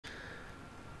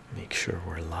Make sure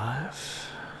we're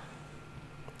live.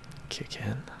 Kick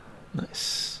in.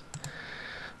 Nice.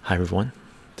 Hi everyone,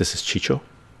 this is Chycho.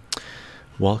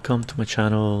 Welcome to my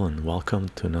channel and welcome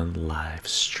to another live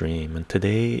stream. And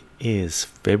today is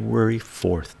February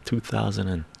 4th,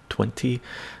 2020,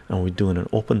 and we're doing an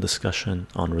open discussion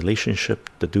on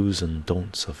relationship, the do's and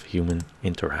don'ts of human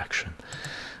interaction.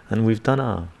 And we've done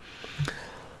a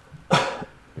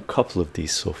couple of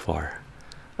these so far,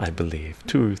 I believe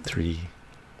 2 or 3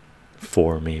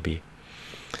 4 maybe.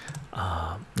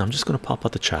 I'm just going to pop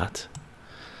out the chat,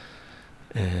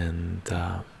 and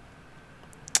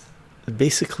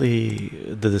basically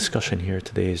the discussion here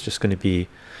today is just going to be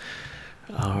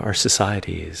our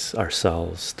societies,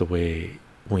 ourselves, the way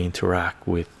we interact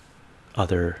with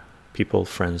other people,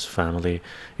 friends, family.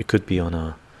 It could be on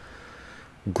a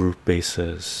group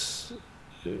basis,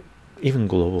 even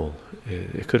global.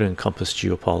 It could encompass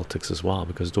geopolitics as well,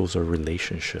 because those are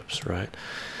relationships, right?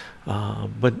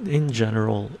 But in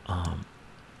general,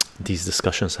 these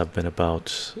discussions have been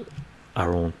about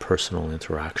our own personal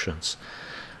interactions,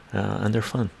 and they're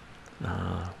fun.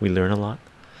 We learn a lot,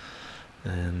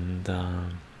 and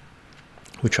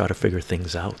we try to figure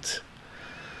things out.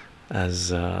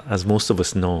 As most of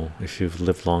us know, if you've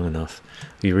lived long enough,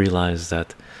 you realize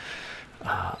that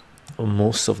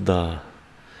most of the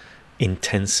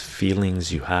intense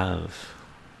feelings you have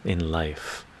in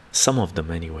life, some of them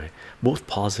anyway, both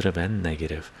positive and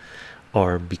negative,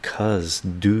 are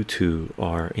due to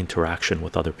our interaction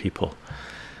with other people,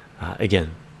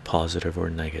 again, positive or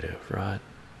negative, right?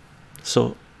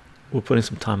 So we're putting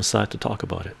some time aside to talk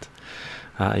about it.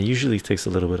 It usually takes a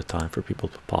little bit of time for people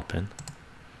to pop in.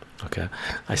 Okay,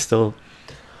 I still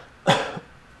have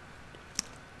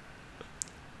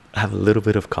a little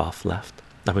bit of cough left.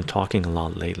 I've been talking a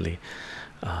lot lately,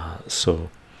 so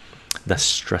that's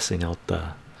stressing out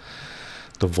the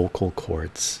vocal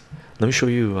cords. Let me show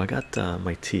you. I got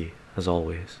my tea, as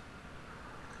always,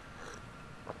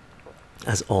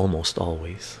 as almost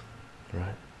always,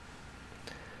 right?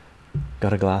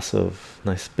 Got a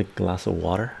nice big glass of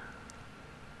water,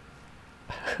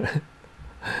 and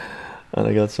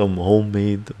I got some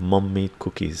homemade mom-made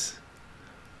cookies.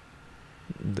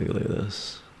 Look at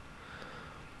this,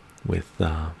 with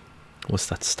what's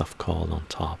that stuff called on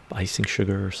top? Icing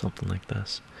sugar or something like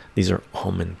this. These are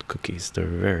almond cookies. They're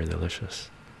very delicious,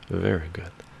 very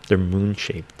good. They're moon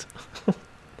shaped.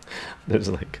 There's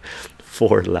like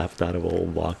 4 left out of a whole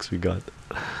box we got,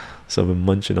 so I've been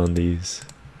munching on these.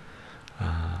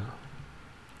 I'm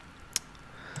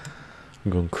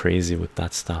going crazy with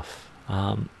that stuff.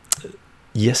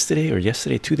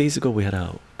 Yesterday 2 days ago, we had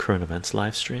a current events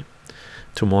live stream.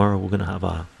 Tomorrow we're gonna have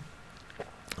a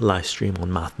live stream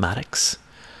on mathematics,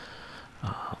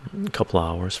 a couple of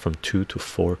hours from 2 to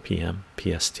 4 p.m.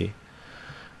 PST.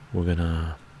 We're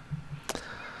gonna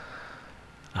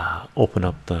have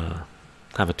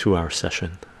a 2-hour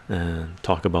session and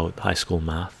talk about high school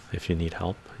math. If you need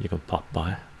help, you can pop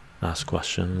by, ask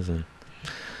questions, and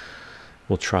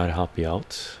we'll try to help you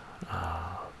out.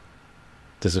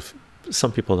 There's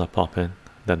some people that pop in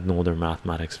that know their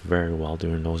mathematics very well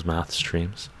during those math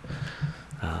streams.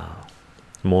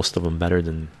 Most of them better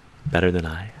than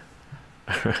I.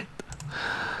 All right.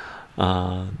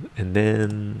 And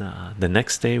then the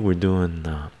next day we're doing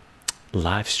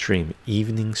live stream,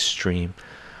 evening stream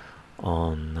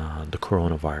on the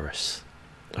coronavirus.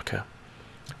 Okay,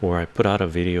 where I put out a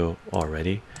video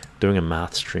already during a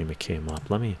math stream. It came up.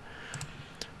 Let me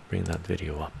bring that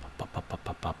video up.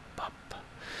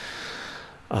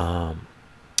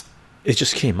 It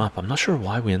just came up. I'm not sure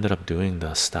why we ended up doing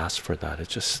the stats for that. It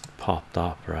just popped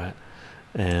up, right?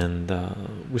 And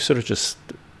we sort of just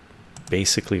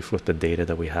basically, with the data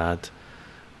that we had,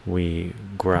 we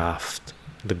graphed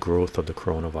the growth of the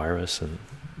coronavirus and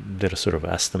did a sort of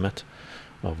estimate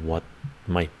of what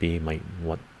might be,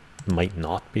 what might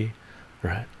not be,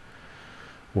 right?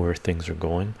 Where things are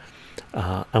going.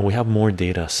 And we have more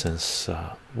data since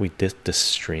we did this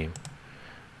stream,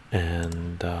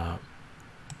 and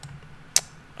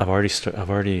I've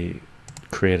already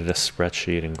created a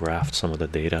spreadsheet and graphed some of the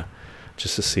data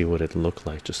just to see what it looked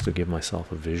like, just to give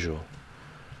myself a visual.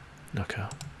 Okay,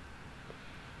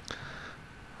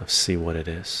 let's see what it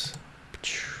is.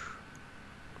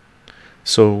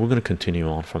 So we're going to continue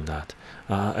on from that.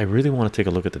 I really want to take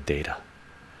a look at the data.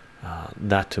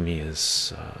 That to me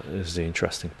is the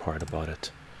interesting part about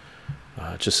it,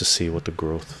 just to see what the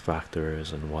growth factor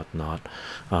is and whatnot.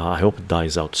 I hope it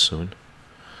dies out soon,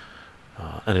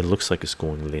 and it looks like it's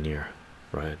going linear,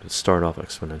 right? It started off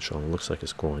exponential and it looks like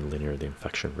it's growing linear, the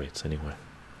infection rates anyway.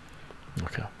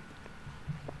 Okay,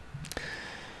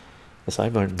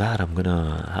 aside from that, I'm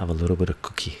gonna have a little bit of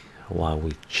cookie while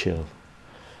we chill,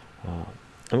 and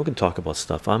we can talk about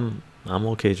stuff. I'm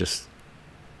okay just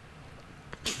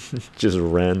just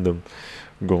random,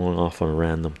 going off on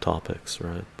random topics,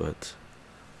 right? But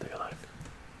they like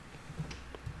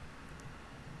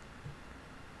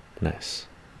nice.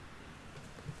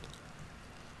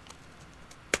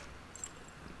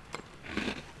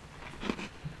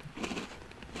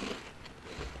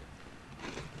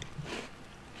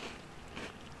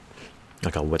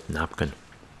 Like a wet napkin.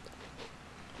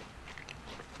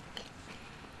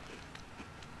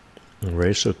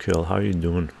 Racer Kill, how are you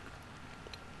doing?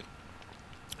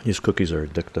 These cookies are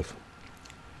addictive.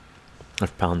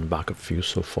 I've pounded back a few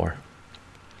so far.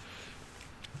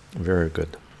 Very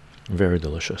good, very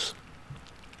delicious.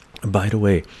 By the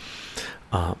way,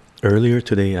 earlier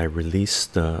today I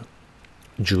released the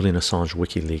Julian Assange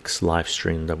WikiLeaks live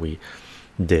stream that we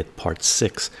did, part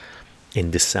 6,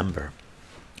 in December.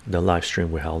 The live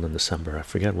stream we held in December. I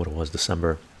forget what it was,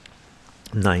 December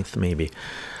 9th maybe.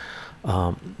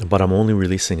 But I'm only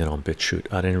releasing it on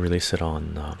BitChute. I didn't release it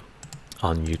on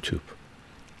YouTube.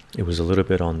 It was a little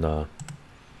bit on the,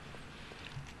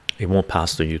 it won't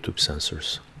pass the YouTube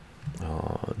censors.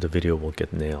 The video will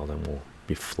get nailed and will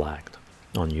be flagged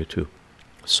on YouTube.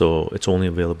 So it's only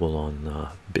available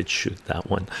on BitChute, that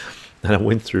one. And I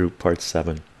went through part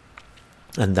 7,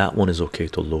 and that one is okay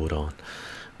to load on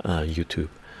YouTube.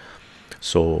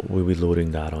 So we'll be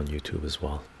loading that on YouTube as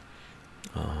well.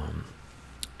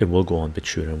 It will go on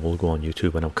BitChute and will go on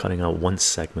YouTube, and I'm cutting out one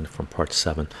segment from part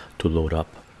 7 to load up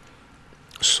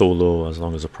solo. As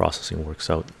long as the processing works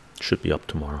out, should be up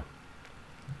tomorrow.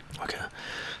 Okay,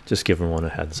 just give everyone a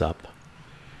heads up,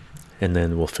 and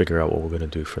then we'll figure out what we're going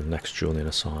to do for the next Julian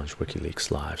Assange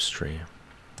WikiLeaks live stream.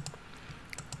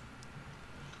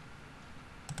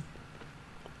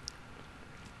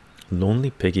 Lonely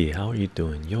Piggy, how are you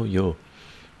doing? Yo,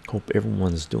 hope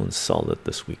everyone's doing solid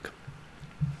this week.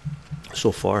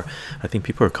 So far, I think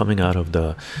people are coming out of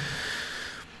the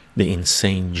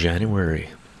insane January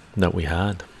that we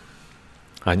had.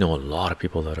 I know a lot of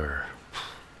people that are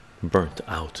burnt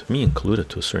out, me included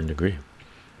to a certain degree,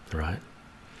 right?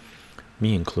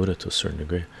 Me included to a certain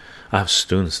degree. I have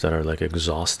students that are like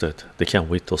exhausted. They can't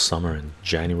wait till summer, and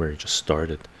January just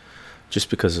started, just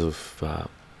because of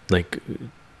like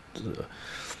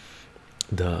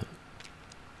the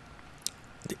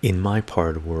in my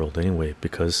part of the world anyway,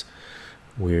 because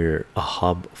we're a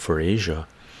hub for Asia.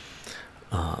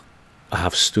 I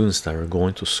have students that are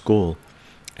going to school,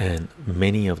 and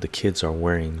many of the kids are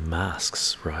wearing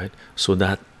masks, right? So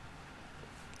that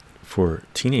for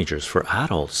teenagers, for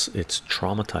adults, it's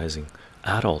traumatizing.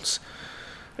 Adults,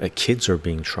 kids are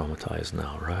being traumatized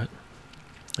now, right?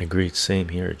 Agreed, same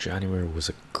here. January was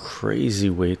a crazy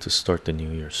way to start the new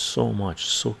year. So much,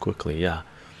 so quickly. Yeah,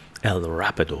 El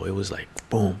Rapido, it was like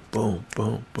boom, boom,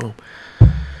 boom, boom.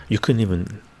 You couldn't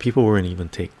even, people weren't even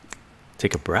take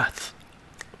a breath,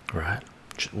 right?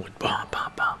 Just went bam,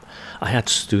 bam, bam. I had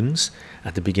students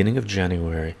at the beginning of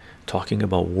January talking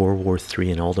about World War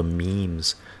III and all the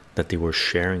memes that they were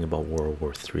sharing about World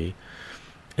War III,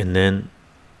 and then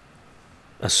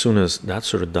as soon as that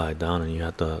sort of died down and you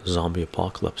had the zombie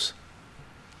apocalypse.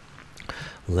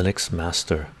 Linux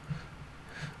Master,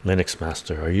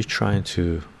 are you trying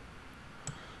to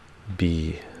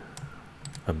be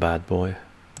a bad boy?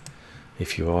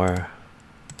 If you are,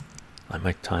 I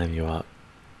might time you out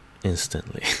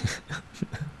instantly.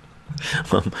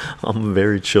 I'm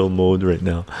very chill mode right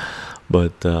now,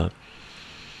 but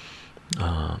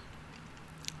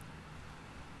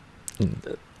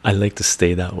I like to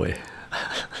stay that way.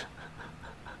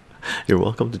 You're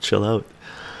welcome to chill out.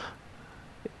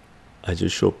 I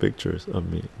just show pictures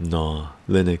of me. No,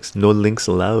 Linux, no links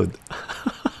allowed.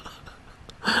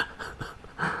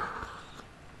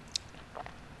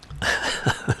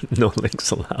 No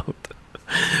links allowed.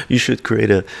 You should create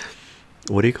a,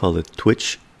 what do you call it,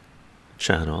 Twitch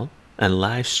channel and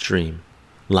live stream,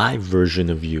 live version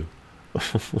of you.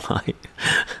 why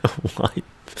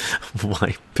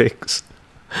why pics?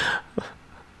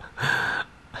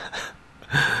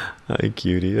 Hi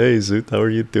cutie. Hey Zoot, how are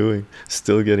you doing?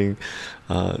 Still getting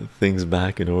things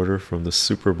back in order from the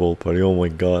Super Bowl party. Oh my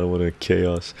god, what a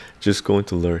chaos. Just going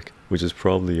to lurk, which is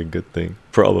probably a good thing.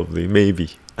 Probably,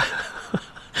 maybe.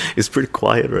 It's pretty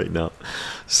quiet right now.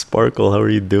 Sparkle, how are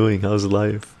you doing? How's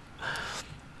life?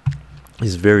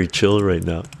 It's very chill right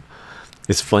now.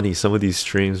 It's funny, some of these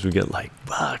streams we get like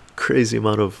crazy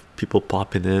amount of people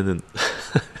popping in, and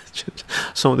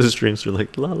some of the streams are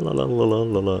like la la la la la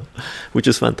la la, which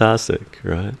is fantastic,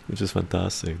 right? Which is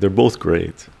fantastic. They're both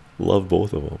great. Love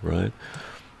both of them, right?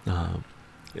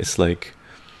 It's like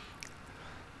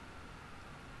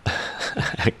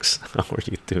X, how are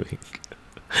you doing?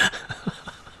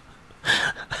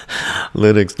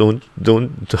 Linux,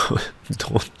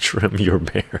 don't trim your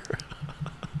bear.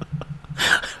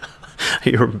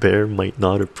 Your bear might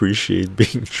not appreciate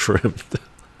being trimmed.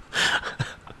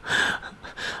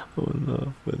 Oh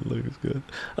no, but it looks good.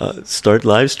 Start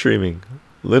live streaming.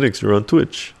 Linux, you're on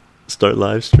Twitch. Start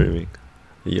live streaming.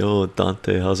 Yo,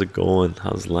 Dante, how's it going?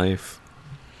 How's life?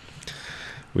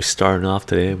 We starting off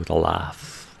today with a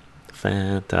laugh.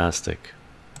 Fantastic.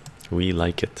 We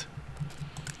like it.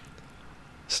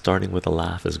 Starting with a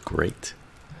laugh is great.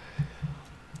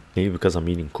 Maybe because I'm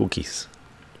eating cookies.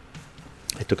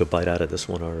 I took a bite out of this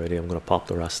one already. I'm gonna pop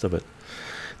the rest of it.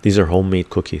 These are homemade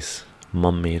cookies.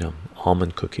 Mom made them.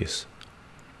 Almond cookies.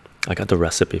 I got the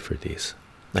recipe for these.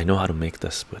 I know how to make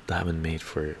this, but I haven't made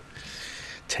for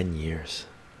 10 years.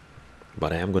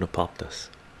 But I am gonna pop this.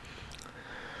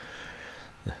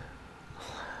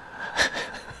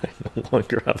 I no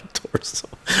longer have a torso.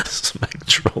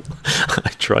 Spectral. I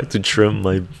tried to trim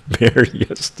my bear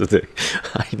yesterday.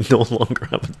 I no longer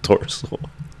have a torso.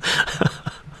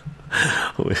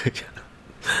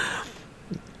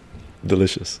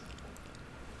 Delicious.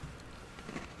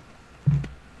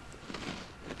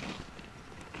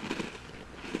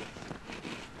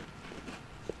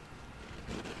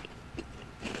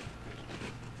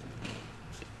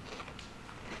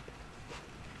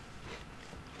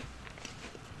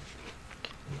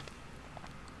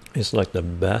 It's like the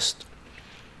best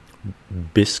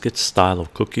biscuit style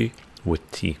of cookie with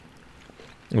tea.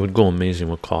 It would go amazing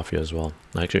with coffee as well.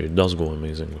 Actually, it does go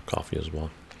amazing with coffee as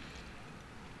well.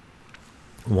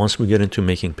 Once we get into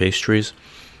making pastries,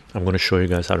 I'm going to show you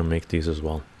guys how to make these as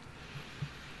well.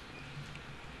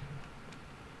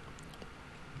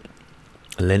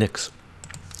 Linux,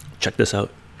 check this out.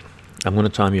 I'm going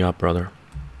to time you out, brother.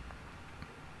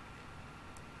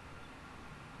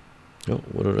 Oh,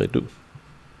 what did I do?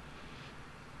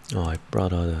 Oh, I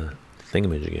brought out a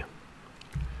thingamajiggy.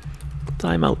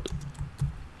 Time out.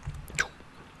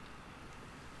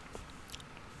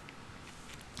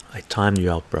 I timed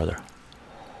you out, brother.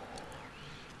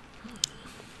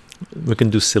 We can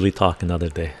do silly talk another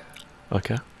day.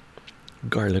 Okay.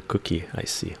 Garlic cookie, I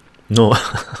see. No,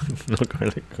 no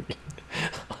garlic cookie.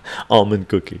 Almond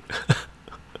cookie.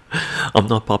 I'm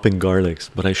not popping garlics,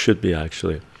 but I should be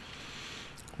actually.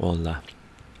 Hola.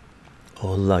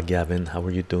 Hola, Gavin. How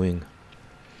are you doing?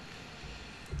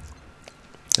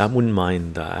 I wouldn't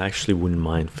mind. I actually wouldn't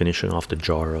mind finishing off the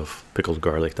jar of pickled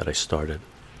garlic that I started.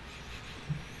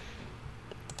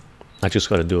 I just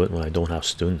got to do it when I don't have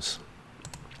students.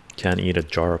 Can't eat a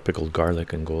jar of pickled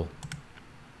garlic and go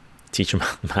teach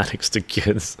mathematics to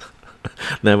kids.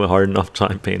 They have a hard enough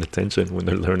time paying attention when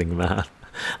they're learning math,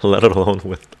 let alone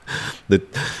with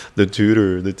the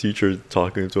tutor, the teacher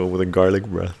talking to them with a garlic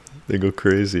breath. They go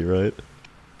crazy, right?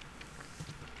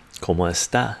 ¿Cómo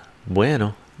está?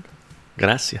 Bueno,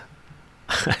 gracias.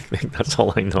 I think that's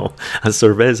all I know. And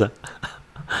cerveza.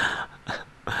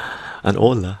 And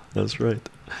hola, that's right.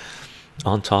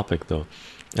 On topic though,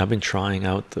 I've been trying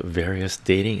out the various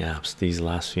dating apps these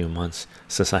last few months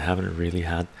since I haven't really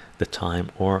had the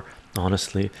time or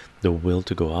honestly the will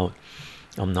to go out.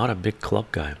 I'm not a big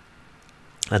club guy,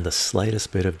 and the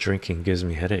slightest bit of drinking gives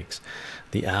me headaches.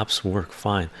 The apps work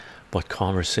fine, but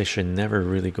conversation never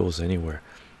really goes anywhere.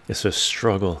 It's a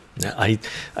struggle. I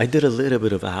did a little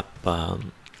bit of app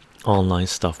online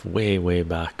stuff way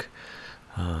back.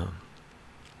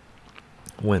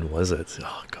 When was it?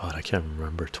 Oh god, I can't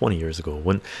remember. 20 years ago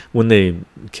when they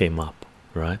came up,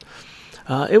 right?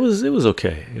 It was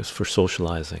okay. It was for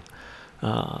socializing.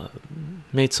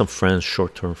 Made some friends,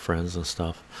 short-term friends and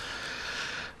stuff.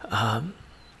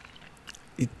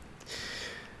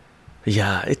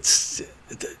 Yeah,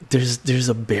 there's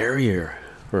a barrier,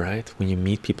 right? When you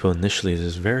meet people initially,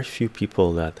 there's very few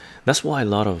people that's why a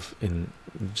lot of, in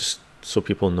just so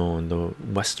people know, in the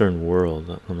Western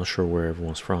world, I'm not sure where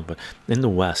everyone's from, but in the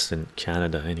West, in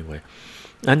Canada anyway,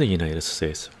 and the United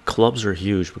States, clubs are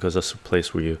huge because that's a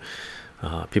place where you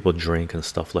people drink and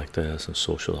stuff like this and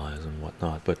socialize and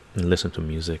whatnot, and listen to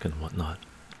music and whatnot.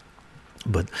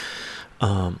 But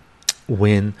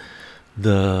when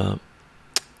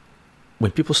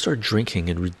people start drinking,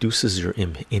 it reduces your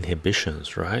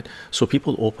inhibitions, right? So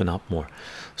people open up more.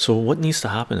 So what needs to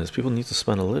happen is people need to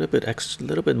spend a little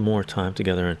bit more time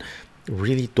together and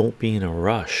really don't be in a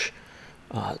rush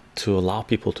to allow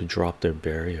people to drop their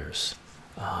barriers.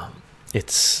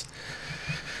 It's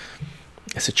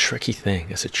a tricky thing.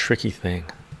 It's a tricky thing.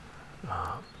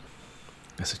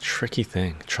 It's a tricky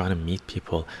thing trying to meet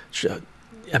people.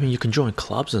 I mean, you can join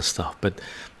clubs and stuff, but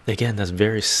again, that's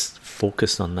very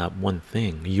focused on that one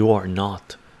thing. You are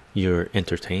not your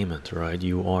entertainment, right?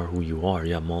 You are who you are.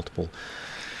 You have multiple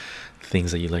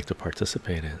things that you like to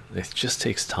participate in. It just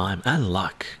takes time and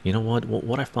luck. You know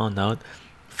what I found out,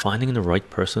 finding the right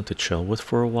person to chill with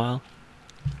for a while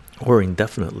or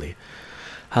indefinitely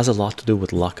has a lot to do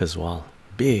with luck as well.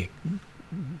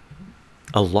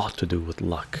 A lot to do with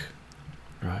luck,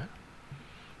 right?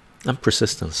 And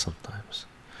persistence sometimes.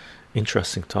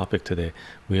 Interesting topic today.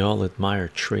 We all admire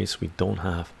traits we don't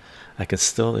have. I can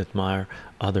still admire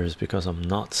others because I'm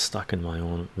not stuck in my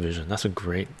own vision. That's a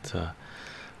great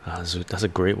that's a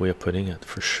great way of putting it,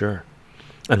 for sure.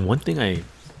 And one thing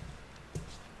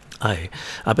I've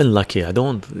been lucky. I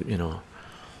don't, you know,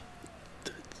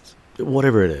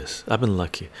 whatever it is, I've been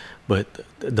lucky. But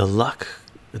the luck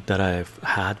that I've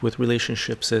had with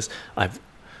relationships is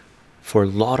for a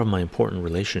lot of my important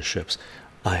relationships,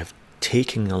 I've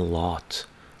taken a lot,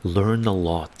 learned a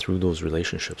lot through those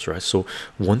relationships, right? So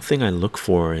one thing I look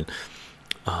for in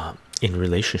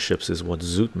relationships is what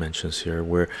Zoot mentions here,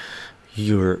 where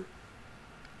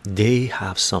they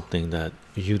have something that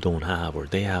you don't have, or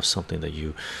they have something that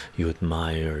you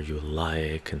admire, you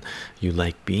like, and you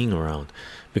like being around,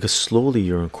 because slowly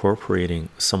you're incorporating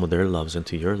some of their loves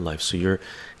into your life. So you're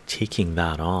taking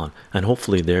that on, and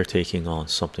hopefully they're taking on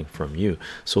something from you.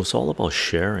 So it's all about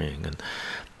sharing and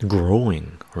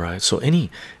growing, right? So any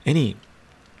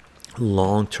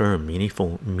long-term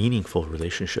meaningful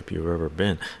relationship you've ever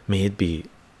been, may it be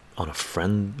on a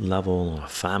friend level, on a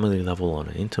family level, on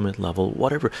an intimate level,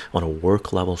 whatever, on a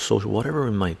work level, social, whatever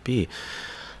it might be,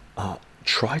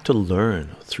 try to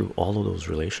learn through all of those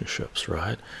relationships,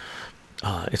 right?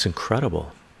 It's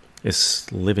incredible.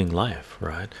 It's living life,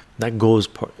 right? That goes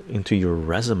into your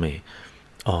resume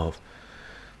of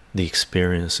the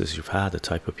experiences you've had, the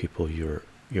type of people you're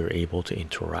able to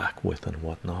interact with and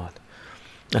whatnot.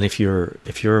 And if you're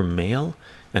a male,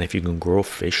 and if you can grow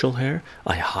facial hair,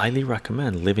 I highly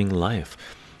recommend living life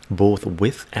both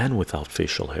with and without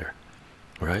facial hair,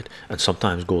 right? And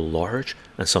sometimes go large,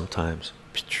 and sometimes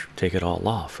take it all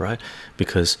off, right?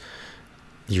 Because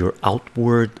your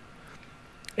outward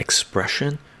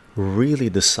expression really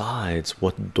decides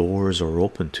what doors are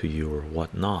open to you or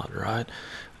whatnot, right?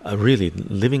 Really,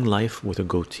 living life with a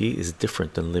goatee is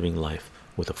different than living life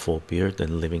with a full beard,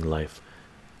 than living life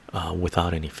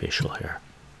without any facial hair.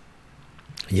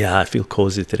 Yeah, I feel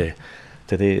cozy today.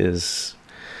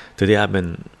 Today I've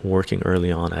been working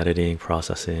early on, editing,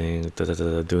 processing,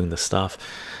 doing the stuff.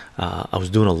 I was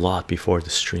doing a lot before the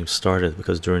stream started,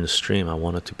 because during the stream I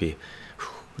wanted to be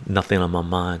nothing on my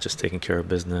mind, just taking care of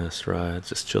business, right?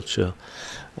 Just chill.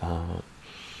 And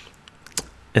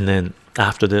then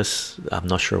after this, I'm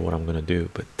not sure what I'm gonna do,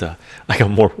 but I got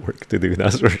more work to do,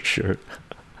 that's for sure.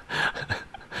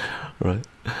 Right?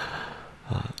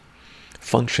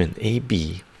 Function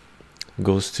AB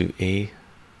goes to a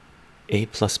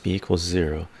plus b equals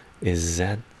 0 is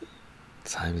z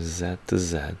times z to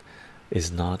z is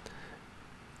not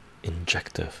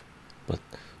injective but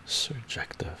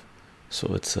surjective.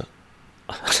 So it's a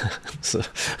it's a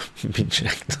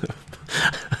bijective.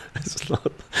 It's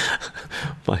not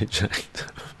bijective.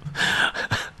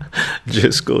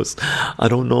 Just goes, I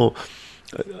don't know.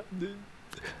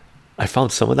 I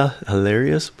found some of that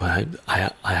hilarious, but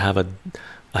I'm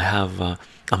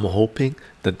hoping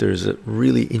that there's a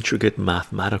really intricate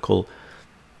mathematical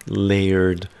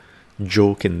layered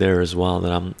joke in there as well,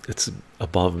 that it's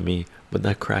above me, but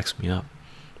that cracks me up,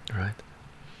 right?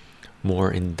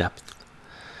 More in depth.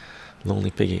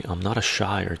 Lonely Piggy, I'm not a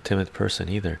shy or timid person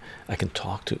either. I can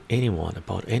talk to anyone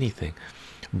about anything,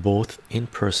 both in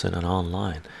person and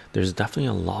online. There's definitely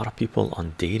a lot of people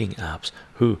on dating apps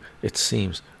who, it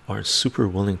seems, aren't super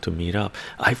willing to meet up.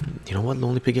 You know what,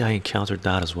 Lonely Piggy, I encountered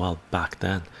that as well back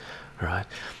then, right?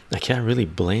 I can't really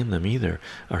blame them either.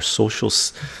 Our social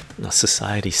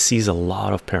society sees a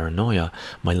lot of paranoia.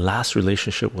 My last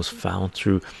relationship was found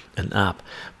through an app,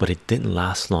 but it didn't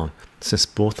last long, since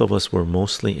both of us were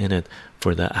mostly in it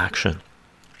for the action.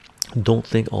 Don't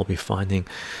think I'll be finding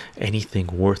anything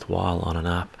worthwhile on an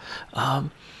app.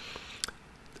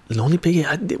 Lonely Piggy,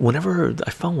 whenever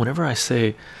I've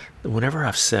said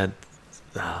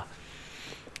oh,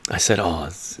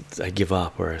 I give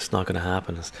up, or it's not gonna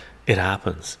happen, it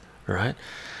happens, right?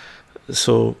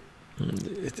 So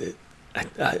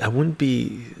I wouldn't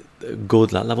go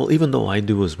to that level, even though I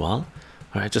do as well,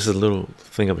 right? Just a little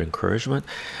thing of encouragement.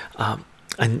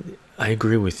 And I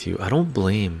agree with you. I don't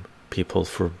blame people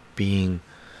for being,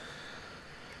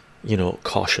 you know,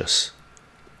 cautious.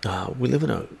 We live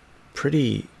in a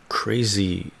pretty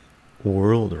crazy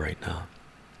world right now,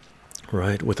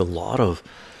 right? With a lot of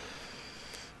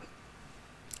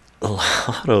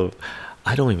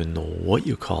I don't even know what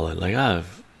you call it. Like,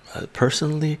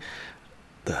 personally,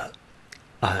 the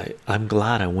I'm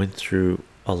glad I went through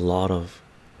a lot of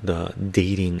the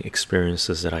dating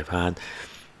experiences that I've had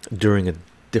during a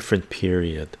different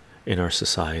period in our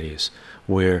societies,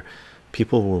 where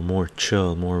people were more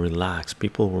chill, more relaxed,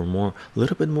 people were more, a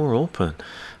little bit more open,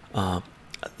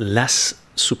 less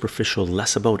superficial,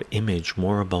 less about image,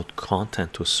 more about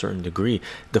content to a certain degree,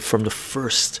 from the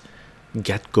first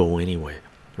get-go anyway,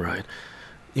 right?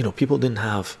 You know, people didn't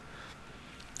have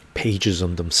pages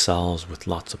on themselves with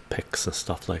lots of pics and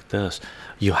stuff like this.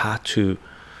 You had to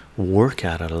work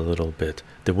at it a little bit.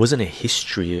 There wasn't a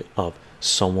history of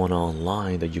someone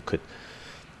online that you could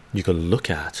look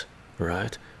at,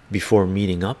 right, before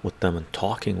meeting up with them and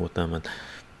talking with them, and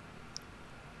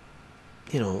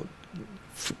you know,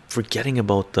 forgetting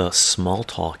about the small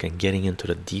talk and getting into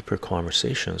the deeper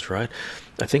conversations, right?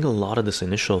 I think a lot of this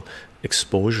initial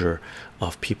exposure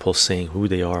of people saying who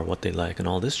they are, what they like, and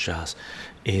all this jazz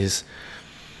is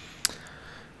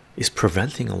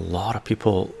preventing a lot of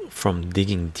people from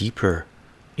digging deeper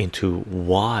into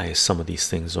why some of these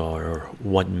things are, or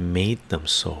what made them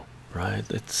so, right?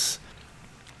 There's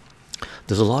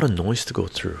a lot of noise to go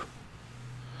through.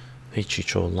 Hey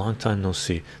Chycho, long time no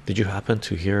see. Did you happen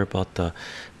to hear about the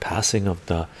passing of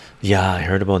the... Yeah, I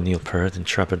heard about Neil Peart,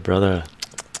 intrepid brother.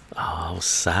 Oh,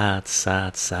 sad.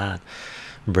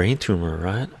 Brain tumor,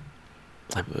 right?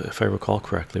 If I recall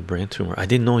correctly, brain tumor. I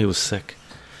didn't know he was sick.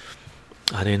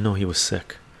 He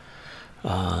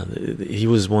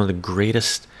was one of the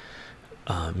greatest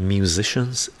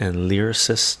musicians and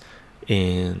lyricists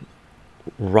in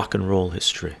rock and roll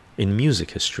history, in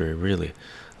music history, really.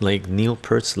 Like Neil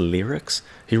Peart's lyrics,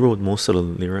 he wrote most of the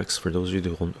lyrics. For those of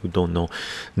you who don't know,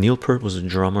 Neil Peart was a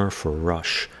drummer for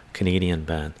Rush, Canadian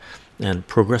band, and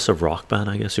progressive rock band,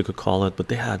 I guess you could call it. But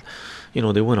they had, you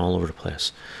know, they went all over the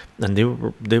place, and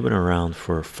they've been around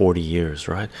for 40 years,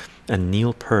 right? And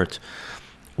Neil Peart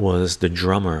was the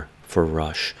drummer for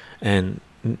Rush, and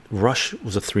Rush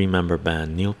was a three-member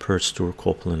band: Neil Peart, Stuart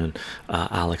Copeland, and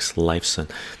Alex Lifeson.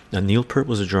 And Neil Peart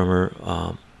was a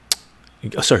drummer.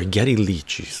 Sorry, Geddy Lee.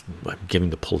 Jeez, I'm giving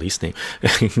the police name.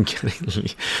 Geddy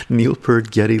Lee, Neil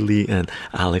Peart, Geddy Lee, and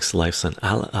Alex Lifeson.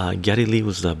 Geddy Lee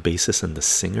was the bassist and the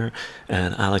singer,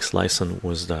 and Alex Lifeson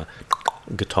was the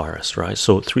guitarist, right?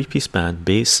 So three-piece band: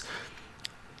 bass,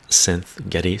 synth.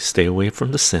 Geddy, stay away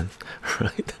from the synth,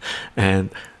 right?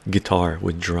 And guitar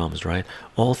with drums, right?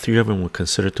 All three of them were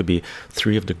considered to be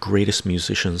three of the greatest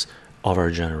musicians of our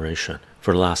generation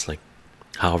for the last, like,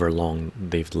 however long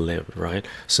they've lived, right?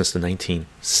 Since the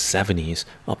 1970s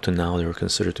up to now, they were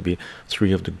considered to be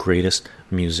three of the greatest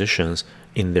musicians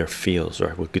in their fields,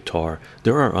 right? With guitar,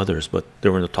 there are others, but they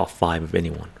were in the top 5 of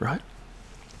anyone, right?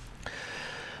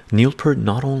 Neil Peart,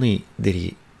 not only did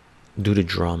he do the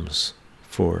drums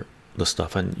for the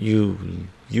stuff, and you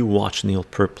watch Neil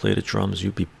Peart play the drums,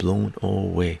 you'd be blown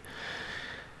away.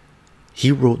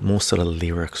 He wrote most of the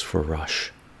lyrics for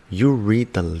Rush. You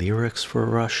read the lyrics for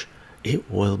Rush, it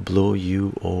will blow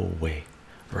you away,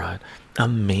 right?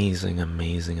 Amazing.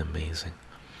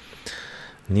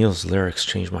 Neil's lyrics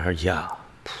changed my heart. Yeah,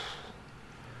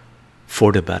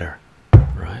 for the better,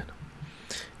 right?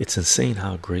 It's insane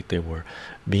how great they were,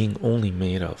 being only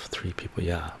made of 3 people.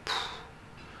 Yeah,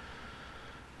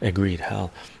 agreed.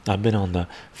 Hell, I've been on the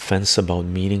fence about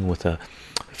meeting with a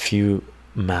few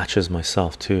matches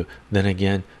myself too. Then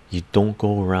again, you don't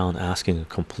go around asking a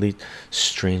complete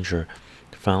stranger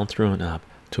found through an app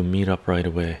to meet up right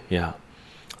away. Yeah,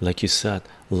 like you said,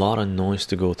 a lot of noise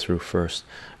to go through first.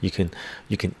 You can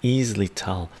easily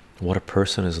tell what a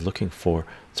person is looking for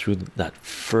through that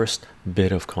first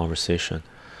bit of conversation.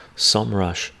 Some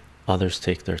rush, others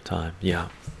take their time. Yeah,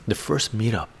 the first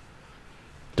meetup,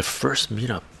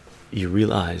 you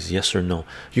realize yes or no.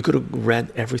 You could have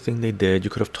read everything they did, you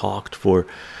could have talked for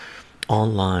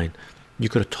online, you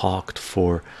could have talked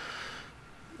for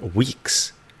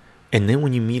weeks, and then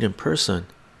when you meet in person,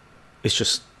 it's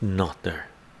just not there,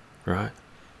 right?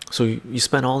 So you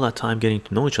spend all that time getting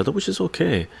to know each other, which is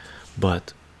okay,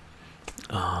 but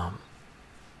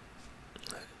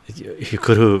you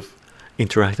could have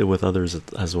interacted with others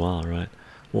as well, right?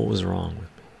 What was wrong with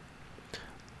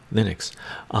me? Linux.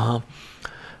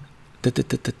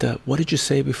 What did you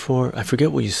say before? I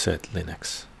forget what you said,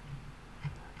 Linux.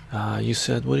 You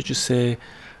said, what did you say?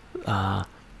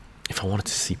 If I wanted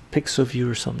to see pics of you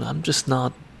or something. I'm just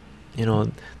not, you know,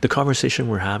 the conversation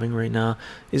we're having right now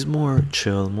is more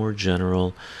chill, more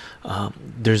general.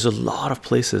 There's a lot of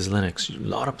places, Linux, a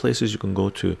lot of places you can go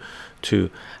to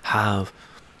have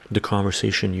the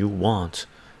conversation you want,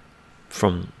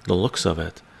 from the looks of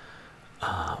it,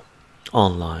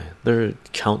 online. There are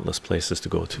countless places to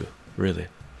go to, really.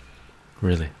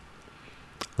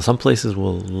 Some places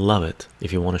will love it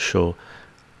if you want to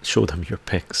show them your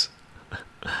pics.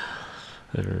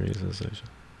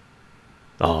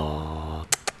 Oh,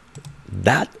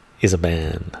 that is a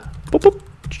ban. Boop, boop.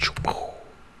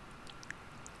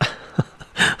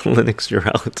 Linux, you're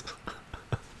out.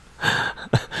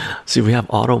 See, we have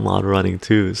auto mod running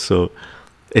too, so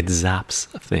it zaps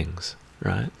things,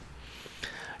 right?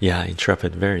 Yeah,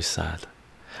 Intrepid, very sad.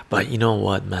 But you know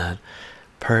what, man?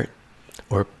 Pert,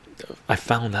 or I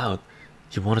found out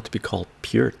he wanted to be called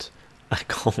Peart. I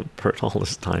call him Pert all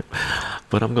this time,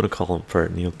 but I'm gonna call him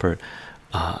Pert, Neil Pert.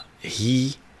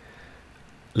 He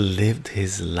lived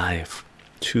his life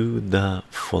to the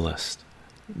fullest,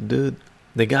 dude.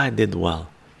 The guy did well,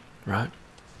 right?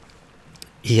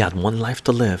 He had one life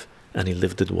to live and he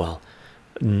lived it well.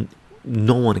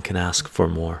 No one can ask for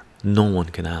more. No one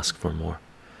can ask for more,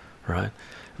 right?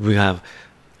 We have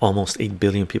almost 8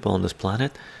 billion people on this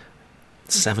planet.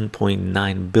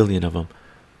 7.9 billion of them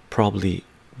probably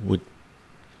would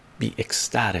be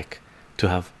ecstatic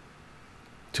to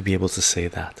be able to say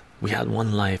that we had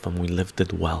one life and we lived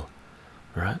it well,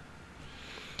 right?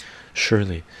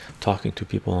 Surely talking to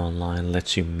people online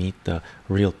lets you meet the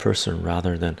real person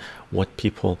rather than what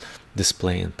people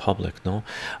display in public. No,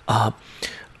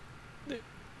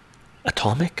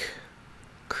 atomic,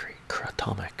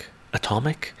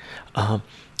 atomic.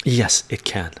 Yes, it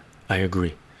can. I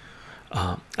agree.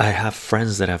 I have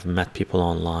friends that have met people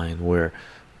online where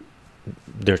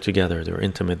they're together, they're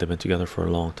intimate, they've been together for a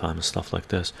long time and stuff like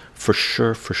this. For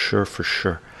sure, for sure, for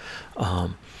sure.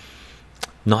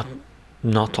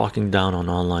 Not talking down on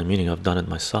online meeting. I've done it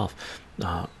myself.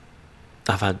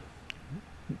 I've had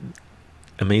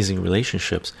amazing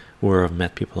relationships where I've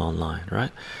met people online,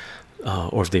 right?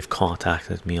 Or if they've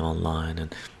contacted me online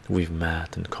and we've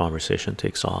met and conversation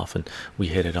takes off and we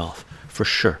hit it off, for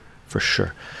sure, for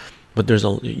sure. But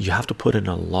you have to put in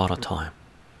a lot of time,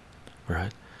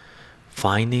 right?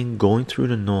 Going through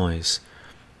the noise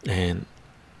and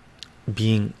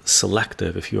being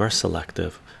selective. If you are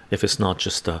selective, if it's not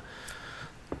just a,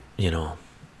 you know,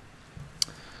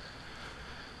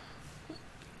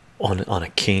 on a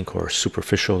kink or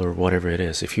superficial or whatever it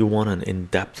is, if you want an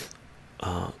in-depth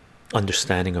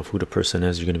understanding of who the person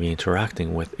is you're going to be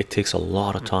interacting with, it takes a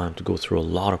lot of time to go through a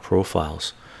lot of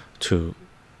profiles to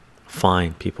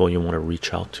find people you want to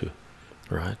reach out to,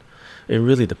 right? It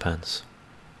really depends.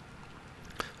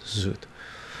 Zoot.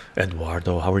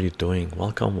 Eduardo, how are you doing?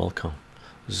 Welcome, welcome.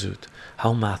 Zoot.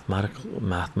 How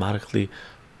mathematically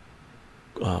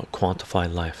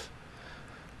quantify life?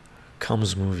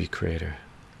 Comes movie creator.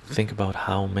 Think about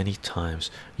how many times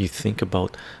you think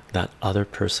about that other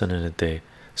person in a day.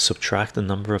 Subtract the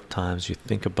number of times you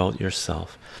think about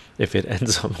yourself. If it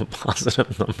ends up a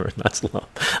positive number, that's love.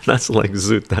 That's like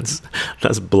Zoot.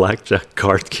 That's blackjack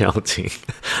card counting.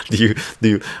 do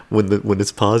you when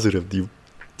it's positive, do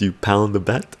you pound the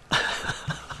bet?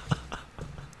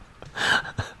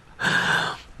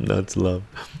 That's love.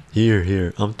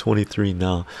 Here, I'm 23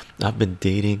 now. I've been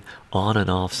dating on and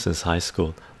off since high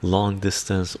school. Long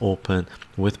distance, open,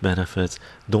 with benefits.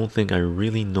 Don't think I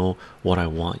really know what I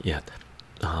want yet,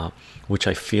 which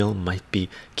I feel might be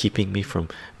keeping me from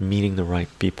meeting the right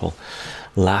people.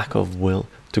 Lack of will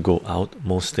to go out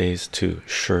most days too,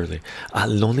 surely.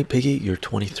 Lonely Piggy, you're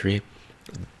 23,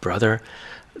 brother.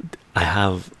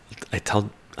 I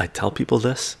tell people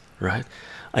this, right?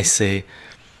 I say,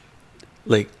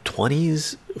 like,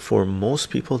 20s for most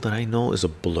people that I know is a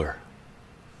blur.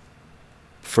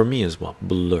 For me as well,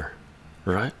 blur,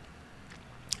 right?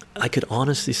 I could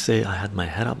honestly say I had my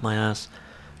head up my ass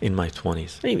in my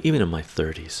 20s, even in my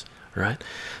 30s, right?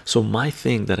 So my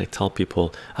thing that I tell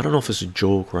people, I don't know if it's a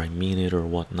joke or I mean it or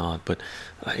whatnot, but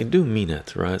I do mean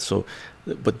it, right? So,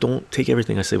 but don't take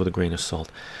everything I say with a grain of salt.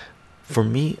 For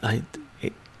me,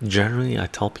 generally I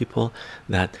tell people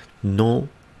that no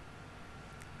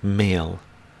male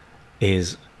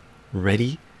is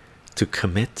ready to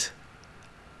commit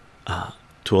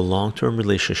to a long-term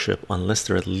relationship unless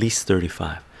they're at least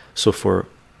 35. So for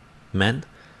men,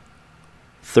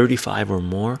 35 or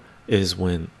more is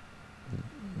when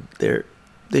they're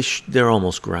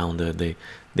almost grounded.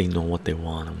 They know what they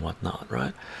want and whatnot,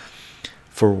 right?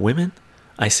 For women,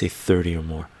 I say 30 or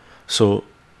more. So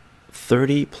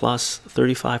 30 plus,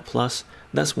 35 plus,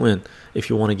 that's when, if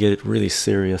you want to get it really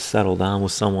serious, settle down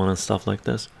with someone and stuff like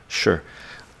this, sure.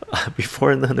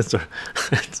 Before then, it's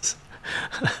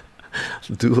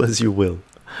do as you will,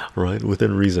 right?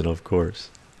 Within reason, of course.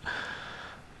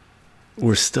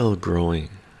 We're still growing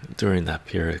during that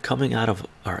period. Coming out of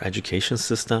our education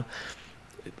system,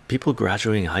 people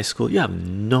graduating high school, you have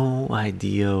no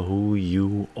idea who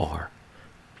you are.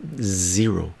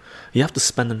 Zero. You have to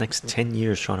spend the next 10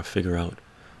 years trying to figure out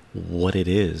what it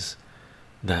is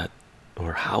that,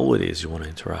 or how it is you want to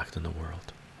interact in the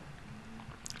world.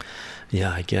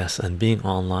 Yeah, I guess. And being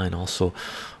online also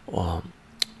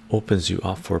opens you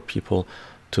up for people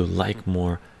to like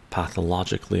more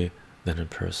pathologically than in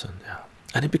person. Yeah,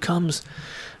 and it becomes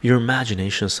your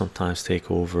imagination sometimes take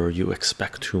over. You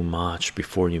expect too much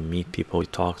before you meet people, you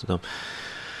talk to them,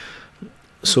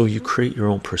 so you create your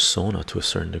own persona to a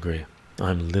certain degree.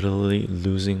 I'm literally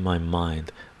losing my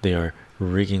mind. They are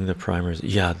rigging the primaries.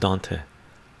 Yeah, Dante.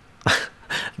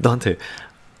 Dante,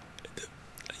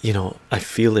 you know, I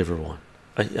feel everyone.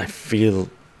 I feel,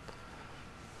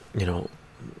 you know,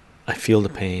 I feel the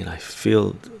pain. I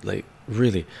feel like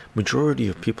really majority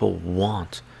of people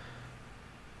want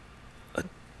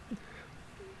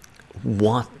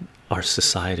our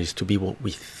societies to be what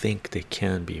we think they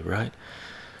can be, right?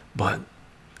 But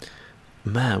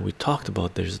man, we talked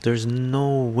about there's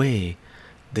no way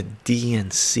the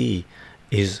DNC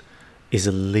is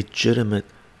a legitimate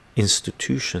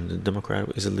institution. The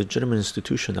Democratic is a legitimate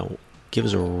institution that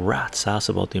gives a rat's ass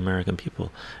about the American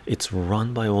people. It's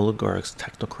run by oligarchs,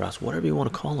 technocrats, whatever you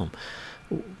want to call them.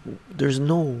 There's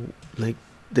no, like,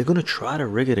 they're gonna try to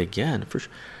rig it again.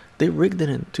 They rigged it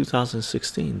in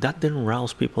 2016. That didn't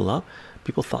rouse people up.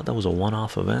 People thought that was a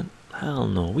one-off event. Hell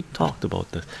no. We talked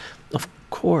about this. Of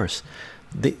course,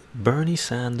 Bernie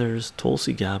Sanders,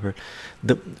 Tulsi Gabbard.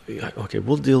 Okay,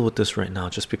 we'll deal with this right now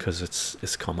just because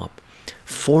it's come up.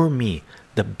 For me,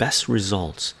 the best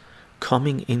results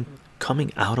coming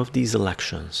out of these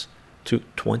elections, to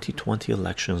 2020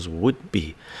 elections, would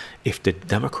be if the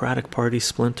Democratic Party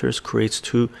splinters, creates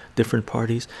two different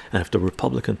parties, and if the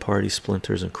Republican Party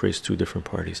splinters and creates two different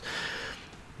parties.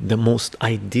 The most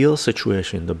ideal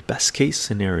situation, the best case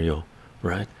scenario,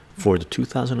 right, for the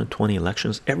 2020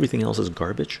 elections, everything else is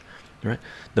garbage, right?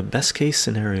 The best case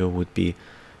scenario would be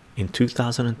in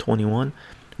 2021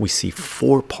 we see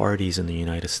 4 parties in the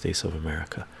United States of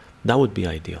America. That would be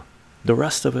ideal. The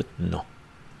rest of it, no.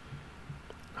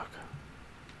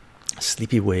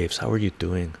 Sleepy Waves, how are you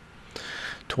doing?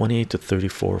 28 to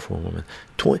 34 for a woman.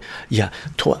 Yeah,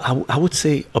 I would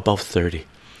say above 30.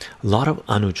 A lot of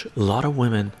Anuj, a lot of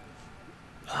women,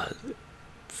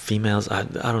 females. I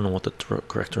don't know what the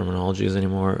correct terminology is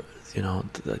anymore. You know,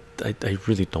 I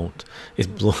really don't.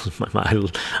 It blows my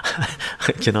mind.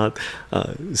 I cannot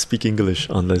speak English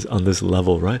on this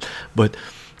level, right? But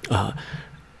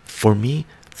for me,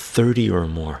 30 or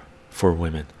more for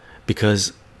women,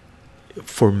 because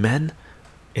for men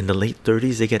in the late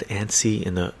 30s they get antsy,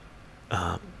 in the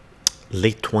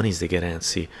late 20s they get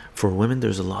antsy. For women,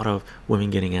 there's a lot of women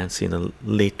getting antsy in the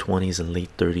late 20s and late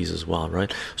 30s as well,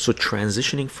 right? So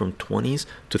transitioning from 20s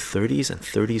to 30s and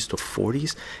 30s to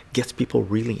 40s gets people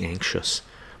really anxious,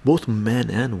 both men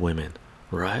and women,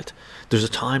 right? There's a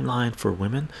timeline for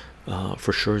women,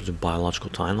 for sure, it's a biological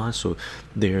timeline, so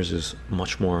theirs is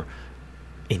much more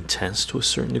intense to a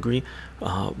certain degree,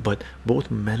 but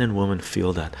both men and women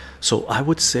feel that. So I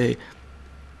would say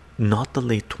not the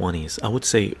late 20s. I would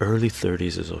say early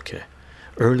 30s is okay,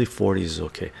 early 40s is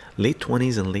okay. Late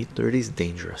 20s and late 30s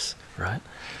dangerous, right?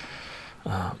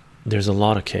 There's a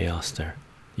lot of chaos there.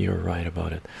 You're right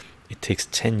about it. It takes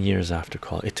 10 years after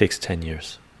college. It takes 10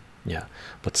 years, yeah.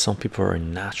 But some people are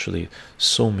naturally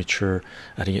so mature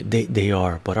at they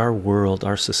are, but our world,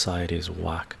 our society is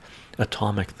whack.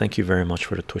 Atomic, thank you very much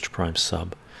for the Twitch Prime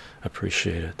sub,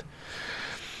 appreciate it.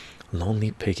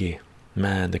 Lonely Piggy,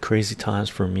 man, the crazy times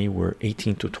for me were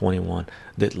 18 to 21.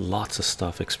 Did lots of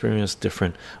stuff, experienced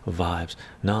different vibes.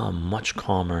 Now I'm much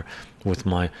calmer, with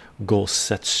my goals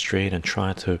set straight and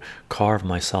trying to carve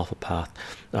myself a path.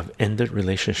 I've ended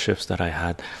relationships that I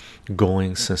had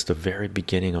going since the very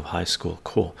beginning of high school.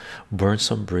 Cool. Burn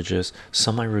some bridges,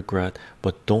 some I regret,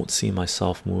 but don't see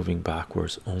myself moving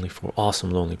backwards. Only for awesome.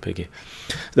 Lonely Piggy.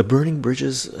 The burning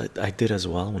bridges I did as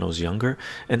well when I was younger,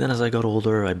 and then as I got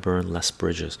older I burned less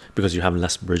bridges, because you have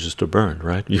less bridges to burn,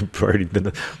 right? You've already done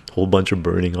a whole bunch of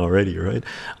burning already, right?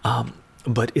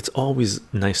 But it's always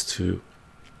nice to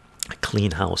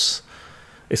clean house.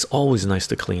 It's always nice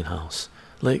to clean house.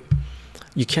 Like,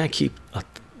 you can't keep a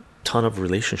ton of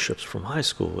relationships from high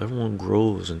school. Everyone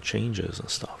grows and changes and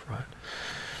stuff, right?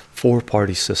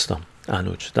 4-party system,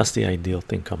 Anuj, that's the ideal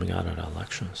thing coming out of the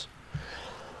elections.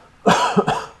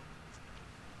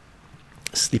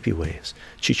 Sleepy Waves,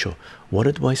 Chycho, what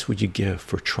advice would you give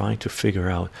for trying to figure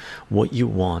out what you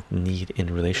need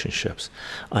in relationships?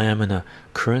 I am in a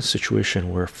current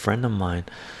situation where a friend of mine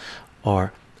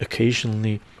are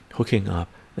occasionally hooking up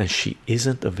and she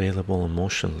isn't available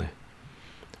emotionally.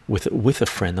 With a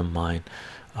friend of mine,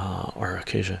 or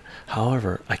occasion.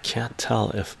 However, I can't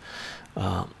tell if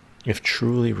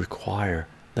truly require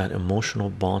that emotional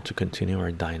bond to continue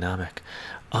our dynamic.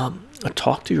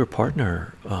 Talk to your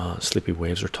partner, Sleepy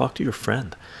Waves, or talk to your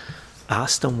friend.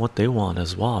 Ask them what they want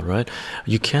as well, right?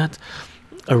 You can't,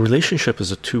 a relationship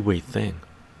is a two-way thing,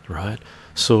 right?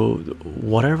 So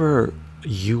whatever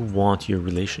you want your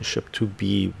relationship to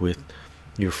be with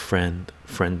your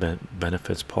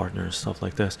benefits partner and stuff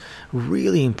like this,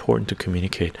 really important to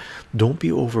communicate. Don't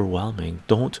be overwhelming.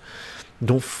 Don't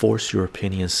force your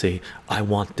opinion. Say, I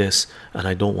want this and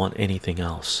I don't want anything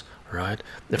else, right?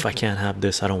 If I can't have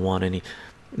this, I don't want any.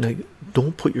 Like,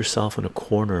 don't put yourself in a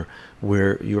corner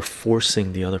where you're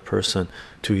forcing the other person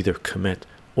to either commit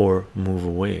or move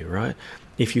away, right?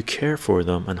 If you care for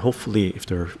them, and hopefully if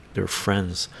they're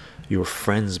friends, your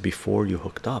friends before you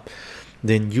hooked up,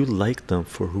 then you like them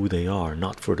for who they are,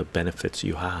 not for the benefits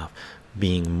you have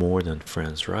being more than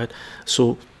friends, right?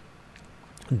 So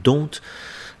don't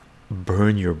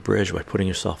burn your bridge by putting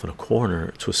yourself in a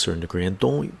corner to a certain degree, and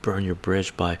don't burn your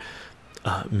bridge by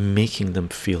making them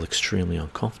feel extremely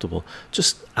uncomfortable.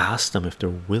 Just ask them if they're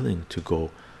willing to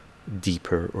go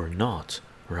deeper or not,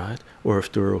 right? Or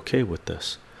if they're okay with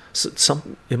this. So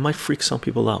it might freak some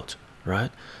people out, right?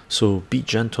 So be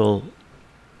gentle,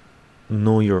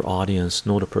 know your audience,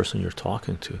 know the person you're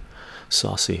talking to.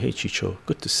 Saucy, hey Chycho,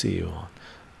 good to see you on.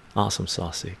 Awesome,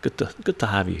 Saucy, good to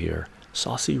have you here.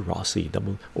 Saucy Rossi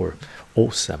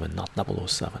 '07, not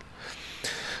 007.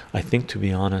 I think, to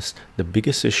be honest, the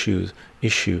biggest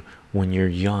issue when you're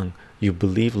young, you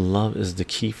believe love is the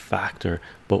key factor,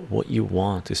 but what you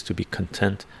want is to be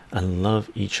content and love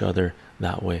each other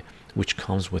that way, which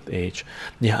comes with age.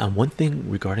 Yeah, and one thing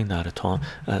regarding that,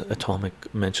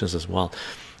 Atomic mentions as well,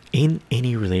 in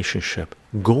any relationship,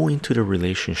 go into the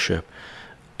relationship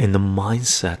in the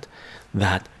mindset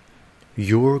that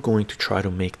you're going to try to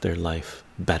make their life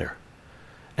better,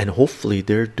 and hopefully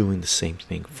they're doing the same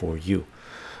thing for you.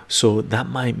 So that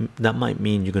might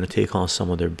mean you're going to take on some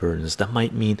of their burdens. That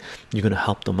might mean you're going to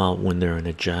help them out when they're in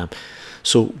a jam.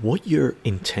 So what your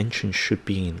intention should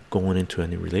be in going into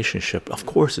any relationship, of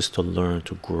course, is to learn,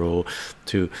 to grow,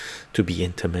 to be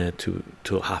intimate, to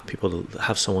have people, to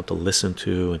have someone to listen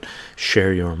to and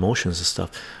share your emotions and stuff.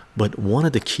 But one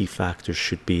of the key factors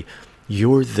should be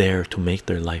you're there to make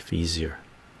their life easier,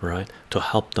 right? To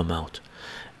help them out.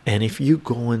 And if you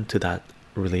go into that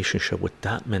relationship with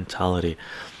that mentality,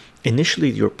 initially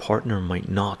your partner might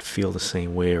not feel the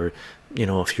same way, or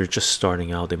if you're just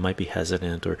starting out, they might be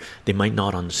hesitant, or they might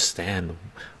not understand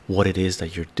what it is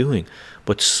that you're doing.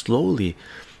 But slowly,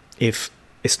 if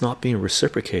it's not being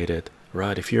reciprocated,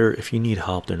 right, if you need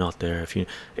help, they're not there, if you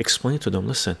explain to them,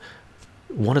 listen,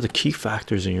 one of the key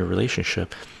factors in your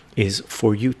relationship is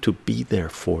for you to be there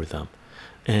for them,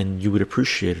 and you would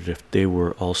appreciate it if they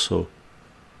were also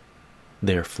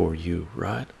there for you,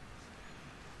 right?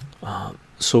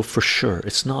 So for sure,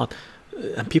 it's not,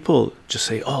 and people just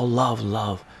say, oh,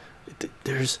 love.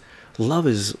 There's love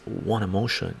is one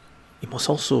emotion. It must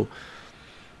also,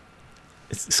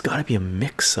 it's got to be a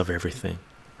mix of everything,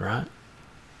 right?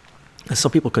 And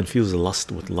some people confuse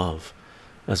lust with love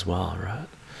as well, right?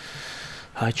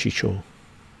 Hi Chycho.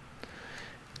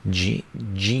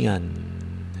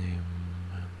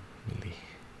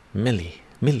 Millie.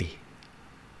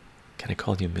 Can I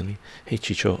call you Millie? Hey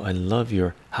Chycho, I love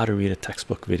your how to read a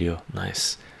textbook video.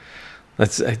 Nice.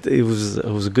 It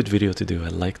was a good video to do. I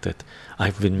liked it.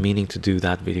 I've been meaning to do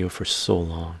that video for so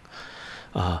long.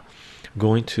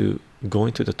 Going to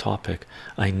the topic,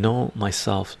 I know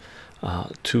myself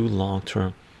two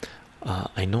long-term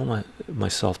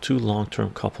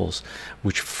couples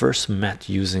which first met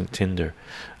using Tinder.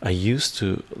 I used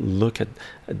to look at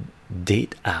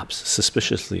date apps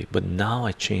suspiciously, but now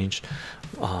I changed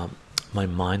my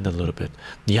mind a little bit.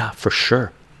 Yeah, for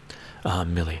sure.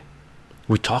 Millie,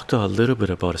 we talked a little bit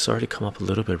about it. It's already come up a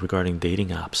little bit regarding dating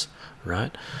apps,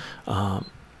 right?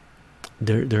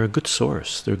 They're a good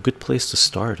source. They're a good place to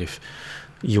start if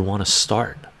you want to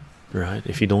start, right?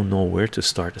 If you don't know where to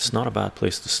start, it's not a bad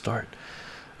place to start.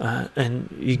 And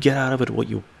you get out of it what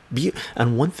you be.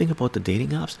 And one thing about the dating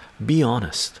apps, be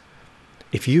honest.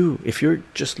 If you're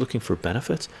just looking for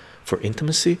benefits, for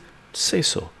intimacy, say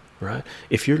so, right?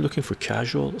 If you're looking for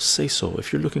casual, say so.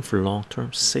 If you're looking for long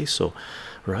term, say so,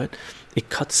 right? It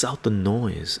cuts out the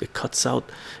noise.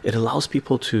 It allows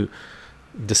people to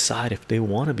decide if they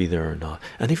want to be there or not.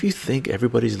 And if you think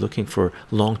everybody's looking for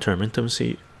long-term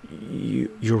intimacy,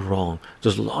 you're wrong.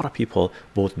 There's a lot of people,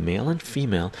 both male and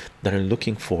female, that are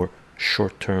looking for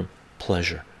short-term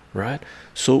pleasure, right?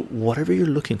 So whatever you're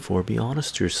looking for, be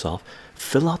honest to yourself,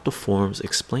 fill out the forms,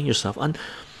 explain yourself. And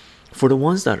for the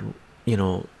ones that you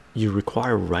know, you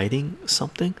require writing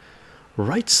something,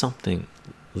 write something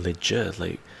legit.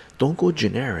 Like, don't go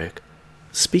generic,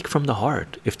 speak from the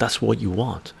heart if that's what you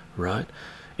want, right?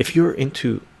 If you're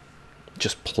into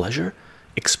just pleasure,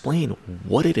 explain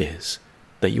what it is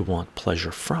that you want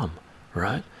pleasure from,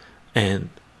 right? And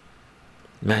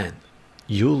man,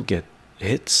 you'll get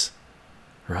hits,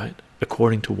 right,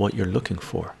 according to what you're looking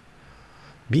for.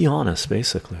 Be honest,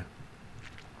 basically.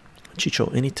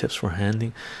 Chycho, any tips for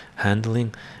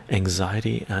handling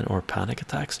anxiety and or panic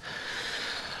attacks?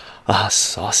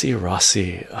 Saucy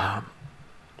Rossi.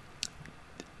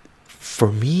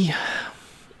 For me,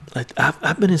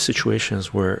 I've been in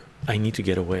situations where I need to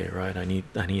get away, right? I need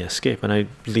escape, and I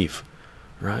leave,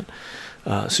 right?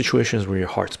 Situations where your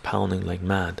heart's pounding like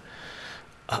mad.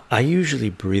 I usually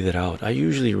breathe it out. I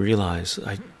usually realize,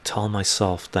 I tell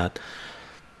myself that,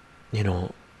 you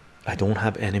know, I don't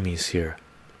have enemies here.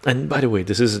 And by the way,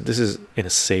 this is in a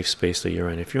safe space that you're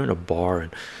in. If you're in a bar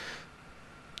and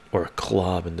or a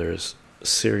club and there's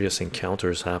serious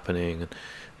encounters happening and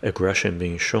aggression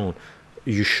being shown,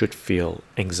 you should feel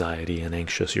anxiety and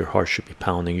anxious. Your heart should be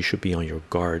pounding. You should be on your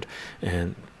guard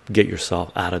and get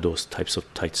yourself out of those types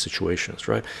of tight situations,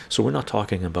 right? So we're not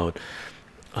talking about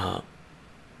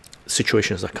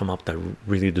situations that come up that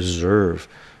really deserve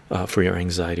for your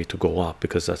anxiety to go up,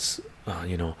 because that's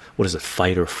you know, what is it,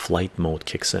 fight or flight mode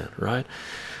kicks in, right?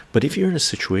 But if you're in a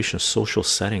situation, a social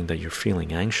setting, that you're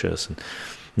feeling anxious and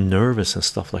nervous and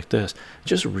stuff like this,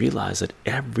 just realize that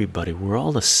everybody, we're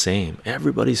all the same.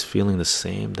 Everybody's feeling the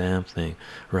same damn thing,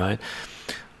 right?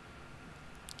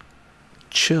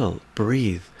 Chill,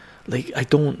 breathe. Like, I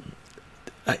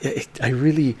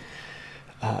really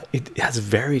it has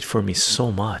varied for me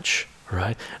so much,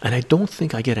 right? And I don't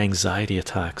think I get anxiety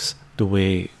attacks the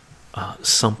way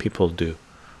some people do,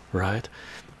 right?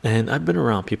 And I've been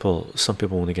around people, some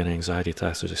people, when they get anxiety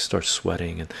attacks, they just start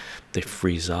sweating and they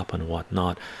freeze up and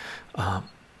whatnot.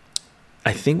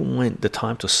 I think when the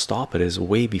time to stop it is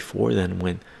way before then,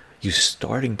 when you're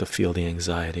starting to feel the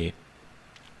anxiety.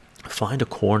 Find a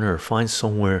corner, find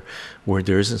somewhere where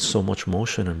there isn't so much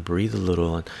motion, and breathe a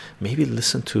little, and maybe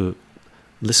listen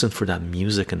for that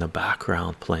music in the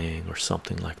background playing or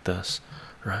something like this,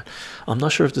 right? I'm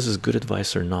not sure if this is good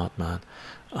advice or not, man,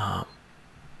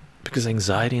 because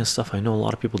anxiety and stuff, I know a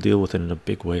lot of people deal with it in a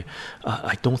big way.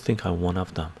 I don't think I'm one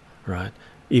of them, right?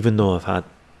 Even though I've had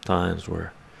times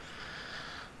where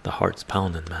the heart's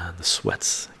pounding, man, the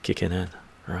sweat's kicking in,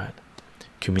 right?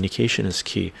 Communication is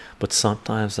key, but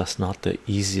sometimes that's not the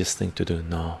easiest thing to do.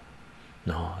 No,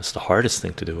 it's the hardest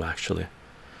thing to do, actually.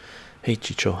 Hey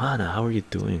Chycho, Hannah, how are you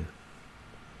doing?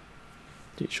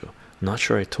 Chycho, not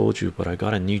sure I told you, but I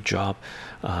got a new job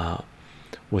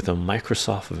with a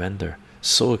Microsoft vendor.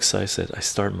 So excited. I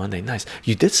start Monday. Nice.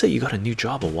 You did say you got a new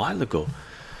job a while ago.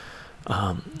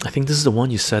 I think this is the one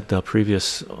you said the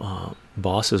previous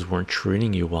bosses weren't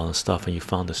treating you well and stuff, and you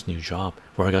found this new job.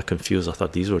 Where I got confused, I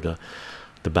thought these were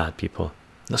the bad people.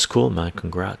 That's cool, man.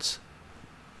 Congrats.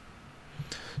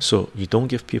 So you don't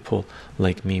give people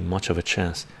like me much of a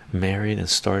chance. Married and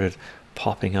started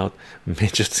popping out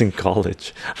midgets in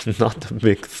college. I'm not the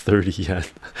big 30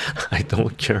 yet. I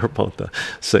don't care about the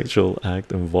sexual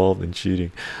act involved in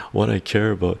cheating. What I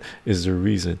care about is the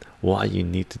reason why you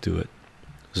need to do it.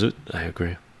 Zoot, I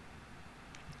agree.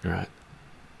 All right.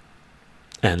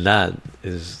 And that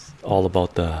is all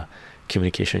about the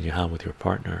communication you have with your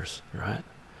partners, right?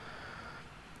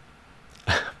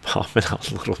 Popping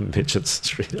out little midgets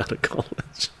straight out of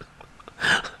college.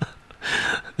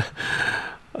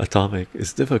 Atomic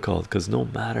is difficult because no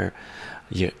matter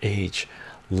your age,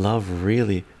 love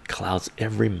really clouds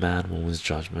every man woman's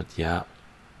judgment. Yeah,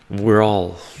 we've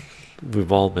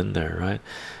all been there, right?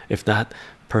 If that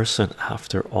person,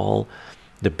 after all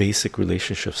the basic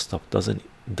relationship stuff,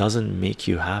 doesn't make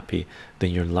you happy, then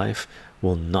your life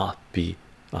will not be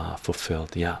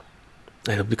fulfilled. Yeah,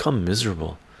 and it'll become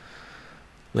miserable.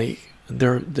 Like,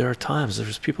 there are times,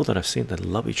 there's people that I've seen that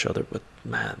love each other, but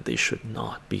man, they should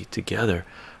not be together,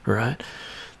 right?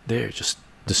 They're just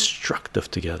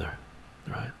destructive together,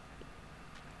 right?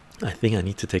 I think I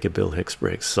need to take a Bill Hicks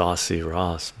break. Saucy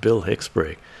Ross, Bill Hicks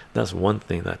break. That's one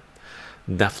thing that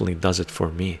definitely does it for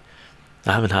me.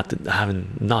 I've had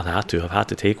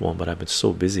to take one, but I've been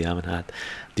so busy, I haven't had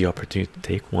the opportunity to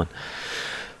take one.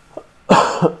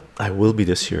 I will be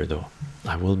this year though.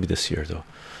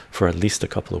 For at least a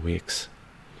couple of weeks.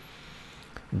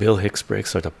 Bill Hicks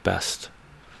breaks are the best.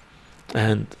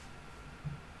 And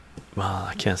well,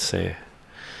 I can't say.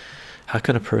 How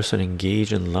can a person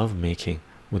engage in love making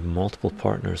with multiple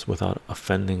partners without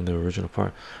offending the original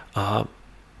part?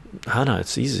 Hannah,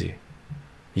 it's easy.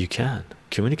 You can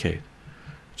communicate,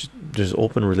 There's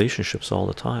open relationships all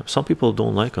the time. Some people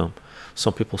don't like them,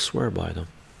 some people swear by them,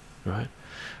 right?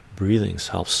 Breathings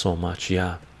help so much.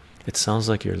 Yeah, it sounds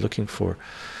like you're looking for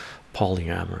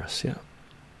polyamorous. Yeah.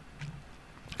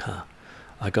 Huh.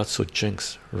 I got so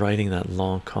jinxed writing that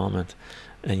long comment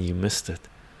and you missed it,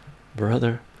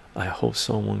 brother. I hope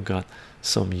someone got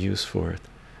some use for it.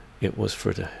 It was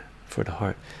for the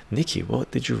heart. Nikki,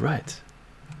 what did you write?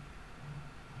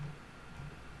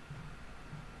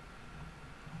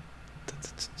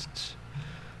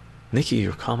 Nikki,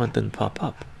 your comment didn't pop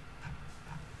up.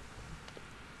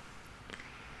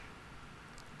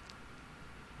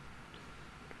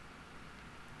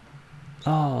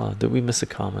 Oh, did we miss a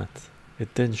comment?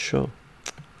 It didn't show.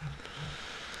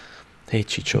 Hey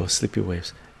Chycho, sleepy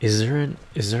waves. Is there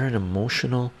an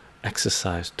emotional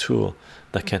exercise tool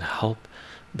that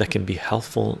can be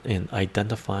helpful in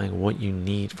identifying what you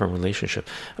need from relationship?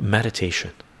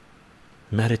 Meditation.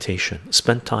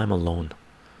 Spend time alone.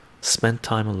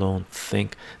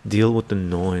 Think, deal with the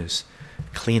noise,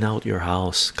 clean out your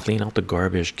house, clean out the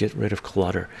garbage, get rid of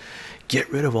clutter, get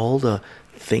rid of all the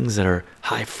things that are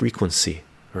high frequency,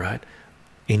 right,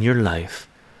 in your life,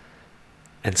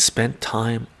 and spend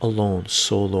time alone,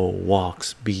 solo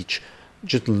walks, beach,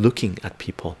 just looking at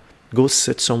people. Go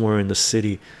sit somewhere in the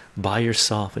city by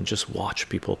yourself and just watch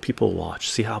people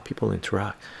watch, see how people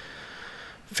interact,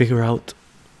 figure out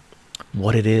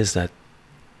what it is that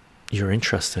you're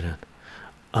interested in.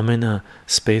 I'm in a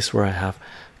space where I have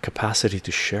capacity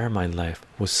to share my life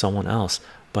with someone else,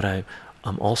 but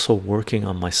I'm also working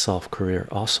on my self-career.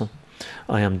 Also,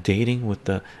 I am dating with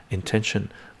the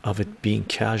intention of it being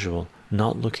casual,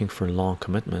 not looking for long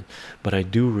commitment, but I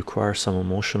do require some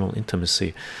emotional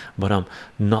intimacy, but I'm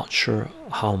not sure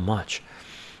how much,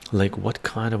 like what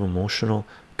kind of emotional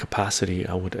capacity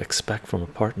I would expect from a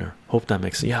partner. Hope that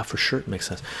makes sense. Yeah, for sure it makes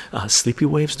sense. Sleepy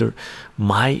waves,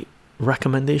 my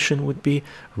recommendation would be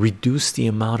reduce the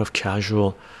amount of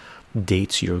casual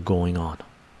dates you're going on,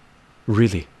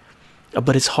 really.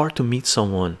 But it's hard to meet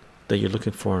someone that you're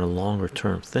looking for in a longer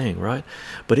term thing, right?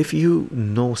 But if you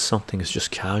know something is just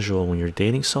casual when you're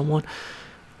dating someone,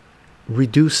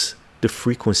 reduce the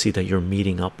frequency that you're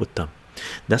meeting up with them.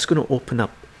 That's going to open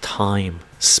up time,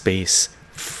 space,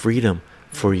 freedom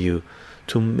for you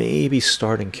to maybe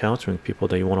start encountering people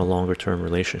that you want a longer term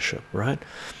relationship, right?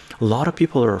 A lot of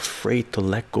people are afraid to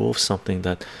let go of something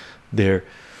that they're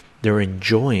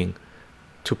enjoying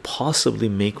to possibly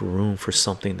make room for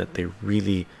something that they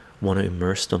really want to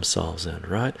immerse themselves in,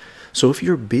 right? So if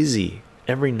you're busy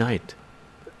every night,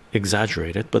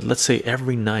 exaggerated, but let's say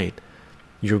every night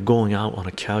you're going out on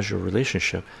a casual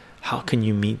relationship, how can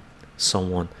you meet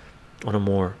someone on a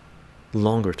more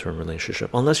longer term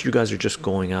relationship unless you guys are just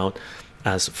going out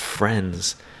as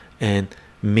friends and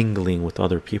mingling with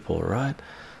other people, right?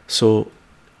 So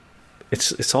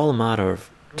it's all a matter of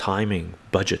timing,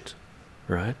 budget,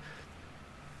 right?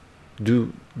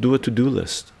 Do a to-do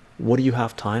list. What do you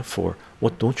have time for?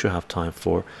 What don't you have time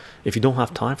for? If you don't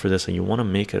have time for this and you want to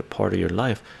make it a part of your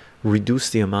life, reduce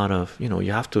the amount of,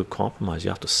 you have to compromise,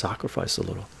 you have to sacrifice a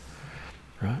little,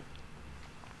 right?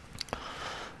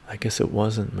 I guess it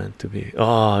wasn't meant to be.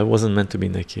 Oh, it wasn't meant to be,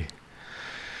 Nikki.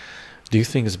 Do you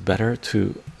think it's better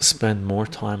to spend more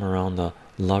time around the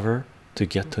lover to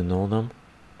get to know them,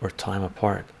 or time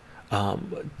apart?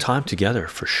 Time together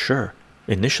for sure.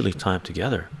 Initially time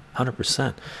together,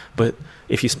 100%. But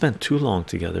if you spend too long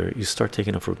together, you start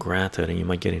taking it for granted and you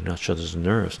might get in each other's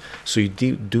nerves. So you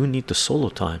do need the solo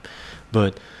time.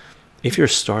 But if you're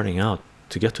starting out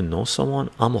to get to know someone,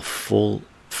 I'm a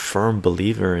firm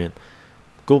believer in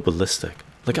go ballistic.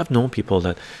 Like, I've known people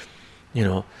that,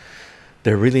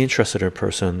 they're really interested in a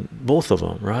person, both of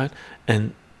them, right?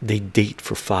 And they date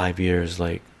for 5 years,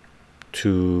 like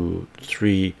 2,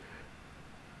 3,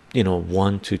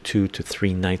 1 to 2 to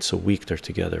 3 nights a week they're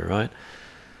together, right?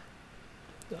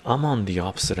 I'm on the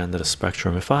opposite end of the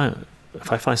spectrum. If I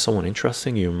find someone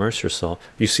interesting, you immerse yourself,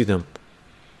 you see them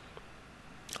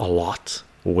a lot,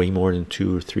 way more than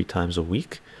 2 or 3 times a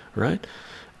week, right?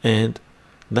 And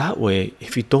that way,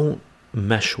 if you don't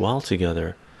mesh well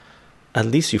together, at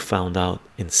least you found out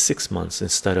in 6 months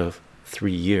instead of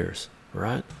 3 years,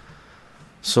 right?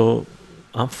 So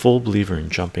I'm full believer in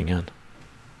jumping in.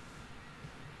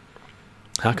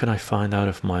 How can I find out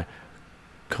if my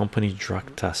company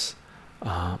drug tests?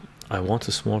 I want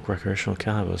to smoke recreational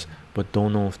cannabis, but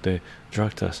don't know if they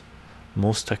drug test.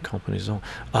 Most tech companies don't.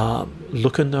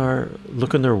 Look in their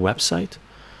website.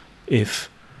 If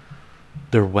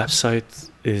their website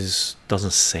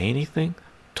doesn't say anything,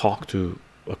 talk to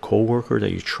a coworker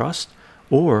that you trust,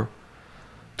 or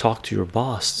talk to your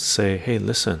boss. Say, hey,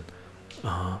 listen,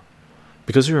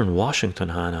 because you're in Washington,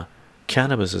 Hannah,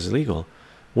 cannabis is legal.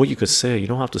 What you could say, you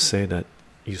don't have to say that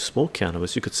you smoke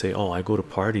cannabis. You could say, oh, I go to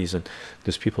parties and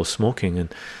there's people smoking,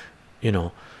 and you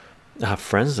know, I have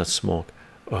friends that smoke.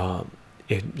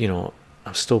 You know,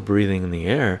 I'm still breathing in the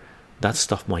air. That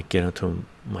stuff might get into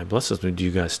my blood system. Do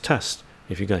you guys test?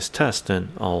 If you guys test, then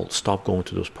I'll stop going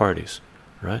to those parties,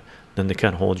 right? Then they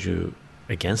can't hold you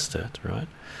against it, right?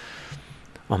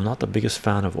 I'm not the biggest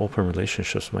fan of open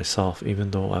relationships myself,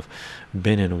 even though I've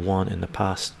been in one in the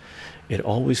past. It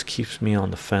always keeps me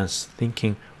on the fence,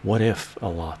 thinking what if a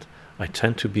lot. I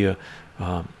tend to be a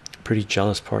pretty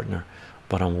jealous partner,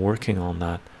 but I'm working on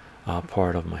that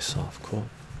part of myself. Cool.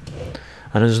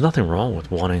 And there's nothing wrong with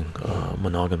wanting a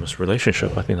monogamous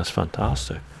relationship. I think that's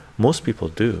fantastic. Most people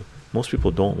do. Most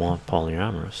people don't want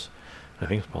polyamorous. I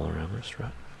think it's polyamorous,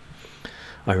 right?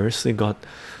 I recently got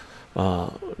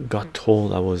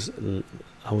told I was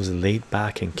laid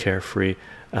back and carefree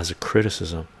as a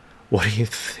criticism. What do you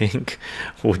think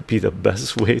would be the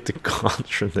best way to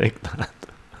contradict that?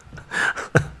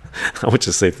 I would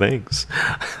just say thanks.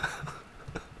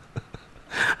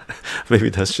 Maybe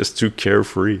that's just too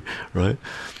carefree, right?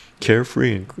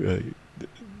 Carefree and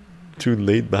too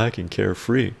laid back and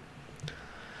carefree.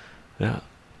 Yeah,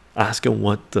 ask them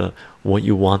what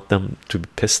you want them to be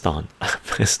pissed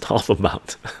off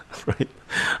about, right?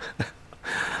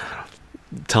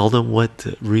 Tell them what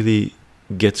really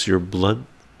gets your blood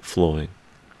flowing,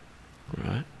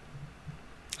 right?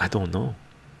 I don't know.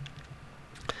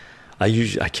 I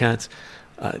can't.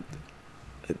 I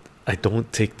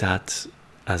don't take that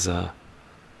as a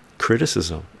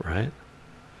criticism, right?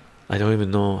 I don't even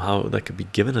know how that could be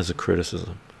given as a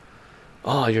criticism.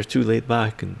 Oh, you're too laid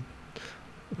back and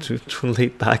too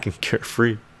laid back and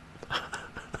carefree.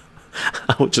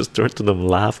 I would just turn to them,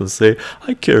 laugh, and say,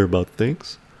 I care about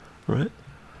things, right?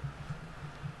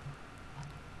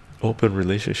 Open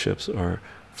relationships aren't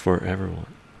for everyone.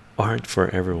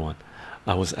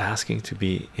 I was asking to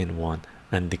be in one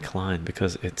and declined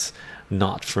because it's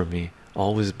not for me.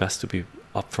 Always best to be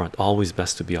upfront.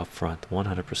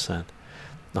 100%.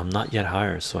 I'm not yet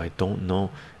hired, so I don't know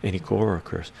any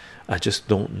coworkers. I just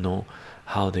don't know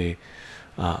how they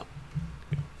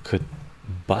could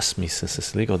bust me since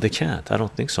it's legal. They can't. I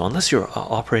don't think so, unless you're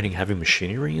operating heavy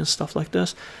machinery and stuff like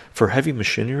this. For heavy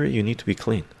machinery, you need to be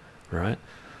clean, right?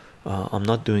 I'm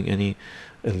not doing any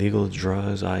illegal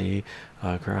drugs, i.e.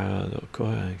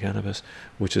 Cannabis,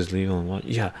 which is legal and what.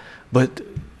 Yeah, but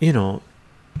you know,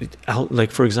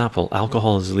 like for example,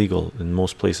 alcohol is legal in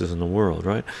most places in the world,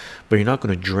 right? But you're not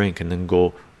going to drink and then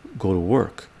go to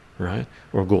work, right?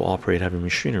 Or go operate heavy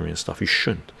machinery and stuff. You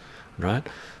shouldn't, right?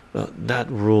 That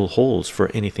rule holds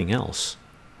for anything else,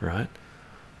 right?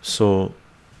 So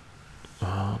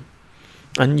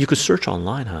and you could search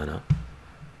online, Hannah,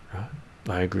 right?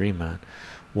 I agree, man.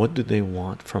 What do they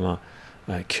want from a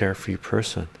carefree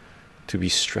person? To be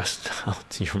stressed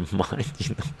out in your mind,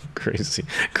 you know, crazy,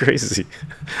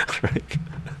 right?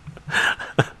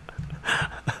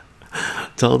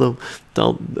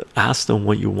 Ask them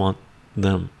what you want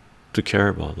them to care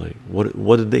about. Like,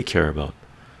 what do they care about,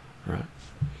 right?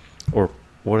 Or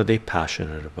what are they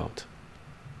passionate about?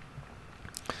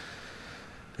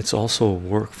 It's also a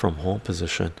work from home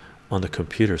position on the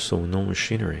computer, so no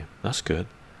machinery. That's good.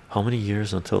 How many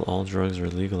years until all drugs are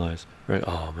legalized, right?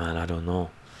 Oh man, I don't know,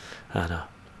 Anna.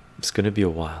 It's gonna be a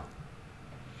while.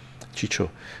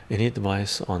 Chycho, any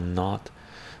advice on not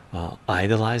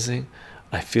idolizing?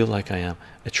 I feel like I am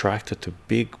attracted to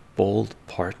big bold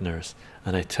partners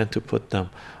and I tend to put them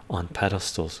on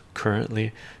pedestals.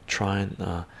 Currently try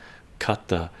and cut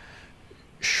the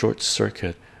short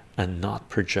circuit and not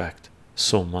project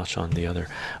so much on the other.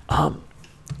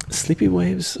 Sleepy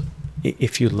waves,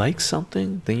 if you like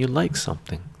something, then you like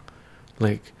something.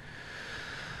 Like,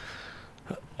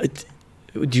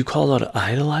 do you call that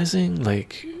idolizing?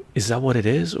 Like, is that what it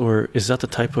is? Or is that the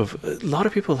type of, a lot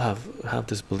of people have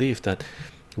this belief that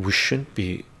we shouldn't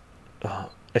be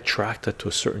attracted to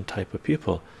a certain type of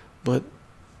people, but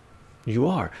you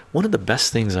are. One of the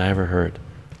best things I ever heard,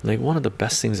 like one of the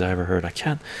best things I ever heard, I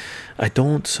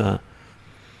don't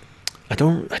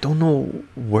know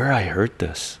where I heard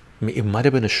this. I mean, it might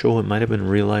have been a show, it might have been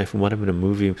real life, it might have been a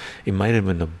movie, it might have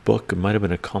been a book, it might have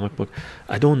been a comic book.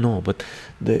 I don't know, but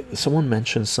someone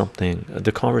mentioned something.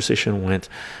 The conversation went,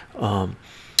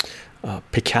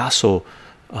 Picasso,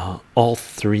 all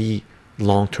three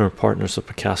long-term partners of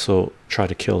Picasso tried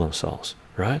to kill themselves,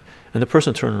 right? And the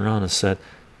person turned around and said,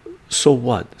 so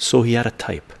what? So he had a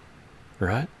type,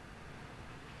 right?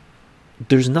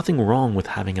 There's nothing wrong with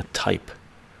having a type,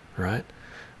 right?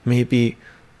 Maybe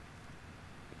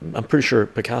I'm pretty sure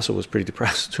Picasso was pretty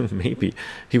depressed too. Maybe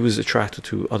he was attracted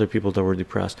to other people that were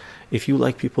depressed. If you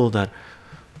like people that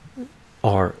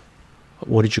are,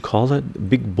 what did you call it,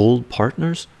 big bold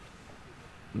partners,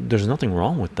 there's nothing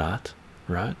wrong with that,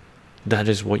 right? That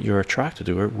is what you're attracted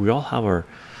to. We all have our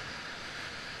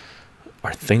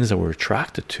things that we're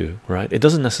attracted to, right? It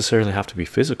doesn't necessarily have to be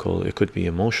physical. It could be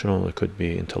emotional, it could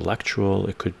be intellectual,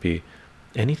 it could be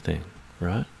anything,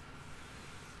 right?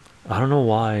 I don't know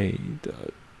why.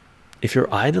 If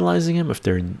you're idolizing him, if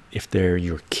they're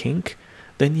your kink,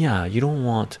 then yeah, you don't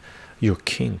want your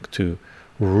kink to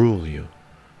rule you.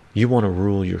 You want to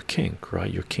rule your kink,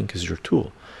 right? Your kink is your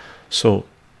tool. So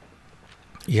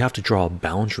you have to draw a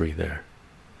boundary there,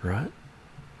 right?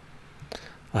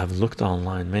 I've looked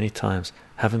online many times,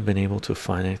 haven't been able to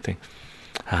find anything.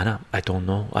 Hannah, I don't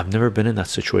know. I've never been in that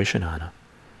situation, Hannah.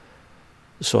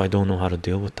 So I don't know how to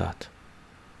deal with that.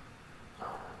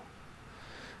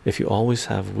 If you always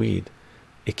have weed,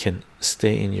 it can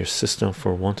stay in your system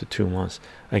for 1 to 2 months.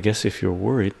 I guess if you're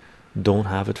worried, don't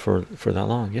have it for that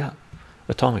long. Yeah,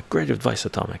 Atomic, great advice,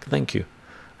 Atomic, thank you.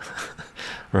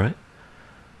 Right?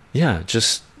 Yeah,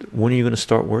 just when are you going to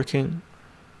start working?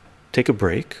 Take a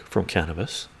break from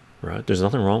cannabis, right? There's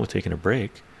nothing wrong with taking a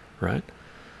break, right?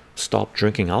 Stop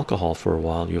drinking alcohol for a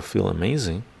while, you'll feel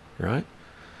amazing, right?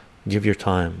 Give your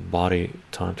body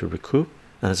time to recoup.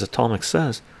 And as Atomic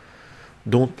says,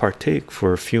 don't partake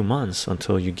for a few months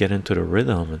until you get into the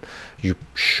rhythm and you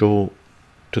show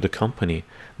to the company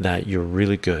that you're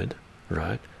really good,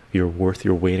 right? You're worth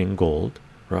your weight in gold,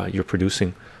 right? You're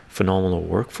producing phenomenal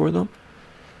work for them,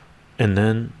 and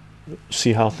then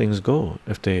see how things go.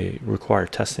 If they require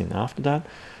testing after that,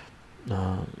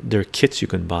 there are kits you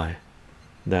can buy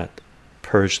that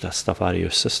purge that stuff out of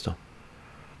your system.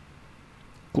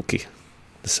 Cookie,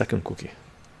 the second cookie.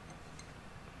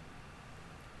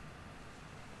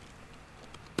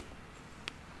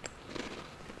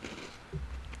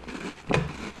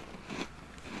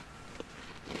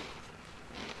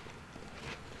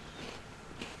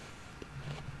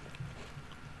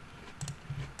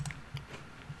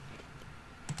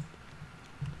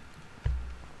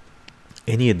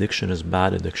 Any addiction is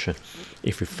bad addiction.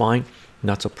 If you find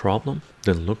that's a problem,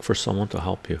 then look for someone to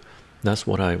help you. That's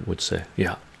what I would say.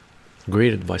 Yeah,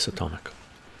 great advice, Atomic.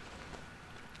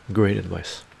 Great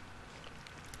advice.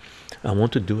 I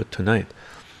want to do it tonight,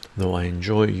 though I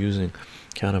enjoy using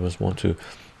cannabis 1 to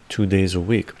 2 days a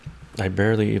week. I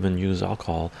barely even use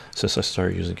alcohol since I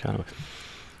started using cannabis.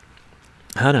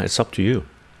 Hannah, it's up to you.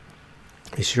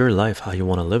 It's your life, how you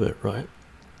want to live it, right?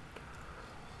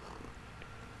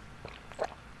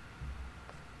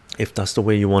 If that's the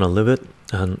way you want to live it,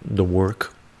 and the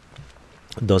work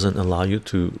doesn't allow you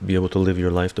to be able to live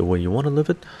your life the way you want to live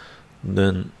it,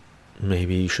 then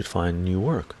maybe you should find new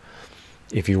work.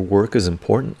 If your work is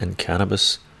important and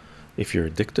cannabis, if you're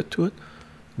addicted to it,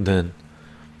 then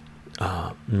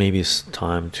maybe it's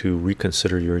time to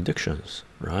reconsider your addictions,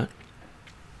 right?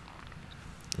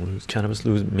 Cannabis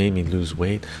made me lose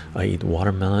weight. I eat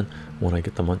watermelon when I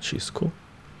get the munchies. Cool.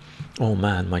 Oh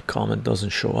man, my comment doesn't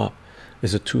show up.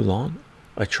 Is it too long?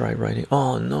 I tried writing.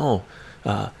 Oh no,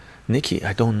 Nikki,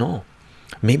 I don't know.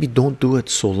 Maybe don't do it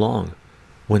so long.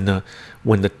 When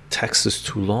the text is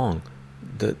too long,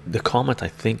 the comment I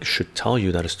think should tell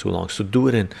you that it's too long. So do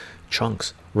it in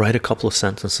chunks. Write a couple of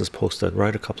sentences, post it.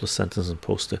 Write a couple of sentences and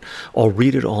post it. Or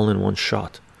read it all in one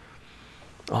shot.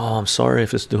 Oh, I'm sorry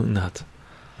if it's doing that.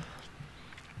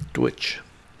 Twitch.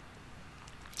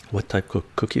 What type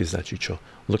of cookie is that, Chycho?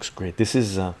 Looks great. This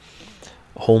is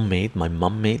homemade. My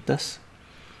mom made this.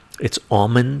 It's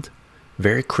almond,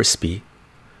 very crispy,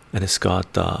 and it's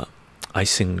got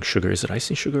icing sugar. Is it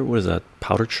icing sugar? What is that?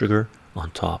 Powdered sugar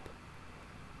on top.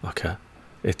 Okay,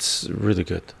 it's really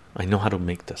good. I know how to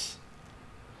make this.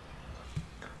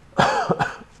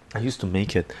 I used to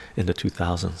make it in the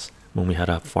 2000s when we had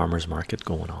a farmer's market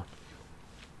going on.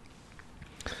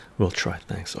 We'll try.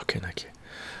 Thanks. Okay, Nike.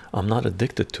 I'm not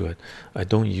addicted to it. I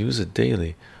don't use it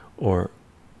daily, or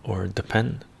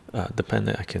dependent.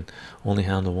 I can only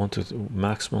handle 1 to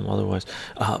maximum otherwise.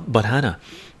 But Hannah,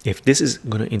 if this is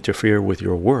going to interfere with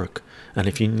your work, and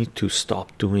if you need to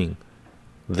stop doing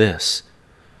this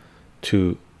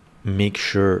to make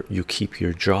sure you keep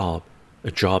your job,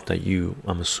 a job that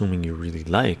I'm assuming you really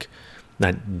like,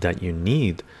 that you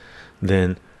need,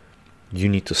 then you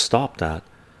need to stop that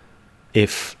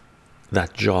if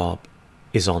that job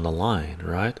is on the line,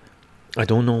 right? I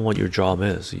don't know what your job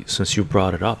is. Since you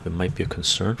brought it up, it might be a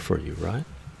concern for you, right?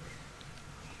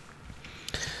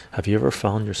 Have you ever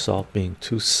found yourself being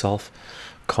too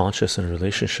self-conscious in a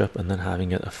relationship and then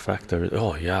having it affect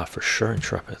oh yeah, for sure,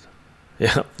 Intrepid.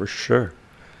 Yeah, for sure.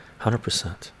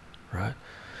 100%, right?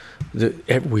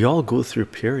 We all go through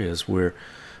periods where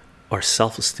our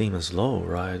self-esteem is low,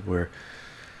 right? Where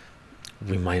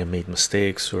we might have made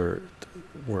mistakes, or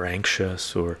we're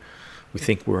anxious, or we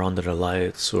think we're under the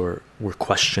lights, or we're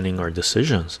questioning our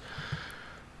decisions.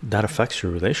 That affects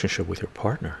your relationship with your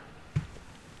partner.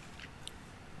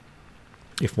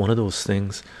 If one of those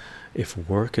things, if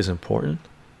work is important,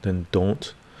 then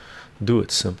don't do it.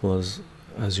 Simple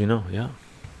as you know. Yeah,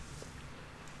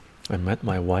 I met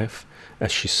my wife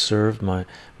as she served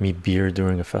me beer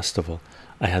during a festival.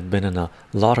 I had been in a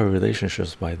lot of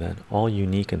relationships by then, all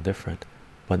unique and different,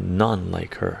 but none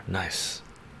like her. Nice.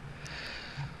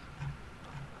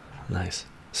 Nice.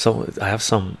 So I have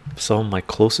some of my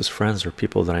closest friends or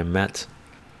people that I met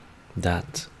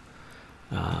that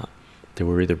they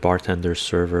were either bartenders,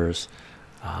 servers,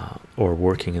 or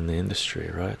working in the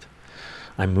industry, right?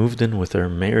 I moved in with her,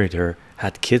 married her,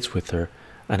 had kids with her,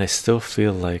 and I still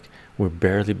feel like we're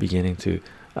barely beginning to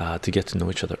get to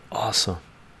know each other. Awesome.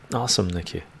 Awesome,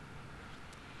 Nikki.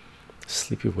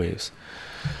 Sleepy waves.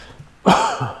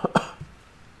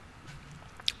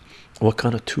 What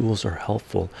kind of tools are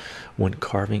helpful when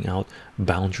carving out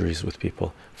boundaries with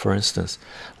people? For instance,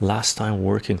 last time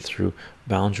working through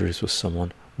boundaries with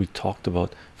someone, we talked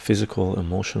about physical,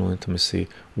 emotional intimacy,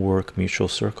 work, mutual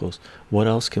circles. What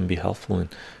else can be helpful in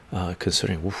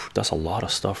considering? Oof, that's a lot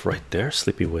of stuff right there,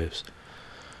 Sleepy waves.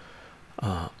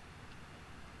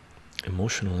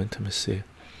 Emotional intimacy,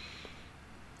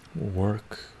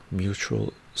 work,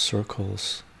 mutual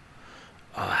circles,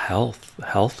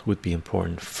 health would be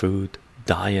important, food,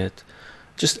 diet,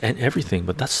 just and everything.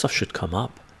 But that stuff should come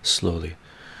up slowly.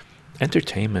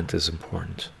 Entertainment is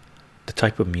important, the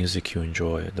type of music you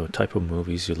enjoy, the type of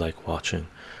movies you like watching,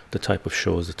 the type of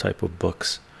shows, the type of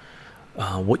books,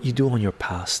 what you do on your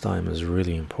pastime is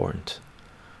really important.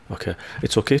 Okay,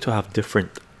 it's okay to have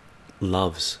different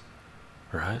loves,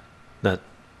 right, that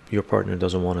your partner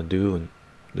doesn't want to do, and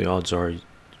the odds are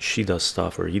she does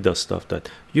stuff or he does stuff that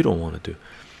you don't want to do,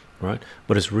 right?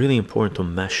 But it's really important to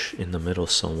mesh in the middle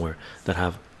somewhere, that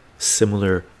have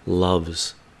similar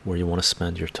loves where you want to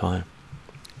spend your time.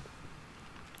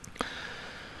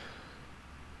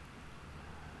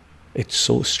 It's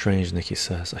so strange, Nikki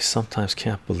says. I sometimes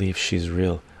can't believe she's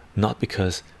real, not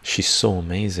because she's so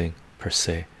amazing per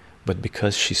se, but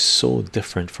because she's so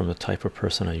different from the type of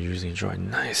person I usually enjoy.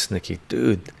 Nice, Nikki.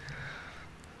 Dude,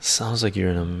 sounds like you're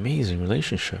in an amazing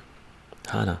relationship,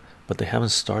 Hannah, but they haven't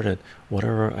started.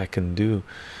 Whatever I can do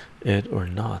it or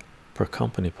not per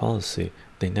company policy,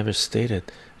 they never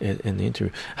stated it in the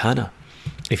interview. Hannah,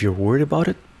 if you're worried about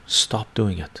it, stop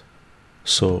doing it,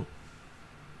 so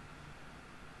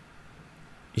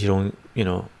you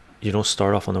don't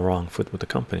start off on the wrong foot with the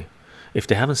company. If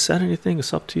they haven't said anything,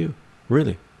 it's up to you,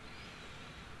 really.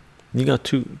 You got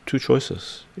two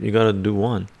choices. You got to do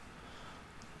one,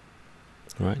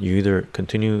 right? You either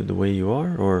continue the way you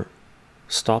are, or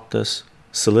stop this,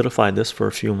 solidify this for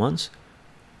a few months,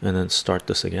 and then start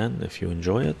this again if you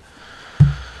enjoy it,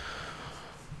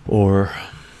 or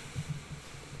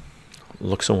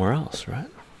look somewhere else, right?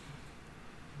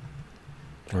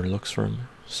 Or look from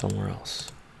somewhere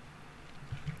else.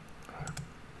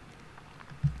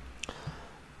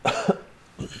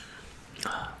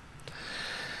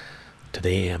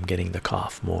 Today I'm getting the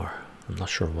cough more. I'm not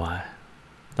sure why.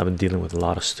 I've been dealing with a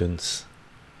lot of students.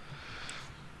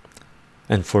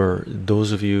 And for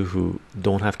those of you who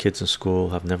don't have kids in school,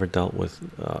 have never dealt with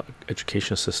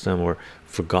education system, or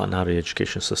forgotten how the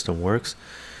education system works,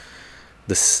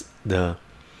 the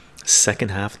second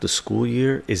half of the school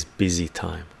year is busy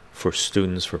time for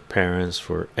students, for parents,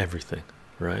 for everything,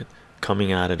 right?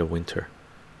 Coming out of the winter,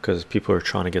 because people are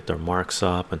trying to get their marks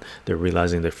up, and they're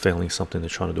realizing they're failing something, they're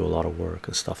trying to do a lot of work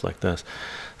and stuff like this.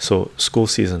 So school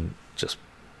season just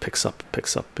picks up,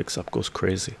 goes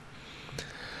crazy,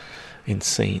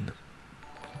 insane.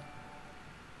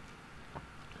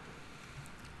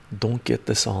 Don't get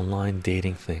this online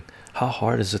dating thing. How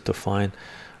hard is it to find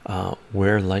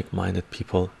where like-minded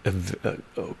people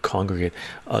congregate?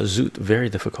 Zoot, very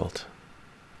difficult,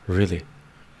 really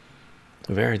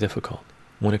very difficult.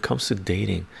 When it comes to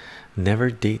dating,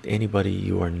 never date anybody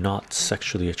you are not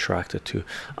sexually attracted to.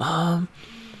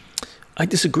 I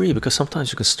disagree, because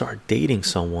sometimes you can start dating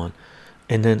someone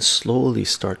and then slowly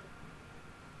start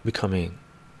becoming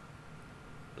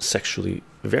sexually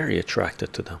very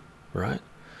attracted to them, right?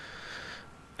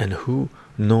 And who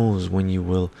knows when you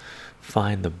will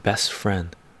find the best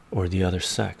friend or the other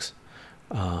sex,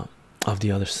 of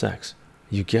the other sex.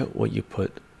 You get what you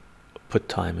put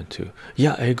time into.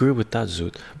 Yeah, I agree with that,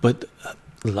 Zoot. But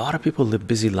a lot of people live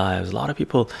busy lives. A lot of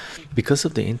people, because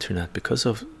of the internet, because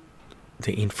of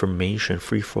the information,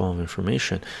 free flow of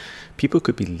information, people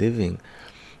could be living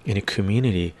in a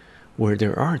community where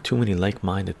there aren't too many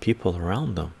like-minded people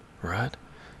around them, right?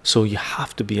 So you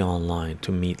have to be online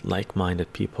to meet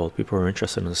like-minded people who are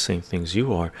interested in the same things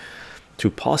you are, to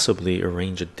possibly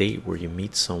arrange a date where you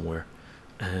meet somewhere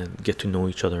and get to know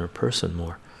each other in person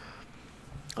more.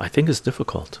 I think it's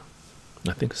difficult.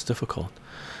 I think it's difficult.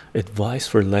 Advice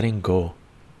for letting go,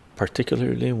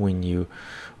 particularly when you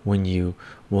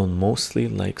will mostly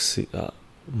like see the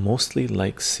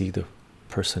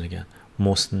person again.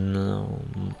 Most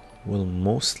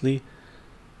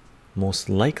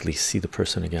likely see the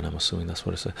person again. I'm assuming that's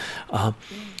what it said.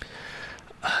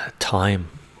 Time.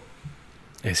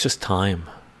 It's just time.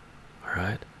 All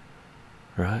right,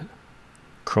 right.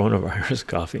 Coronavirus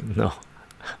coffee, no.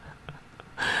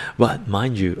 But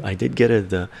mind you, I did get it.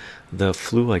 The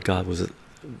flu I got was the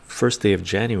first day of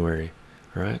January,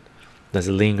 right? That's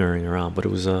lingering around, but it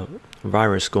was a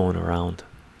virus going around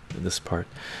in this part.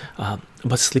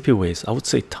 But sleepy ways, I would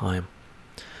say time.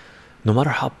 No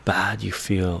matter how bad you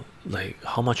feel, like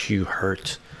how much you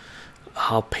hurt,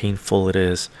 how painful it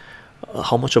is,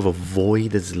 how much of a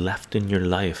void is left in your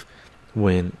life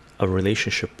when a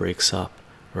relationship breaks up,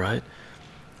 right?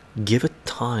 Give it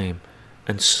time,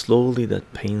 and slowly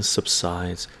that pain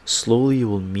subsides. Slowly you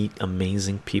will meet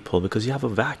amazing people, because you have a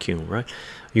vacuum, right?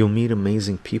 You'll meet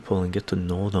amazing people and get to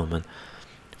know them and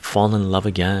fall in love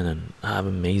again and have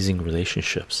amazing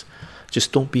relationships.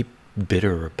 Just don't be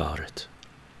bitter about it,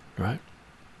 right?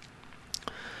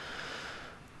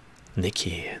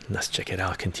 Nikki, let's check it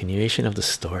out. Continuation of the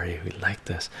story. We like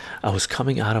this. I was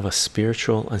coming out of a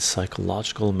spiritual and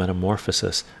psychological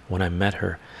metamorphosis when I met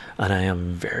her, and I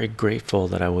am very grateful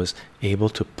that I was able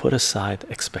to put aside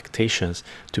expectations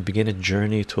to begin a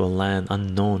journey to a land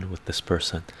unknown with this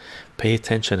person. Pay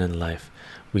attention in life.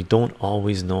 We don't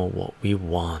always know what we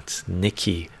want.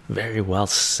 Nikki, very well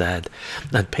said.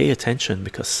 And pay attention,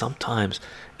 because sometimes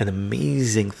an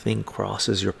amazing thing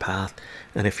crosses your path,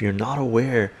 and if you're not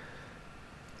aware,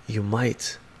 you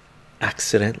might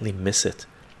accidentally miss it,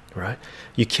 right?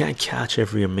 You can't catch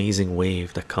every amazing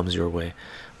wave that comes your way,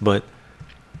 but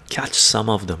catch some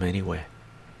of them anyway.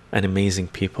 And amazing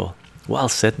people. Well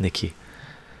said, Nikki.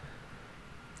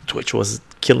 Twitch was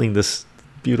killing this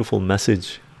beautiful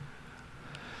message.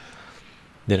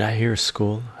 Did I hear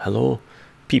school? Hello,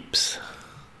 peeps.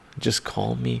 Just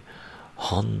call me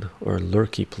Hund or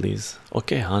Lurky, please.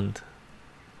 Okay, Hund.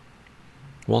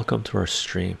 Welcome to our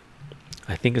stream.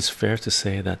 I think it's fair to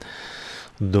say that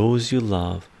those you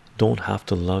love don't have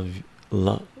to love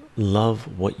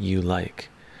what you like,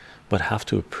 but have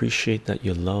to appreciate that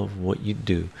you love what you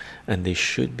do, and they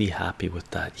should be happy with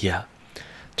that. Yeah,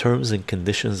 terms and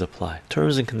conditions apply.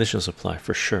 Terms and conditions apply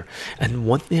for sure. And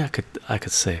one thing I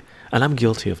could say, and I'm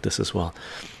guilty of this as well,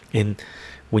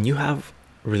 when you have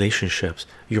relationships,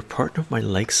 your partner might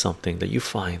like something that you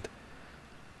find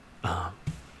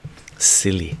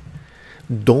silly.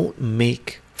 Don't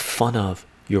make fun of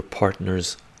your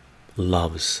partner's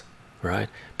loves, right?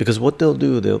 Because what they'll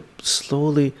do, they'll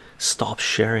slowly stop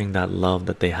sharing that love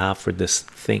that they have for this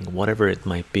thing, whatever it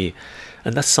might be,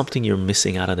 and that's something you're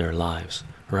missing out of their lives,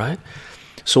 right?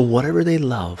 So whatever they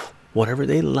love, whatever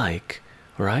they like,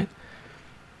 right,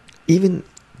 even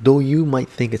though you might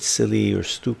think it's silly or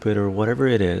stupid or whatever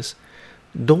it is,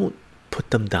 don't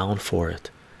put them down for it.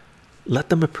 Let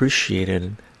them appreciate it,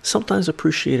 and sometimes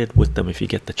appreciate it with them. If you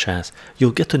get the chance,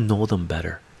 you'll get to know them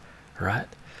better, right?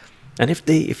 And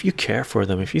if you care for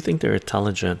them, if you think they're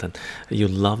intelligent and you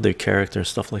love their character and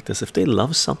stuff like this, if they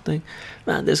love something,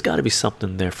 man, there's got to be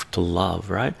something there to love,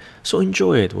 right? So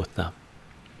enjoy it with them.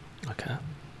 Okay.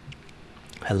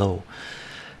 Hello,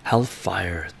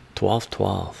 Hellfire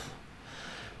 1212.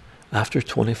 After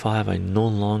 25, I no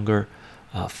longer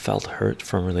felt hurt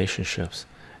from relationships.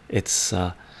 It's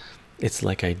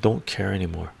like I don't care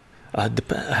anymore.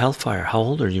 Hellfire, how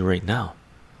old are you right now?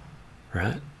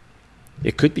 Right?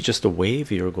 It could be just a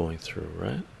wave you're going through,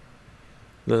 right?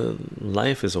 The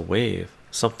life is a wave.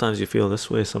 Sometimes you feel this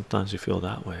way, sometimes you feel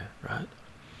that way, right?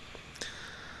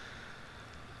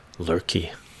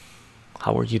 Lurky,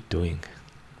 how are you doing?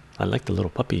 I like the little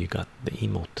puppy you got, the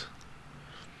emote.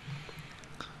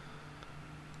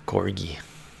 Corgi,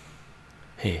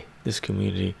 hey, this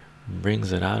community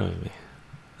brings it out of me.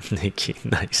 Nikki,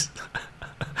 nice.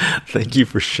 Thank you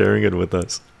for sharing it with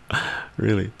us.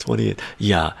 Really, 28.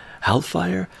 Yeah,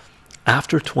 Hellfire,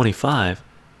 after 25,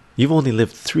 you've only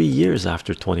lived 3 years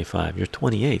after 25. You're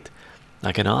 28.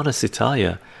 I can honestly tell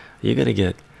you, you're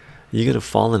gonna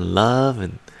fall in love,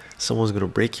 and someone's gonna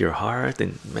break your heart,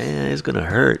 and man, it's gonna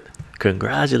hurt.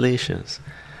 Congratulations,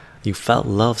 you felt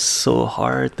love so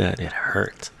hard that it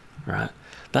hurt. right?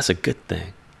 That's a good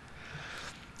thing.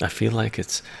 I feel like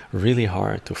it's really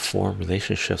hard to form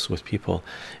relationships with people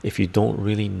if you don't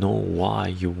really know why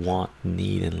you want,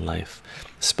 need in life,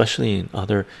 especially in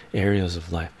other areas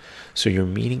of life. So you're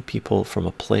meeting people from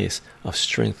a place of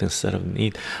strength instead of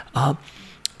need.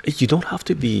 You don't have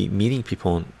to be meeting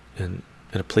people in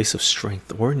a place of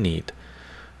strength or need.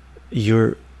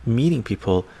 You're meeting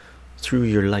people through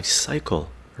your life cycle,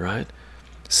 right?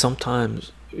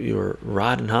 Sometimes you're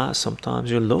riding high, sometimes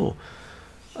you're low.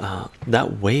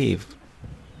 That wave,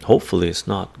 hopefully, it's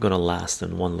not gonna last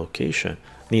in one location,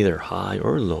 neither high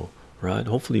or low, right?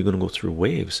 Hopefully, you're gonna go through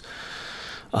waves.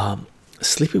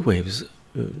 Sleepy waves.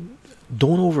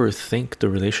 Don't overthink the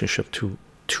relationship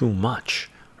too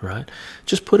much, right?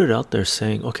 Just put it out there,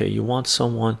 saying, okay, you want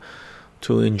someone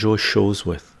to enjoy shows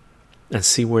with, and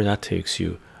see where that takes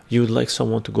you. You would like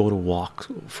someone to go to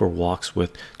walks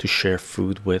with, to share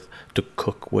food with, to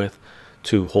cook with,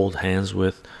 to hold hands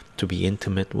with, to be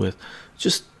intimate with.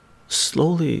 Just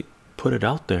slowly put it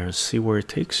out there and see where it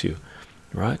takes you,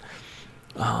 right?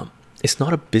 It's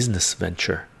not a business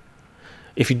venture.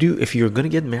 If you're going to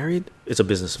get married, it's a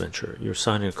business venture. You're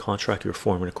signing a contract, you're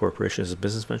forming a corporation as a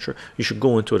business venture. You should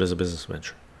go into it as a business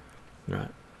venture,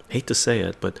 right? Hate to say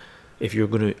it, but if you're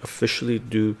going to officially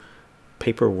do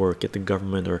paperwork, get the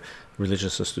government or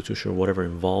religious institution or whatever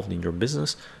involved in your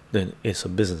business, then it's a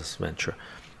business venture.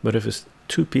 But if it's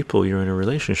two people, you're in a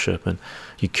relationship and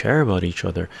you care about each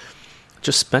other,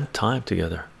 just spend time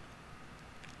together.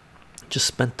 Just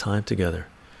spend time together.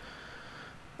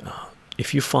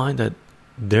 If you find that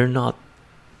they're not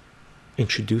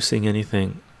introducing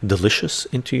anything delicious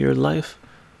into your life,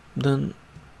 then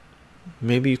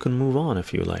maybe you can move on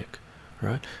if you like,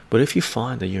 right? But if you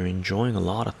find that you're enjoying a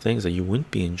lot of things that you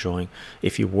wouldn't be enjoying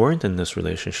if you weren't in this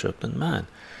relationship, then man,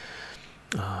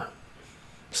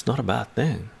 it's not a bad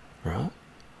thing, right?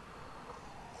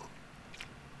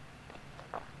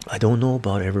 I don't know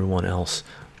about everyone else,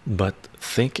 but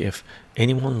think if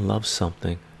anyone loves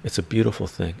something, it's a beautiful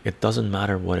thing. It doesn't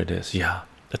matter what it is. Yeah,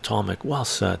 atomic. Well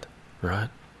said, right?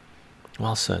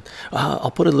 Well said.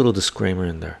 I'll put a little disclaimer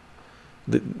in there.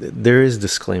 There is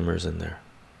disclaimers in there,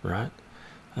 right?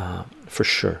 For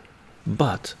sure.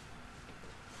 But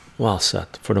well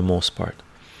said for the most part.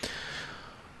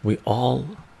 We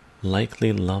all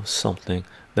likely love something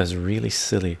that's really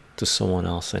silly to someone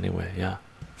else anyway. Yeah.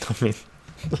 I mean,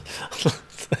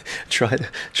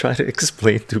 try to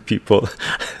explain to people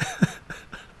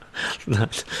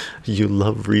that you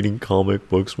love reading comic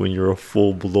books when you're a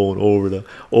full-blown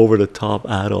over the top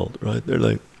adult, right? They're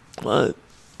like, what?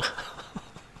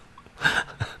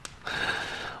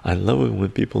 I love it when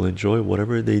people enjoy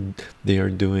whatever they are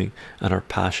doing and are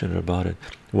passionate about it,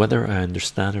 whether I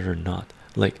understand it or not.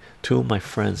 Like, two of my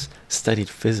friends studied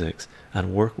physics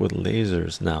and work with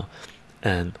lasers now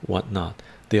and whatnot.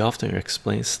 They often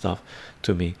explain stuff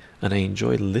to me and I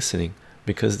enjoy listening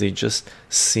because they just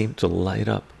seem to light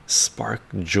up, spark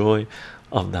joy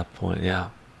of that point. Yeah,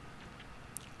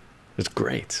 it's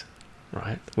great,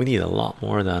 right? We need a lot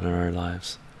more of that in our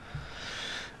lives.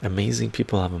 Amazing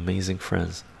people have amazing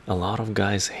friends. A lot of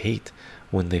guys hate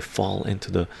when they fall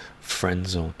into the friend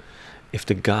zone. If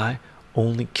the guy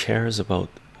only cares about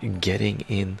getting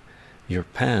in your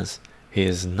pants, he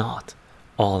is not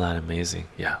all that amazing.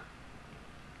 Yeah,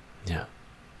 yeah,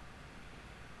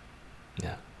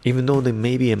 yeah. Even though they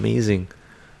may be amazing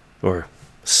or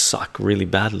suck really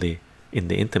badly in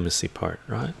the intimacy part,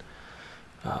 right?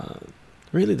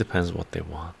 Really depends what they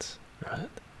want, right?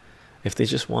 If they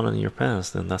just want it in your pants,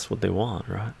 then that's what they want,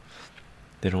 right?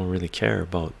 They don't really care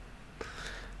about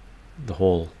the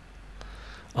whole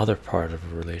other part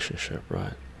of a relationship,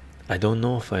 right? I don't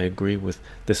know if I agree with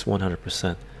this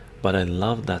 100%, but I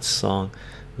love that song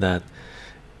that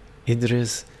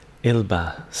Idris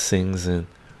Elba sings in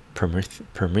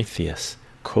Prometheus.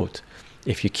 Quote,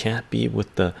 if you can't be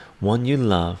with the one you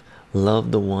love,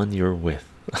 love the one you're with.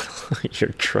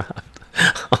 You're trapped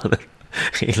on an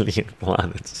alien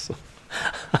planet. So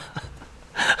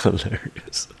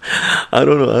hilarious. I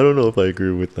don't know if I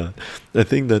agree with that. I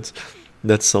think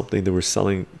that's something that we're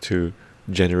selling to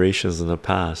generations in the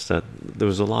past, that there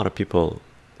was a lot of people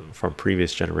from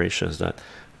previous generations that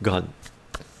got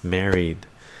married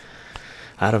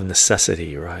out of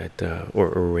necessity, right? Or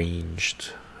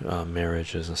arranged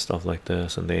marriages and stuff like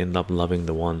this, and they end up loving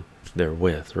the one they're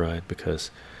with, right?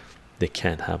 Because they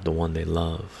can't have the one they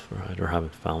love, right? Or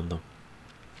haven't found them.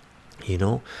 You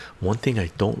know, one thing I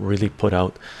don't really put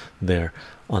out there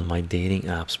on my dating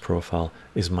apps profile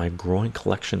is my growing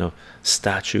collection of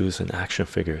statues and action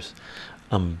figures.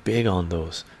 I'm big on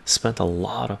those. Spent a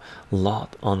lot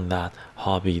on that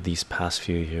hobby these past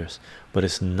few years, but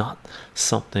it's not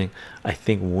something I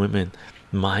think women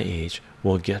my age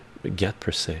will get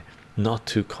per se. Not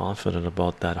too confident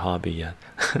about that hobby yet.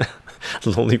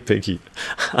 Lonely Piggy.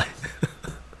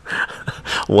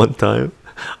 One time,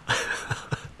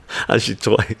 actually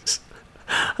twice,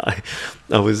 I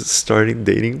I was starting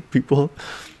dating people,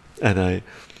 and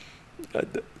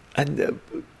and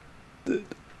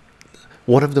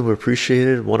one of them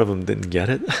appreciated, one of them didn't get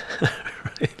it.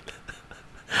 Right?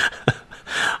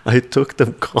 I took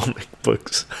them comic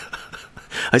books.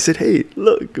 I said, "Hey,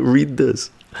 look, read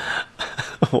this."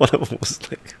 One of them was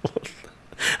like, what?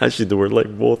 Actually, they were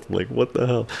like both like, "What the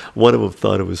hell?" One of them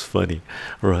thought it was funny,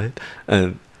 right?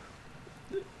 And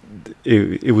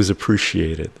it was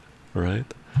appreciated, right?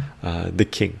 The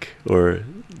kink or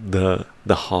the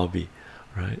hobby,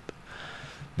 right?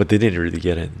 But they didn't really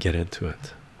get into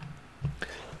it.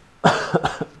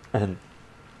 And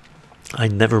I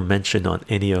never mentioned on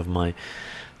any of my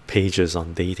pages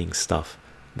on dating stuff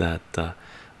that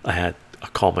I had a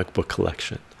comic book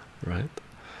collection, right?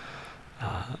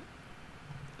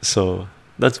 So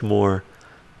that's more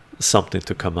something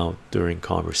to come out during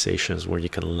conversations where you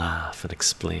can laugh and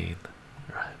explain,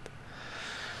 right?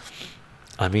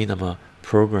 I mean, I'm a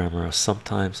programmer.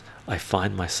 Sometimes I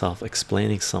find myself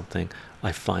explaining something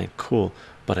I find cool,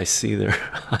 but I see their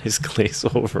eyes glaze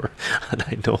over, and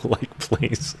I know like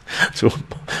planes to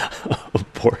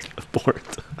abort.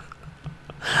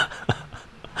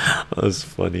 That's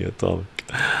funny, Atomic.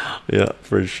 Yeah,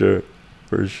 for sure,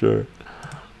 for sure.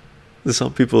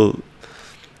 Some people,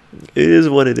 it is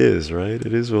what it is, right?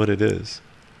 It is what it is.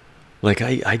 Like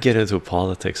I get into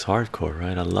politics hardcore,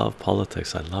 right? I love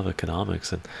politics, I love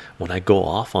economics, and when I go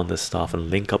off on this stuff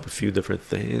and link up a few different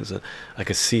things, and I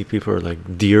can see people are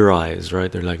like deer eyes,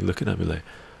 right? They're like looking at me like,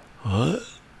 what?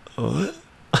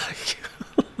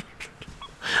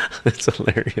 It's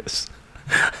hilarious.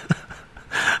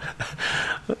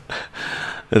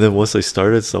 And then once I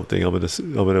started something, I'm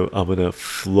gonna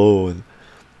flow, and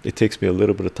it takes me a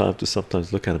little bit of time to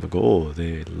sometimes look at them and go, "Oh,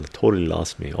 they totally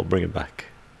lost me. I'll bring it back."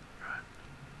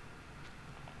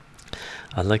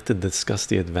 I'd like to discuss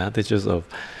the advantages of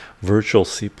virtual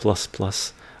C++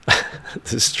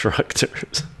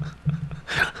 destructors.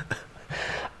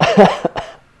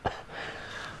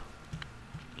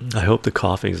 I hope the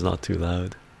coughing is not too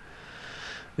loud.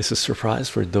 It's a surprise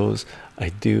for those I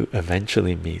do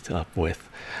eventually meet up with,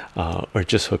 or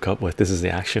just hook up with. This is the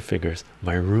action figures.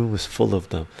 My room is full of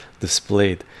them,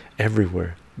 displayed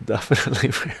everywhere. Definitely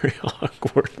very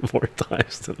awkward more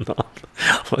times than not,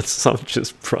 but some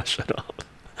just brush it off.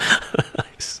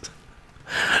 Nice.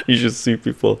 You should see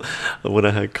people when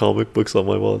I had comic books on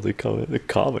my wall. They comment, "The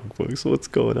comic books, what's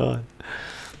going on?"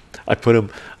 I put them.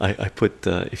 I put.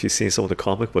 If you've seen some of the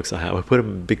comic books I have, I put them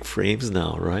in big frames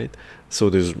now, right? So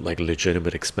there's like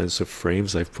legitimate expensive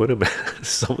frames. I've put them.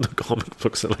 Some of the comic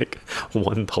books are like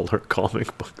 $1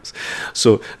 comic books,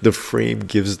 so the frame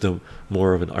gives them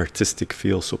more of an artistic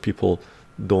feel, so people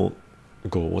don't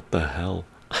go, "What the hell?"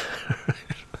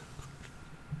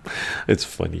 It's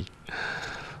funny.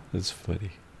 It's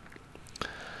funny.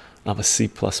 I'm a C++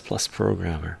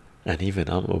 programmer, and even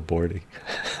I'm aborting.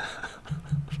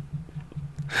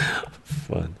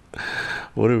 Fun.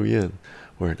 What are we in?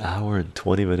 We're an hour and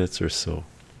 20 minutes or so.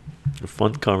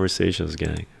 Fun conversations,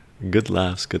 gang. Good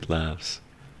laughs, good laughs.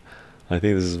 I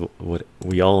think this is what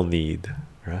we all need,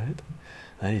 right?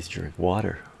 I need to drink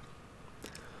water.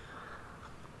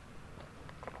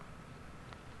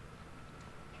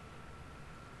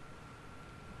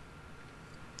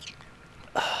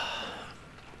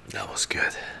 That was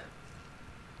good.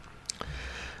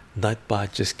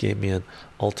 Nightbot just gave me an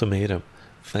ultimatum.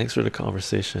 Thanks for the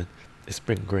conversation. It's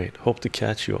been great. Hope to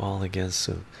catch you all again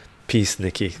soon. Peace,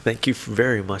 Nikki. Thank you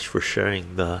very much for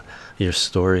sharing your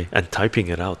story and typing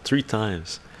it out 3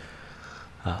 times.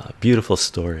 Beautiful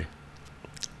story.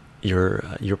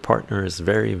 Your partner is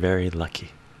very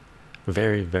lucky.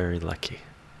 Very lucky.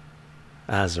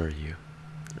 As are you,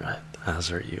 right?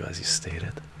 As are you, as you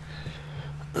stated.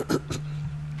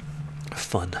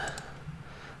 Fun.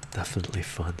 Definitely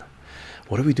fun.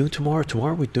 What are we doing tomorrow?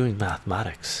 Tomorrow we're doing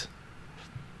mathematics.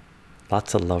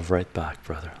 Lots of love right back,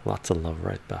 brother. Lots of love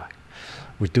right back.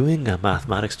 We're doing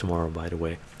mathematics tomorrow, by the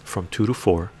way, from 2 to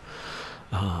 4.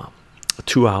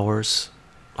 2 hours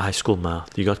high school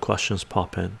math. You got questions,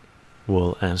 pop in.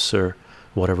 We'll answer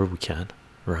whatever we can,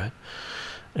 right?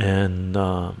 And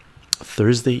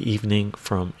Thursday evening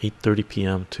from 8:30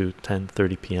 p.m. to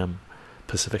 10:30 p.m.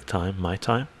 Pacific time, my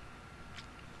time,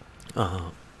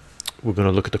 we're going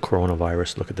to look at the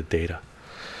coronavirus, look at the data.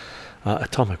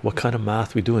 Atomic, what kind of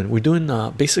math we doing? We're doing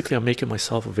basically I'm making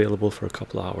myself available for a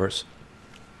couple of hours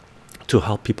to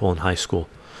help people in high school.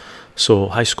 So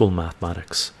high school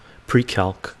mathematics,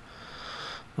 pre-calc,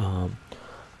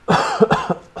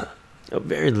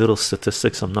 very little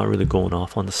statistics. I'm not really going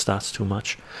off on the stats too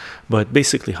much, but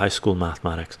basically high school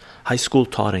mathematics, high school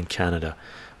taught in Canada,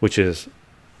 which is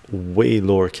way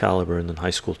lower caliber than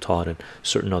high school taught in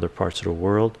certain other parts of the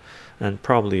world, and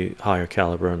probably higher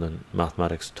caliber than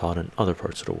mathematics taught in other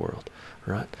parts of the world,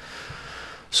 right?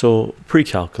 So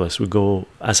pre-calculus, we go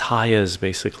as high as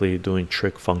basically doing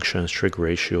trig functions, trig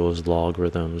ratios,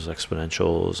 logarithms,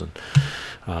 exponentials, and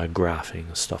graphing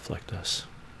and stuff like this.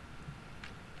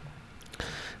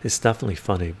 It's definitely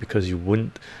funny because you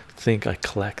wouldn't think I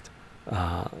collect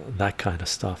that kind of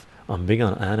stuff. I'm big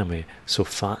on anime, so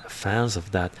fans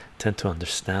of that tend to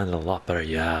understand it a lot better.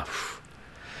 Yeah,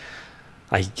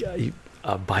 by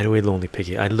the way, Lonely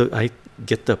Piggy, I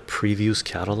get the previews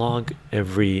catalog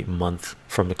every month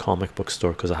from the comic book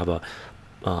store because I have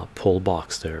a pull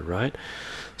box there, right?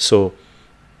 So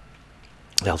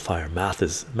Hellfire, math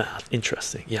is math,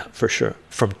 interesting, yeah, for sure.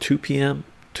 From 2 p.m.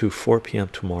 to 4 p.m.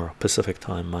 tomorrow, Pacific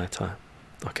time, my time.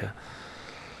 Okay.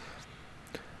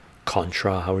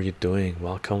 Contra, how are you doing?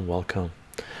 Welcome, welcome.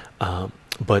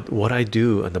 But what I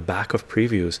do on the back of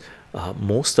previews,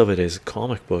 most of it is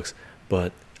comic books,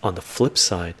 but on the flip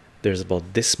side, there's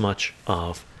about this much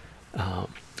of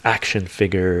action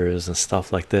figures and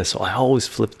stuff like this. So I always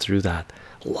flip through that.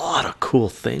 A lot of cool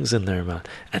things in there, man,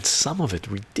 and some of it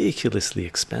ridiculously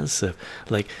expensive,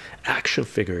 like action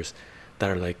figures that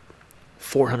are like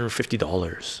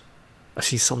 $450. I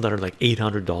see some that are like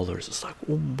 $800. It's like,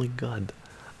 oh my god.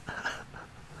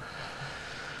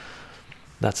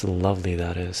 That's lovely.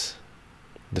 That is,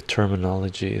 the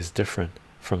terminology is different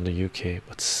from the UK,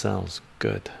 but sounds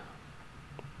good.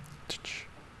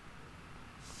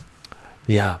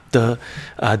 Yeah, the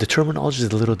terminology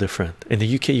is a little different. In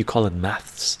the UK you call it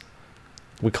maths,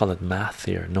 we call it math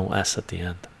here, no s at the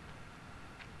end.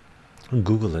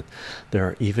 Google it. There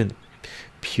are even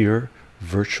pure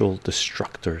virtual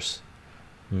destructors.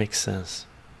 Makes sense.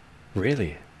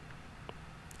 Really,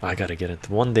 I gotta get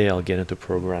into, one day I'll get into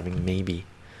programming, maybe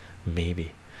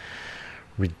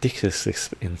ridiculously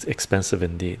expensive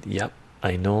indeed. Yep,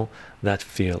 I know that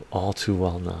feel all too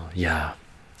well now. Yeah,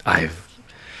 I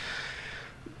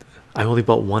only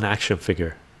bought one action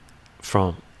figure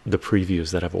from the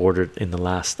previews that I've ordered in the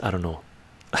last, I don't know,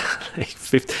 like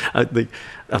 50.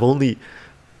 I've only,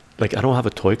 like, I don't have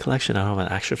a toy collection, I don't have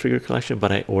an action figure collection,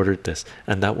 but I ordered this,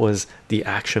 and that was the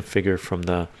action figure from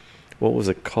the, what was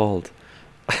it called?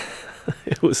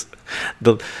 It was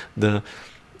the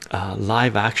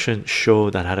live action show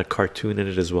that had a cartoon in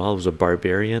it as well. It was a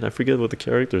barbarian, I forget what the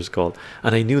character is called,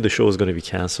 and I knew the show was going to be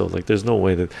canceled. Like, there's no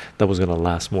way that that was going to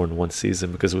last more than one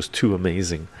season because it was too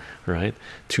amazing, right?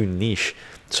 Too niche.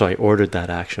 So I ordered that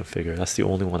action figure. That's the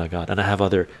only one I got, and I have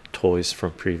other toys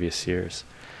from previous years,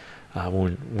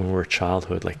 when we were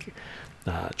childhood, like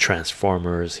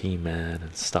Transformers, He-Man,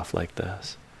 and stuff like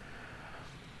this.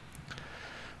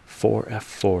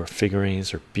 4F4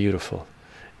 figurines are beautiful.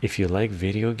 If you like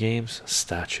video games,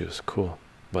 statues, cool,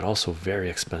 but also very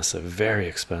expensive, very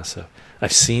expensive.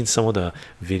 I've seen some of the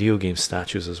video game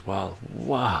statues as well.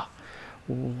 Wow,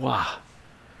 wow,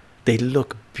 they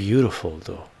look beautiful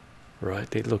though, right?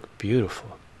 They look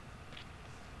beautiful.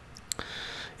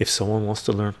 If someone wants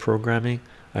to learn programming,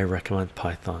 I recommend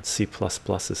Python. C++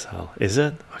 is hell. Is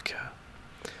it? Okay.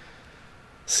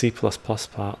 C++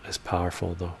 is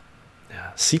powerful though.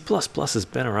 Yeah, C++ has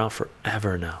been around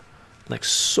forever now, like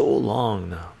so long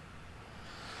now.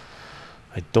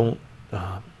 I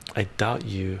doubt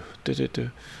you.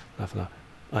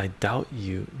 I doubt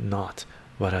you not,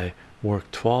 but I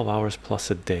work 12 hours plus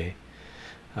a day,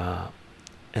 and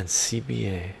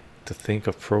CBA to think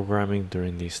of programming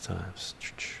during these times.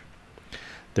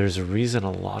 There's a reason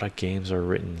a lot of games are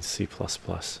written in C++.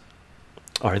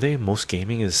 Are they? Most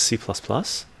gaming is C++.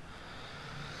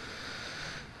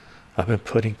 I've been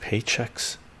putting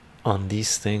paychecks on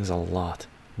these things a lot.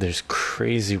 There's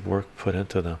crazy work put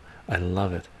into them. I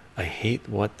love it. I hate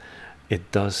what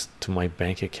it does to my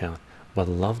bank account, but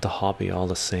love the hobby all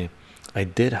the same. I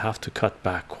did have to cut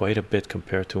back quite a bit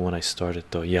compared to when I started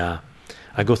though. Yeah,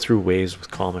 I go through waves with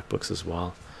comic books as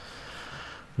well.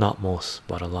 Not most,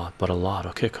 but a lot,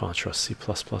 Okay, Contra, C++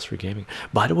 for gaming.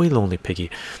 By the way, Lonely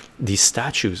Piggy, these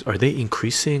statues, are they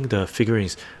increasing the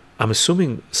figurines? I'm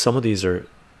assuming some of these are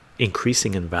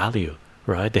increasing in value,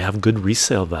 right? They have good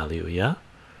resale value. Yeah,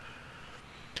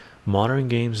 modern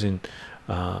games in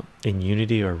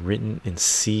Unity are written in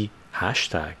C#,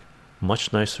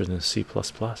 much nicer than C++.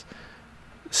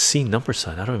 C number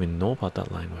sign. I don't even know about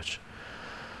that language.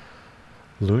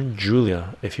 Learn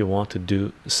Julia if you want to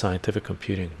do scientific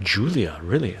computing. Julia,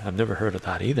 really? I've never heard of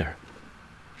that either.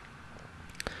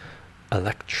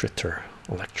 Electritor.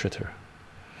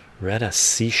 Read as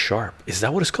C sharp. Is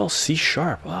that what it's called? C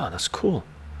sharp. Ah, that's cool.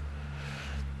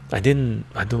 I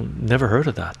never heard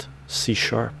of that. C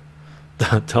sharp.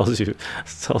 That tells you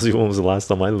when was the last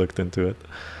time I looked into it.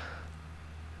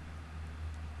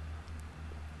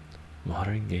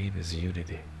 Modern game is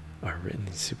Unity, are written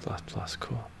in C++.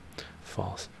 Cool.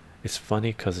 False. It's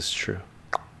funny because it's true.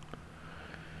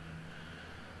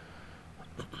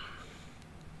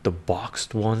 The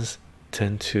boxed ones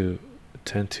tend to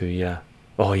yeah.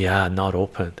 Oh yeah, not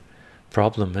opened.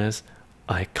 Problem is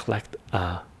I collect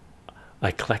out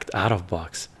of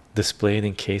box, displayed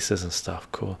in cases and stuff.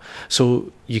 Cool.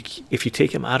 So if you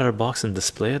take them out of the box and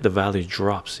display it, the value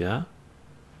drops. Yeah,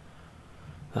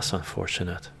 that's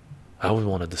unfortunate. I would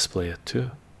want to display it too.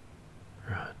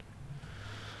 Right.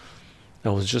 I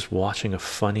was just watching a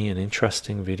funny and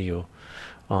interesting video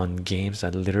on games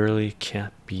that literally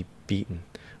can't be beaten.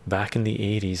 Back in the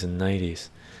 80s and 90s,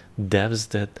 devs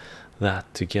did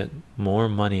that to get more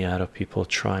money out of people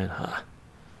trying.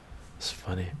 It's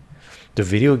funny. The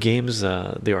video games,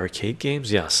 the arcade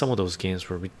games, yeah, some of those games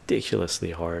were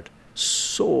ridiculously hard.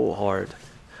 So hard.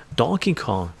 Donkey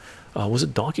Kong, was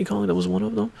it Donkey Kong that was one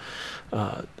of them?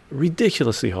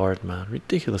 Ridiculously hard, man.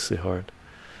 Ridiculously hard.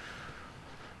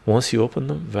 Once you open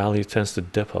them, value tends to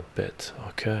dip a bit.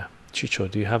 Okay. Chycho,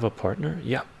 do you have a partner?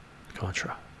 Yeah.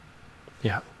 Contra.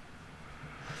 Yeah.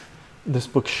 This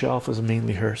bookshelf is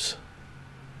mainly hers.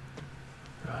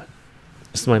 Right.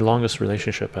 It's my longest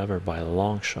relationship ever by a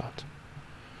long shot.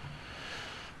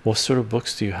 What sort of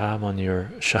books do you have on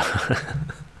your shelf?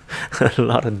 A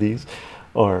lot of these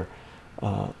are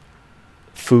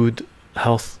food,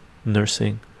 health,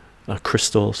 nursing,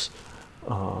 crystals,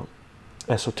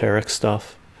 esoteric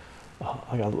stuff.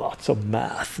 I got lots of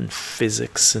math and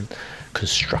physics and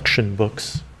construction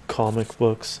books, comic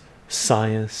books,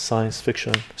 science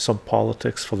fiction, some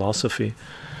politics, philosophy,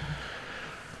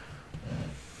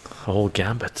 a whole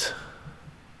gambit.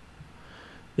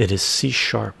 It is C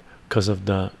sharp because of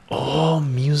the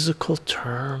musical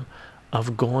term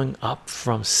of going up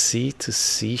from C to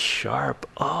C sharp.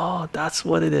 Oh, that's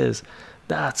what it is.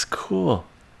 That's cool.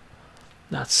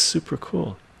 That's super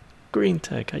cool. Green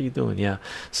Tech, how you doing? Yeah,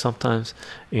 sometimes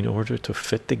in order to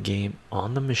fit the game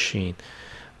on the machine,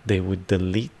 they would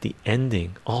delete the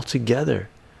ending altogether,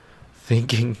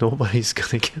 thinking nobody's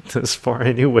gonna get this far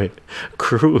anyway.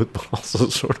 Crude, but also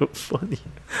sort of funny.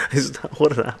 Is that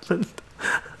what happened?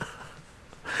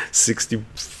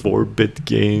 64-bit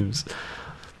games.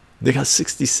 They got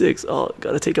 66. Oh,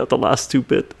 gotta take out the last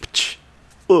 2-bit.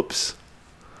 Oops.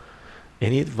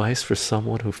 Any advice for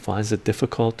someone who finds it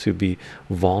difficult to be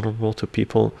vulnerable to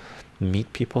people,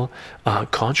 meet people?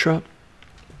 Contra,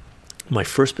 my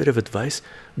first bit of advice: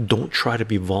 don't try to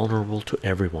be vulnerable to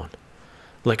everyone.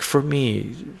 Like for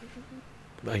me,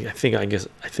 I think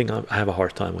I have a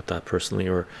hard time with that personally,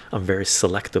 or I'm very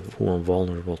selective who I'm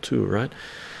vulnerable to, right?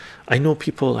 I met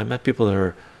people that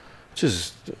are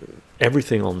just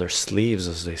everything on their sleeves,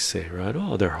 as they say, right?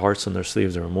 Oh, their hearts on their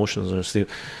sleeves, their emotions on their sleeves.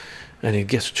 And it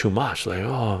gets too much, like,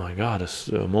 oh my god, it's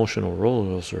emotional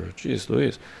roller coaster, jeez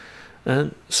Louise.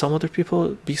 And some other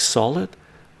people, be solid,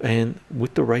 and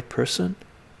with the right person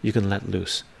you can let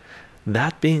loose.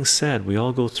 That being said, we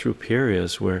all go through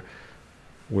periods where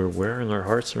we're wearing our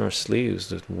hearts on our sleeves.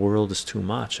 The world is too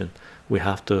much and we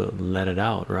have to let it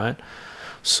out, right?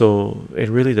 So it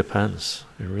really depends.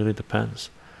 It really depends.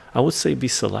 I would say be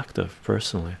selective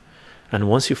personally. And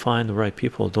once you find the right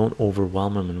people, don't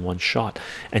overwhelm them in one shot,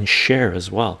 and share as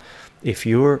well. If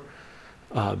you're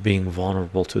being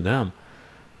vulnerable to them,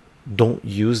 don't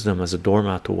use them as a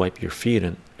doormat to wipe your feet,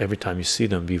 and every time you see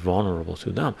them be vulnerable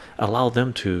to them. Allow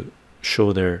them to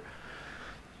show their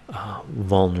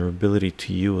vulnerability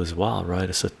to you as well, right?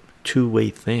 It's a two-way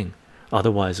thing,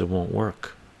 otherwise it won't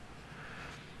work.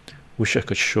 Wish I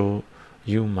could show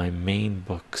you my main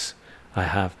books. I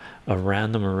have a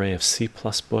random array of C+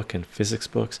 book and physics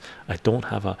books. I don't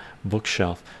have a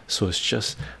bookshelf, so it's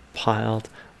just piled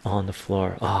on the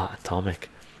floor. Atomic.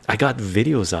 I got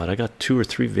videos out. I got 2 or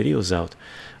 3 videos out.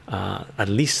 At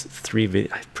least 3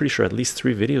 I'm pretty sure at least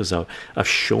 3 videos out of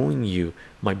showing you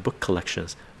my book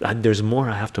collections. And there's more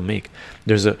I have to make.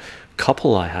 There's a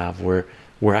couple I have where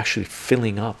we're actually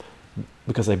filling up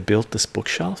because I built this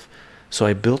bookshelf. So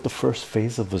I built the first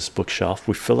phase of this bookshelf.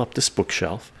 We fill up this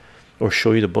bookshelf, or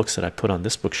show you the books that I put on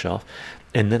this bookshelf,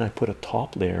 and then I put a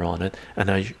top layer on it,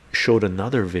 and I showed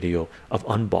another video of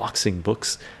unboxing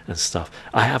books and stuff.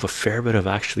 I have a fair bit of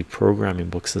actually programming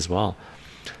books as well,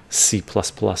 C++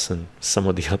 and some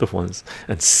of the other ones,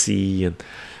 and C and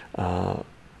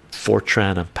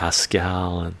Fortran and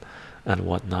Pascal and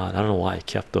whatnot. I don't know why I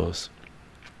kept those.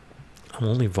 I'm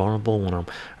only vulnerable when I'm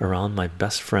around my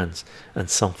best friends and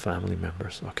some family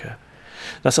members. Okay,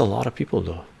 that's a lot of people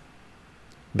though.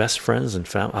 Best friends and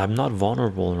family. I'm not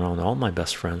vulnerable around all my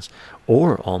best friends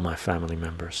or all my family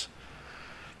members.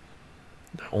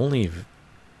 Only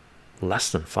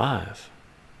less than 5,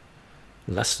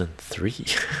 less than 3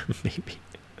 maybe.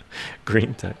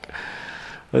 Green tech.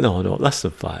 No, less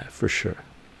than 5 for sure.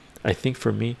 I think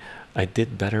for me, I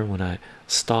did better when I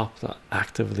stopped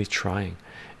actively trying.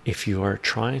 If you are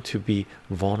trying to be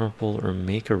vulnerable or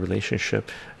make a relationship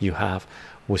you have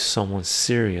with someone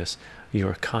serious, you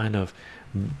are kind of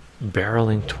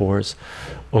barreling towards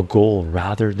a goal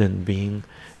rather than being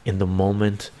in the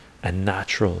moment and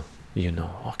natural, you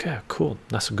know. Okay, cool.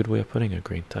 That's a good way of putting it,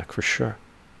 green tech, for sure.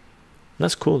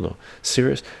 That's cool though.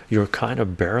 Serious, you're kind of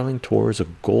barreling towards a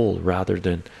goal rather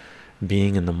than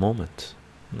being in the moment.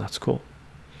 That's cool.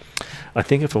 I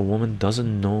think if a woman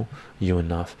doesn't know you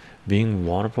enough, being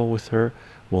vulnerable with her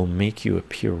will make you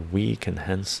appear weak and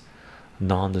hence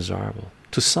non-desirable.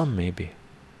 To some maybe,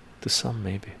 to some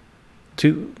maybe,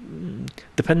 to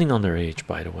depending on their age,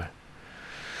 by the way.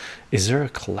 Is there a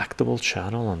collectible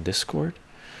channel on Discord?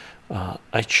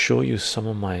 I'd show you some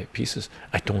of my pieces.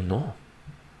 I don't know.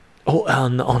 Oh,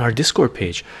 on our Discord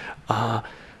page,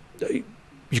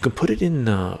 you can put it in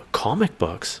comic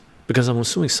books, because I'm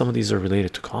assuming some of these are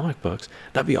related to comic books.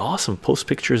 That'd be awesome. Post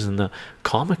pictures in the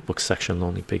comic book section,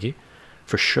 Lonely Piggy,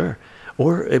 for sure.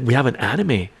 Or we have an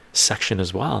anime section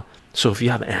as well. So if you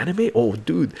have anime, oh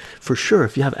dude, for sure.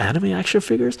 If you have anime action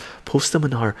figures, post them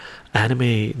in our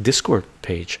anime Discord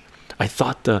page. I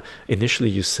thought initially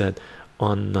you said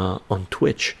on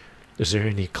Twitch. Is there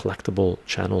any collectible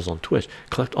channels on Twitch?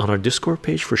 Collect on our Discord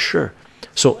page for sure.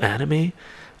 So anime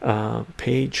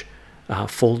page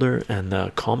folder and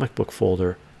the comic book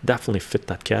folder definitely fit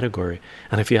that category.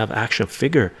 And if you have action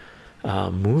figure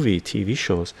movie TV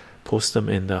shows, post them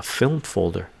in the film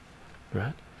folder,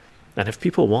 right? And if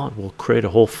people want, we'll create a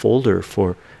whole folder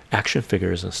for action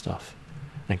figures and stuff,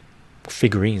 and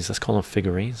figurines. Let's call them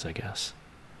figurines, I guess.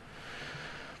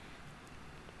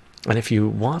 And if you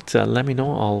want, let me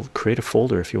know. I'll create a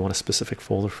folder if you want a specific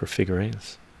folder for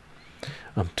figurines.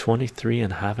 I'm 23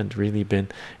 and haven't really been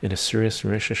in a serious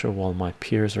relationship while my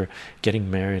peers are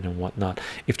getting married and whatnot.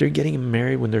 If they're getting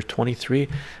married when they're 23,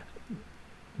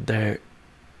 they're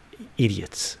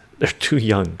idiots. They're too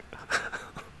young.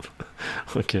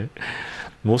 Okay,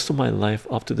 most of my life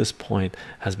up to this point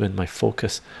has been my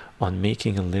focus on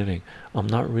making a living. I'm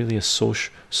not really a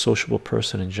sociable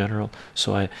person in general,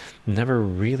 so I never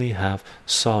really have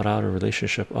sought out a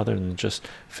relationship other than just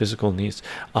physical needs.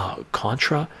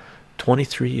 Contra,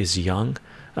 23 is young.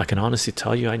 I can honestly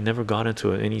tell you I never got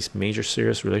into any major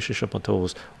serious relationship until I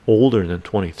was older than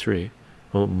 23.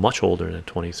 Well, much older than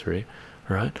 23,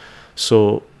 right?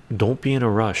 So don't be in a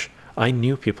rush. I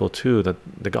knew people too that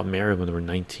they got married when they were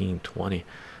 19, 20.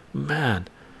 Man,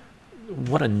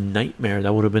 what a nightmare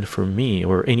that would have been for me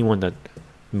or anyone that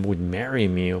would marry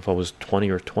me if I was 20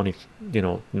 or 20, you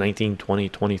know, 19, 20,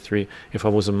 23. If I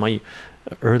was in my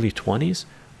early 20s,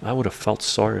 I would have felt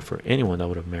sorry for anyone that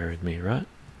would have married me, right?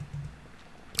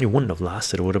 It wouldn't have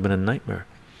lasted. It would have been a nightmare.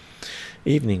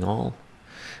 Evening all.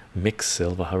 Mick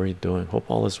Silva, how are you doing? Hope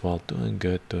all is well. Doing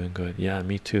good, doing good. Yeah,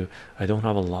 me too. I don't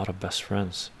have a lot of best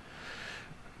friends.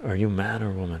 Are you man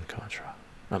or woman, Contra?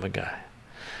 I'm a guy.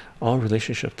 All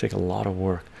relationships take a lot of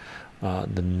work.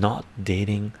 The not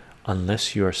dating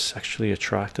unless you are sexually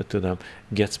attracted to them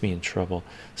gets me in trouble,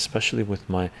 especially with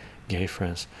my gay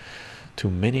friends. To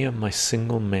many of my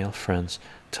single male friends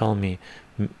tell me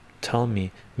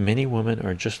many women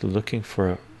are just looking for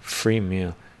a free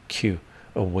meal. Q,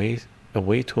 a way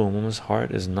to a woman's heart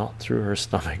is not through her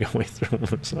stomach, a way through a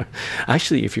woman's heart.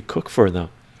 Actually, if you cook for them,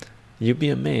 you'd be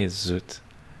amazed, Zoot.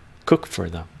 Cook for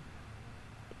them.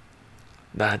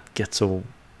 That gets a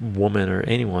woman or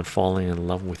anyone falling in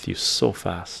love with you so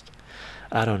fast.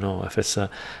 I don't know if it's a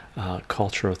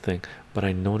cultural thing, but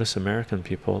I notice American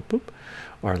people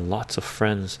are lots of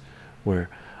friends where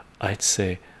I'd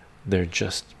say they're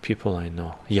just people I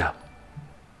know. Yeah,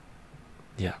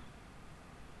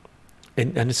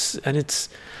 and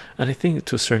I think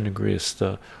to a certain degree it's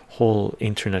the whole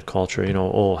internet culture, you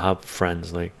know. Oh, have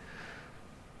friends, like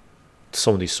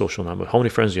some of these social numbers. How many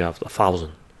friends do you have?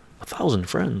 1,000. 1,000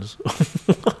 friends.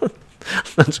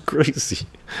 That's crazy.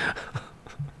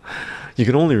 You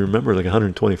can only remember like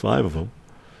 125 of them,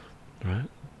 right?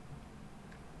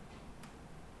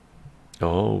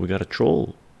 Oh, we got a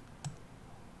troll.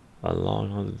 I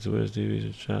log on to Twitch TV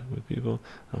to chat with people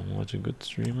and watch a good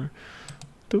streamer.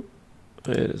 Doop.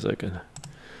 Wait a second.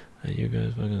 And you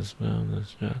guys fucking spam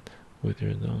this chat with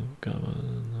your dumb.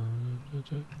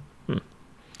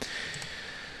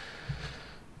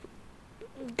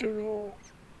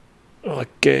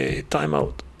 Okay,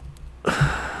 timeout.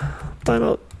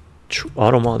 Timeout.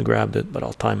 Automod grabbed it, but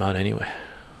I'll time out anyway.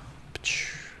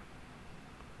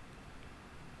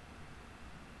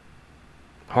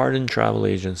 Harden Travel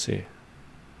Agency.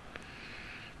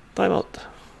 Timeout.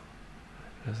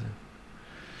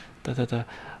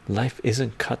 Life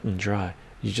isn't cut and dry.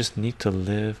 You just need to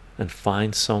live and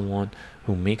find someone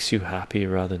who makes you happy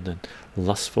rather than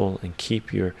lustful, and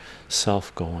keep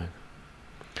yourself going.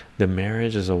 The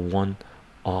marriage is a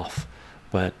one-off,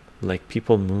 but like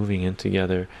people moving in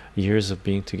together, years of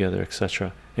being together,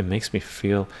 etc., it makes me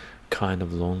feel kind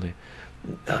of lonely.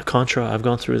 Contra, I've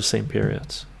gone through the same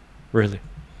periods, really.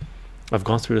 I've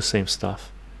gone through the same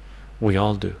stuff. We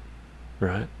all do,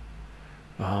 right?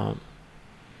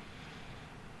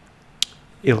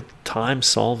 Time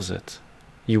solves it.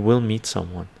 You will meet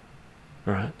someone,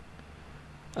 right?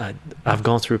 I've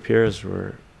gone through periods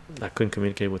where I couldn't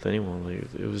communicate with anyone. Like,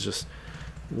 it was just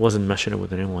wasn't meshing it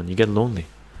with anyone. You get lonely,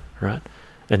 right?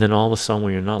 And then all of a sudden,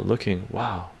 when you're not looking,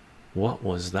 wow, what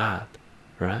was that,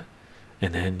 right?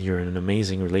 And then you're in an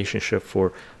amazing relationship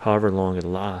for however long it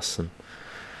lasts, and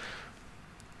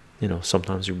you know,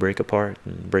 sometimes you break apart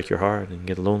and break your heart and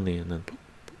get lonely, and then boop,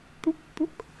 boop, boop.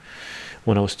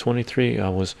 When I was 23, I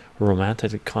was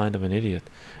romantically kind of an idiot.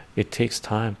 It takes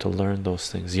time to learn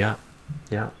those things. Yeah,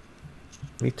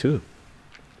 me too.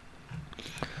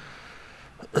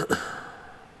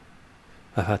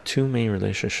 I've had two main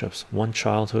relationships, one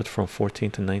childhood from 14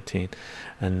 to 19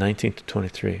 and 19 to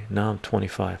 23. Now I'm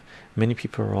 25. Many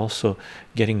people are also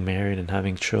getting married and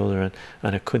having children,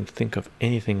 and I couldn't think of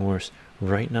anything worse.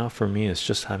 Right now for me, it's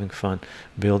just having fun,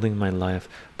 building my life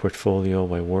portfolio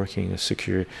by working and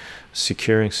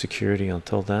securing security.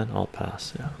 Until then, I'll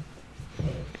pass. Yeah,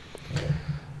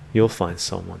 you'll find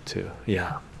someone too.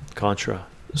 Yeah, Contra,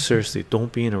 seriously,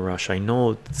 don't be in a rush. I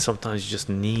know sometimes you just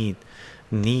need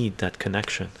that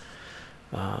connection.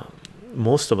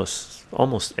 Most of us,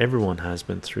 almost everyone, has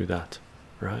been through that,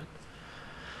 right?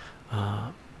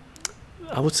 I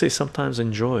would say sometimes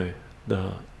enjoy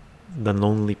the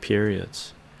lonely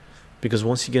periods, because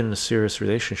once you get in a serious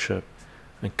relationship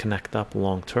and connect up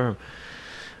long term,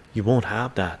 you won't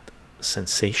have that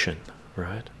sensation,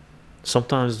 right?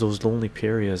 Sometimes those lonely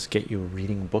periods get you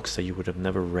reading books that you would have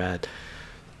never read,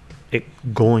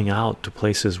 going out to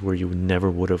places where you never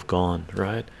would have gone,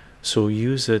 right? So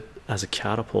use it as a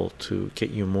catapult to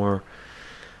get you more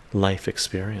life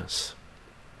experience.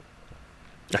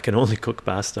 I can only cook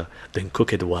pasta, then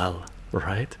cook it well,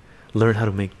 right? Learn how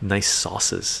to make nice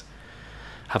sauces,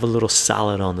 have a little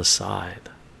salad on the side,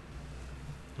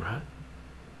 right?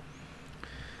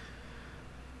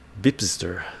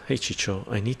 Bipster, hey Chycho,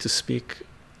 I need to speak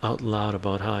out loud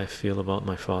about how I feel about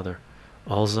my father.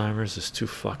 Alzheimer's is too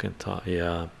fucking tough.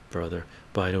 Yeah, brother.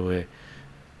 By the way,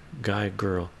 guy,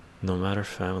 girl, no matter,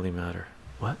 family matter.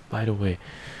 What? By the way,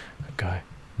 guy,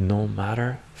 no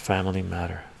matter, family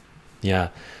matter. Yeah,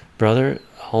 brother.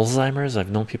 Alzheimer's,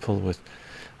 I've known people with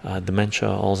dementia,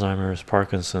 Alzheimer's,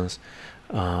 Parkinson's,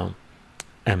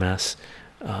 MS.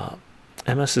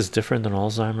 MS is different than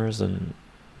Alzheimer's, and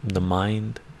the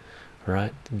mind,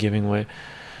 right, giving way.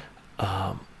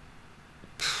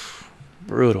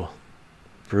 Brutal.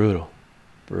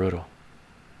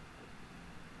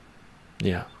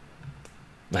 Yeah,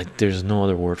 like there's no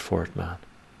other word for it, man.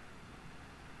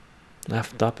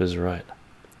 Effed up is right.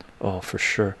 Oh, for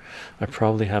sure. I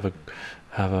probably have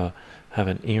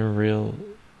an in real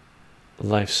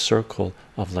life circle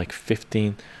of like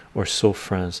 15 or so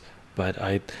friends, but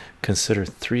I consider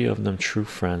 3 of them true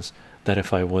friends that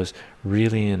if I was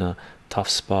really in a tough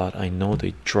spot, I know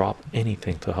they'd drop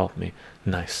anything to help me.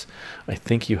 Nice. I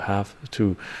think you have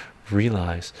to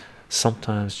realize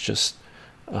sometimes just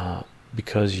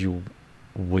because you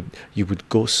would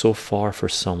go so far for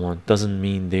someone doesn't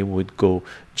mean they would go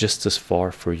just as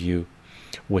far for you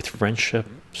with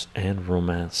friendships and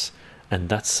romance. And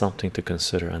that's something to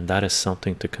consider, and that is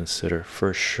something to consider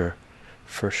for sure.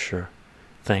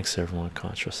 Thanks everyone,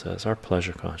 Contra says. Our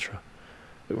pleasure, Contra.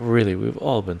 Really, we've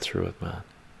all been through it, man.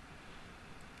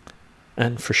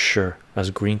 And for sure,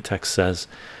 as Green Tech says,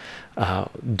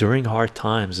 during hard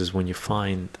times is when you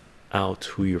find out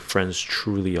who your friends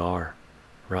truly are,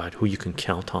 right? Who you can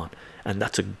count on, and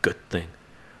that's a good thing,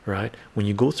 right? When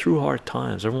you go through hard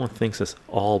times, everyone thinks it's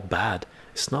all bad.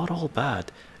 It's not all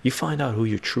bad. You find out who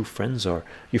your true friends are.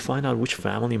 You find out which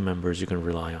family members you can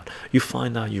rely on. You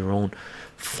find out your own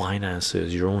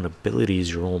finances, your own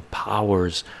abilities, your own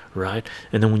powers, right?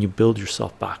 And then when you build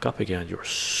yourself back up again, you're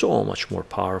so much more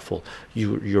powerful.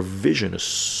 Your vision is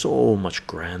so much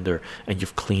grander, and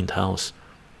you've cleaned house,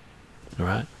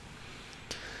 right?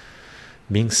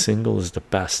 Being single is the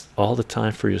best. All the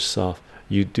time for yourself.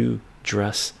 You do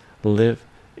dress, live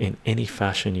in any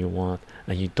fashion you want,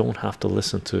 and you don't have to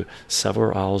listen to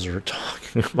several hours or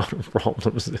talking about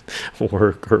problems at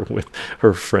work or with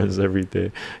her friends every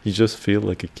day. You just feel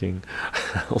like a king.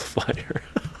 Hellfire.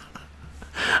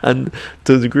 And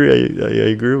to a degree, I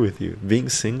agree with you. Being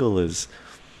single is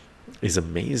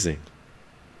amazing,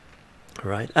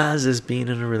 right? As is being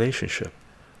in a relationship,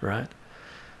 right?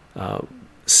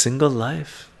 Single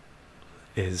life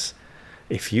is,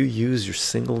 if you use your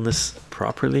singleness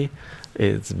properly,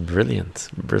 it's brilliant,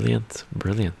 brilliant,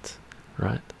 brilliant,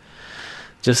 right?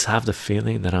 Just have the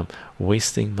feeling that I'm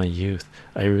wasting my youth.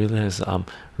 I realize I'm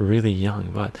really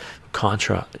young, but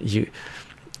contra,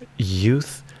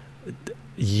 youth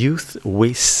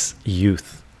wastes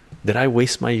youth. Did I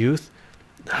waste my youth?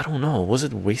 I don't know. Was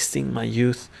it wasting my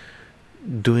youth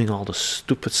doing all the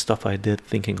stupid stuff I did,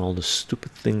 thinking all the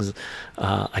stupid things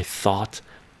I thought,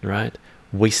 right?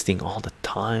 Wasting all the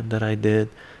time that I did,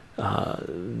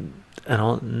 and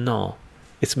all? No,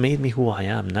 it's made me who I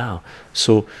am now.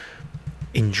 So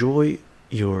enjoy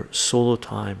your solo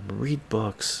time, read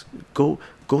books, go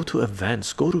to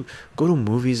events, go to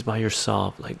movies by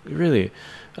yourself, like really,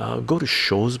 go to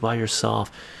shows by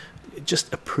yourself.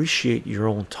 Just appreciate your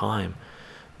own time.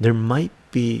 There might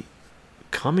be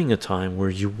coming a time where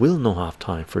you will not have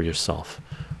time for yourself,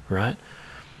 right?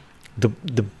 The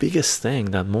biggest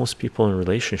thing that most people in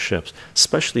relationships,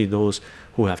 especially those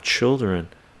who have children,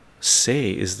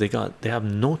 say is they have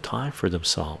no time for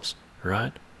themselves,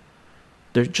 right?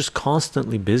 They're just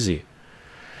constantly busy.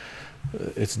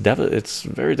 It's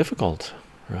very difficult,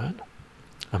 right?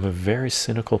 I'm a very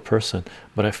cynical person,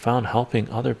 but I found helping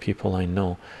other people I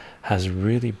know has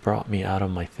really brought me out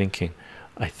of my thinking.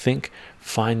 I think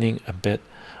finding a bit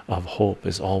of hope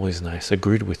is always nice.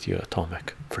 Agreed with you,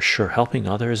 Atomic, for sure. Helping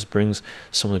others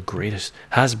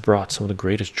has brought some of the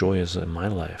greatest joys in my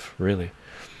life, really.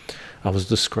 I was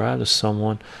described as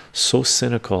someone so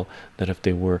cynical that if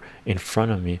they were in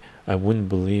front of me, I wouldn't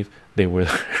believe they were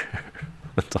there.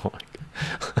 Atomic.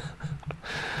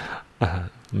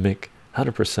 Mick,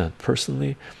 100%.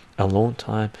 Personally, alone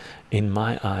time in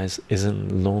my eyes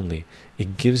isn't lonely.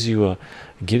 It gives you an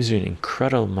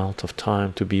incredible amount of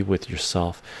time to be with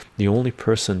yourself, the only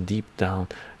person deep down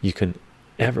you can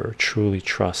ever truly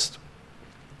trust.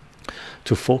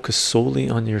 To focus solely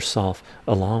on yourself,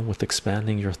 along with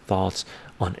expanding your thoughts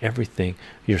on everything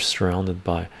you're surrounded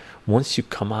by. Once you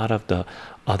come out of the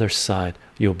other side,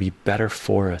 you'll be better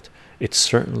for it. It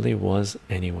certainly was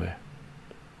anyway.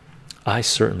 I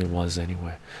certainly was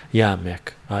anyway. Yeah,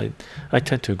 Mick, I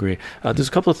tend to agree. There's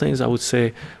a couple of things I would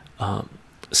say.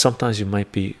 Sometimes you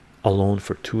might be alone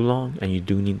for too long and you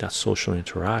do need that social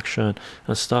interaction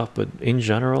and stuff, but in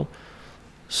general,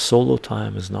 solo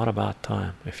time is not a bad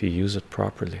time if you use it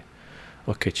properly.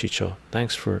 Okay, Chycho,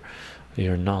 thanks for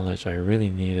your knowledge. I really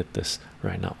needed this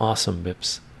right now. Awesome,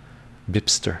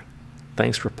 Bipster,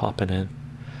 thanks for popping in.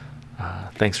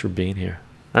 Thanks for being here,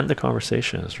 and the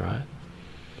conversation is right.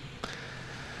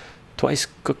 Twice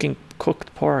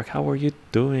cooked pork, how are you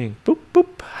doing? Boop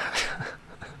boop.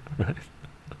 Right.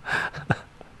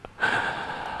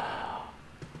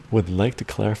 Would like to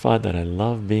clarify that I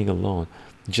love being alone.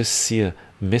 Just see a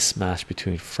mismatch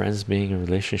between friends being in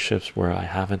relationships where I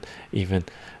haven't even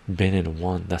been in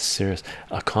one. That's serious.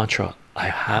 Contra,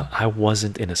 I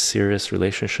wasn't in a serious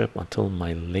relationship until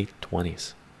my late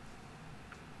 20s.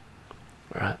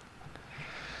 Right.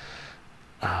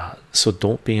 So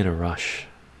don't be in a rush.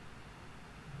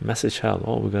 Message held.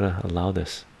 Oh, we gotta allow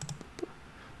this.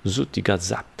 Zoot, you got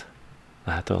zapped.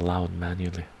 I had to allow it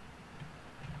manually.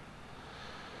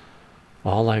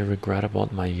 All I regret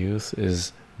about my youth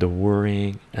is the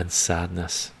worrying and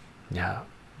sadness. Yeah,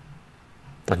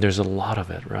 and there's a lot of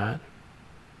it, right?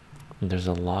 And there's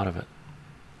a lot of it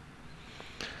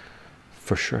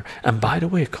for sure. And by the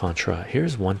way, Contra,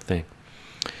 here's one thing.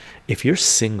 If you're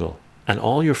single and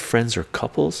all your friends are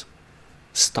couples,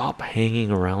 stop hanging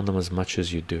around them as much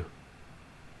as you do.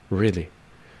 Really,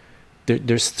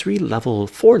 there's 4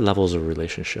 levels of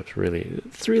relationships, really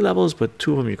 3 levels, but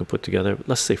 2 of them you can put together.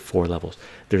 Let's say 4 levels.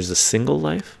 There's the single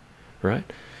life, right?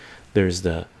 There's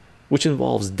which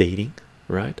involves dating,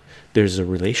 right? There's a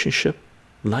relationship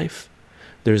life.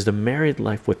 There's the married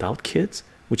life without kids.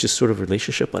 which is sort of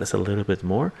relationship, but it's a little bit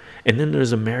more. And then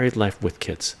there's a married life with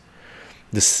kids.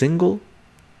 The single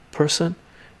person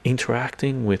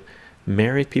interacting with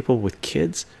married people with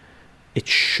kids, it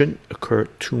shouldn't occur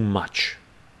too much,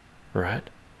 right?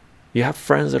 You have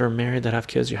friends that are married that have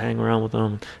kids, you hang around with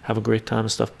them, have a great time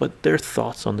and stuff, but their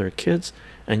thoughts on their kids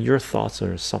and your thoughts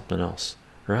are something else,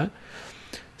 right?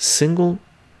 Single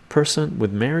person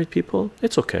with married people,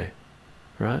 it's okay,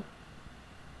 right?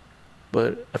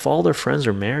 But if all their friends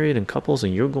are married and couples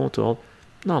and you're going to all,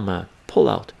 no man, pull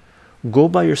out, go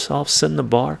by yourself, sit in the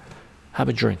bar, have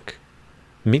a drink,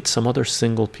 meet some other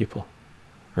single people,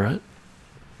 right?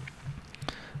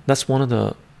 That's one of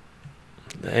the,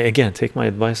 again, take my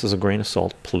advice as a grain of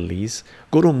salt, please.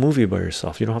 Go to a movie by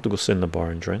yourself. You don't have to go sit in the bar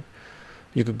and drink.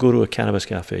 You could go to a cannabis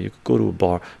cafe, you could go to a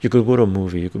bar, you could go to a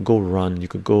movie, you could go run, you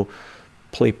could go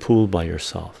play pool by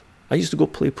yourself. I used to go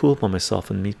play pool by myself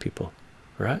and meet people,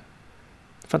 right?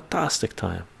 Fantastic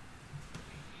time.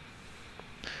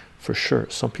 For sure,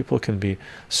 some people can be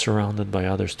surrounded by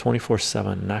others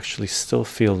 24/7 and actually still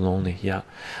feel lonely. Yeah,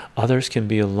 others can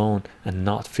be alone and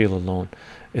not feel alone.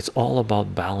 It's all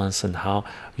about balance and how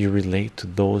you relate to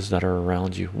those that are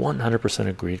around you. 100%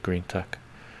 agreed, Green Tech.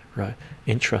 Right?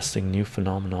 Interesting new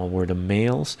phenomenon where the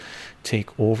males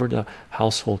take over the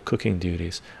household cooking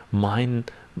duties. Mine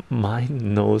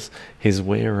knows his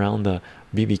way around the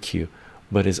BBQ,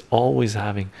 but is always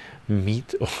having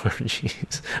meat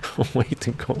orgies. Way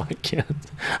to go! I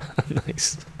can't.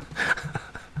 Nice.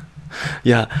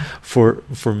 Yeah, for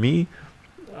me,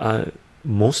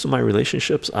 most of my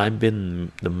relationships, I've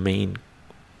been the main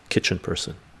kitchen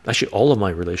person. Actually, all of my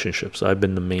relationships, I've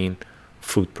been the main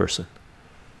food person,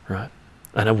 right?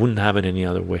 And I wouldn't have it any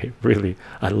other way. Really,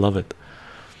 I love it.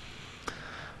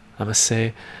 I'm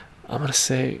gonna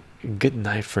say good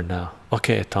night for now.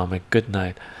 Okay, Atomic, good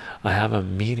night. I have a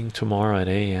meeting tomorrow at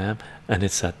 8 a.m. and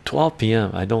it's at 12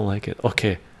 p.m. I don't like it.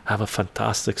 Okay, have a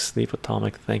fantastic sleep,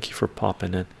 Atomic. Thank you for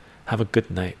popping in. Have a good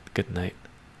night. Good night.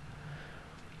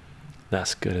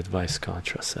 That's good advice,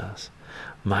 Contra says.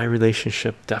 My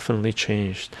relationship definitely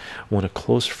changed when a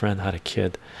close friend had a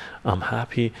kid. I'm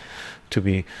happy to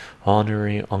be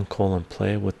honorary uncle and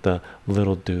play with the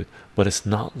little dude, but it's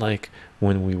not like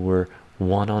when we were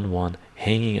one-on-one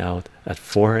hanging out at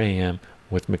 4 a.m.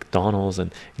 with McDonald's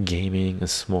and gaming and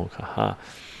smoke. Haha.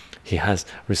 He has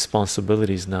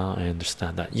responsibilities now. I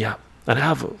understand that. Yeah, and I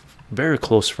have very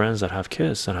close friends that have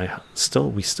kids, and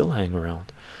we still hang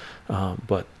around,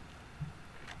 but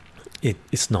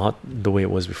it's not the way it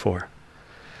was before.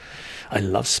 I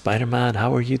love Spider-Man.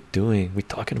 How are you doing? We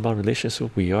talking about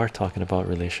relationships? We are talking about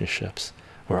relationships.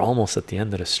 We're almost at the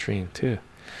end of the stream too.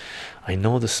 I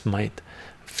know this might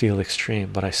feel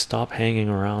extreme, but I stopped hanging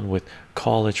around with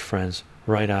college friends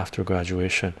right after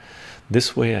graduation.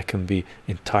 This way I can be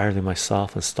entirely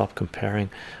myself and stop comparing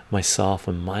myself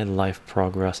and my life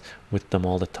progress with them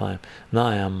all the time. Now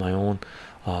I am my own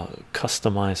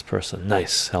customized person.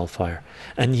 Nice, Hellfire.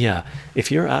 And yeah,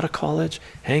 if you're out of college,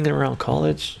 hanging around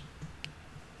college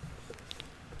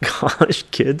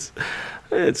kids,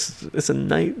 it's a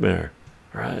nightmare,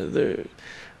 right?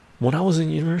 When I was in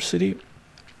university,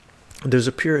 there's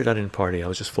a period I didn't party. I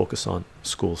was just focused on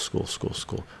school.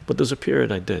 But there's a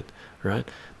period I did, right?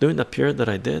 During that period that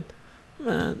I did,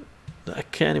 man, I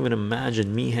can't even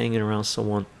imagine me hanging around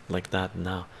someone like that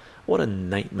now. What a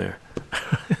nightmare.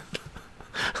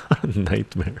 A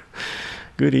nightmare.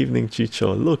 Good evening,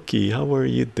 Chycho. Loki, how are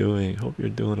you doing? Hope you're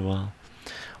doing well.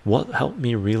 What helped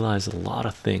me realize a lot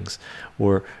of things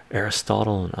were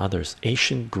Aristotle and others,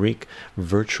 ancient Greek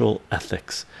virtual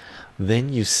ethics.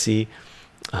 Then you see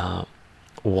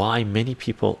why many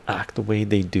people act the way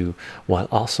they do, while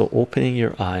also opening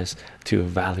your eyes to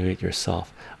evaluate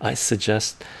yourself. I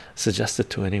suggest it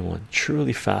to anyone.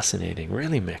 Truly fascinating.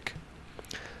 Really, Mick.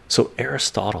 So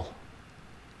Aristotle,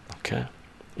 okay,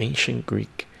 ancient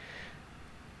Greek.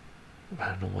 I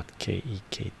don't know what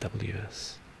K-E-K-W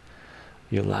is.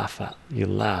 You laugh,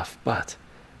 but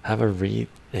have a read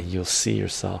and you'll see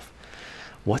yourself.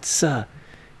 What's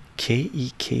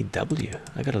K-E-K-W?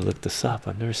 I gotta look this up.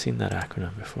 I've never seen that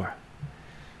acronym before.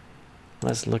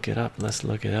 Let's look it up.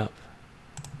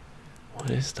 What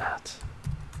is that?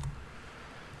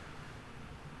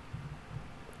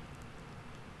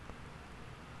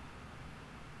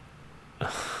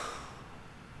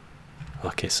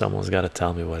 Okay, someone's got to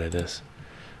tell me what it is,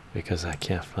 because I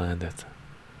can't find it.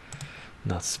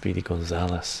 Not Speedy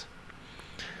Gonzalez.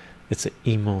 It's an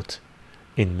emote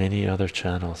in many other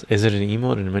channels. Is it an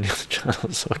emote in many other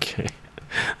channels? Okay,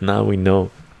 now we know.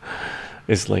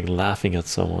 It's like laughing at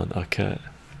someone. Okay,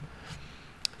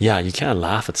 Yeah, you can't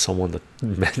laugh at someone that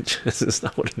mentions it's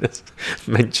not what it is.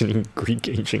 Mentioning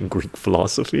ancient Greek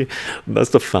philosophy.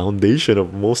 That's the foundation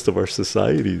of most of our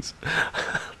societies.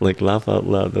 Like, laugh out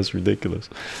loud, that's ridiculous.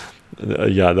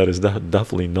 Yeah, that is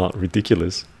definitely not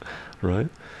ridiculous, right?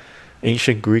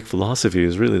 Ancient Greek philosophy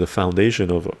is really the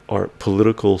foundation of our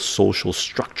political social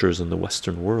structures in the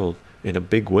Western world in a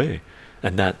big way,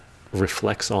 and that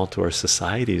reflects onto our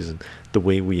societies and the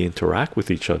way we interact with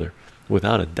each other,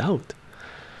 without a doubt.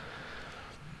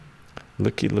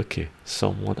 Looky,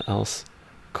 someone else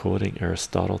quoting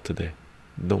Aristotle today.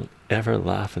 Don't ever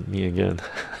laugh at me again.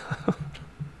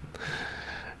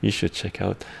 You should check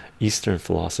out Eastern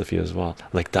philosophy as well,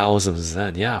 like Taoism,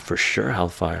 Zen. Yeah, for sure.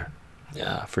 Hellfire.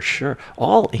 Yeah, for sure.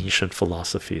 All ancient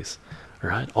philosophies,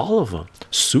 right? All of them.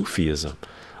 Sufism.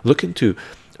 Look into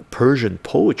Persian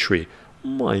poetry.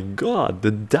 My God,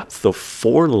 the depth of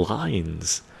 4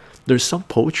 lines. There's some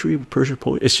poetry, Persian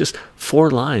poetry, it's just 4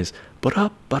 lines. But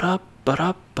up, but up, but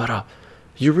up, but up.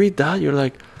 You read that, you're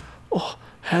like, oh,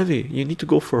 heavy. You need to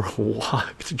go for a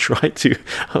walk to try to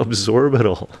absorb it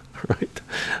all, right?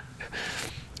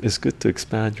 It's good to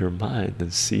expand your mind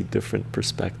and see different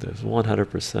perspectives.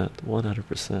 100%,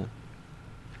 100%.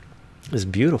 It's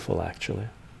beautiful, actually.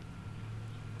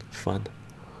 Fun.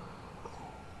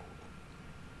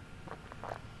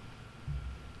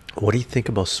 What do you think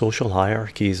about social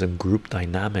hierarchies and group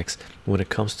dynamics when it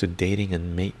comes to dating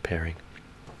and mate pairing?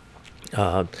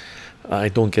 I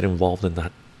don't get involved in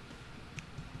that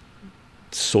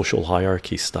social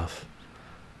hierarchy stuff.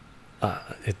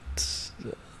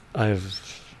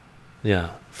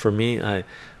 Yeah, for me,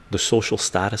 the social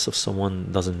status of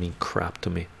someone doesn't mean crap to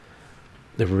me.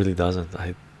 It really doesn't.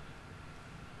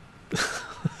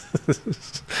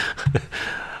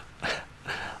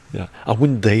 Yeah, I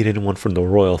wouldn't date anyone from the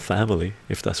royal family,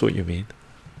 if that's what you mean.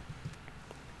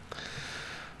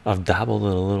 I've dabbled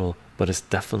in a little, but it's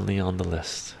definitely on the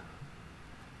list.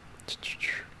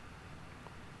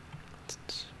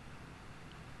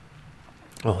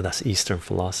 Oh, that's Eastern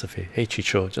philosophy. Hey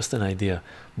Chycho, just an idea.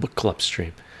 Book club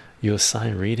stream. You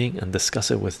assign reading and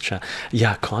discuss it with chat.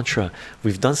 Yeah, Contra.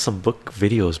 We've done some book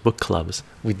videos, book clubs.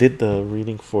 We did the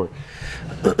reading for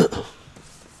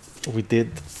we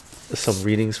did some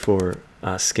readings for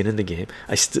Skin in the Game.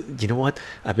 You know what?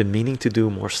 I've been meaning to do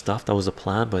more stuff. That was a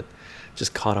plan, but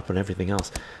just caught up on everything else.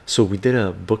 So we did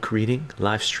a book reading,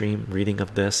 live stream reading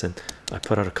of this, and I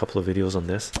put out a couple of videos on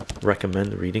this.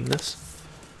 Recommend reading this.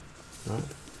 Right.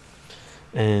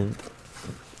 And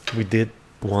we did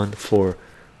one for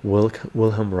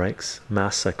Wilhelm Reich's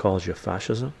Mass Psychology of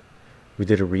Fascism. We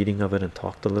did a reading of it and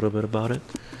talked a little bit about it.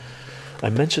 I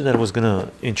mentioned that I was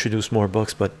gonna introduce more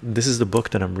books, but this is the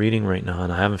book that I'm reading right now,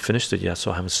 and I haven't finished it yet,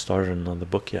 so I haven't started on the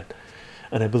book yet.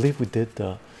 And I believe we did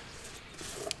I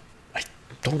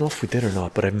don't know if we did or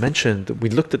not, but I mentioned we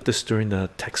looked at this during the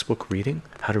textbook reading,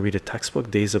 how to read a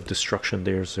textbook, Days of Destruction,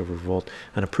 Days of Revolt,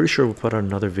 and I'm pretty sure we put out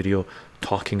another video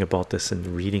talking about this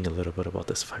and reading a little bit about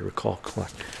this, if I recall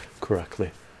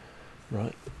correctly,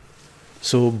 right?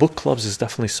 So book clubs is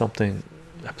definitely something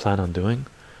I plan on doing,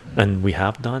 and we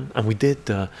have done. And we did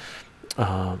The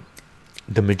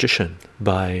Magician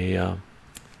by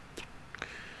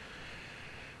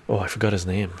oh, I forgot his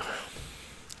name,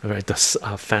 right? The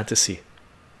fantasy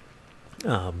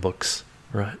books,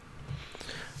 right?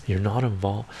 You're not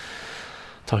involved.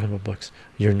 Talking about books,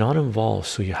 you're not involved,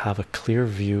 so you have a clear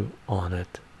view on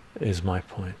it, is my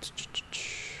point.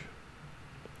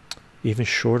 Even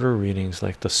shorter readings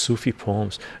like the Sufi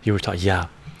poems you were talking. Yeah,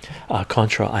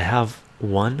 Contra, I have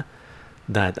one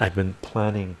that I've been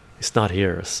planning. It's not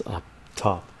here, it's up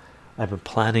top. I've been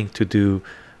planning to do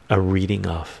a reading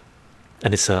of,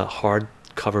 and it's a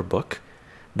hardcover book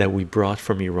that we brought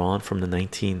from Iran from the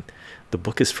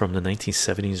book is from the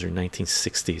 1970s or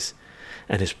 1960s,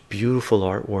 and it's beautiful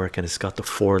artwork, and it's got the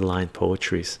 4-line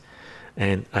poetries,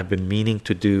 and I've been meaning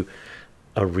to do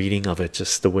a reading of it,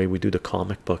 just the way we do the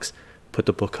comic books, put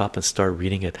the book up and start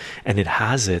reading it. And it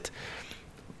has it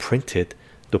printed,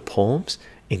 the poems,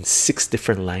 in 6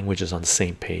 different languages on the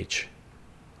same page,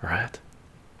 right?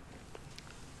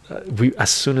 We, as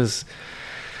soon as,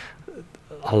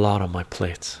 a lot on my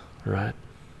plate, right?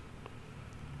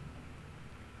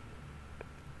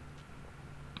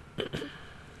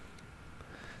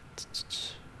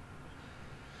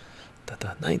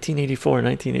 1984,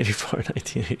 1984,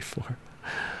 1984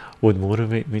 would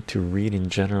motivate me to read in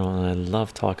general, and I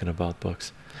love talking about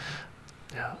books.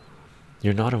 Yeah,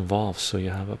 you're not involved, so you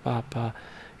have a papa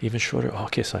even shorter.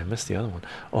 Okay, so I missed the other one.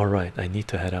 All right, I need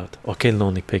to head out. Okay,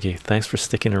 Lonely Piggy, thanks for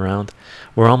sticking around.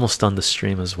 We're almost done the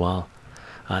stream as well.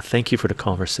 Thank you for the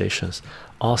conversations.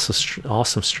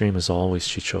 Awesome stream as always,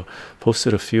 Chycho.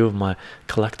 Posted a few of my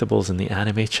collectibles in the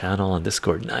anime channel on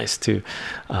Discord. Nice too.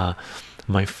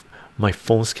 My my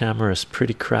phone's camera is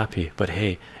pretty crappy, but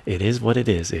hey, it is what it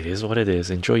is. It is what it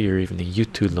is. Enjoy your evening, you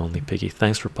too, Lonely Piggy.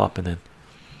 Thanks for popping in.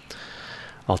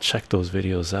 I'll check those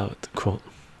videos out. Quote,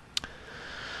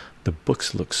 the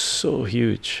books look so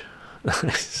huge.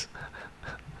 Nice.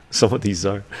 Some of these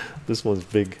are. This one's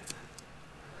big.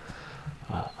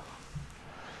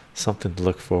 Something to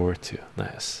look forward to.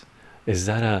 Nice. Is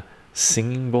that a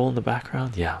singing bowl in the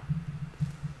background? Yeah.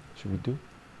 Should we do?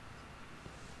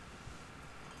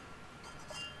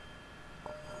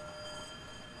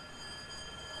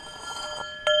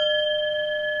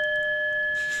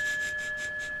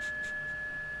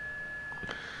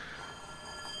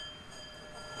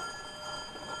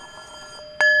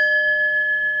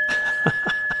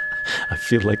 I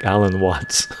feel like Alan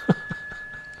Watts.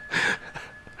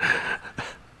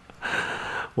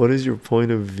 What is your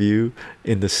point of view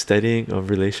in the studying of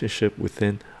relationship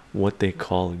within what they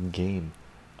call game?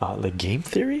 Like game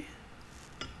theory?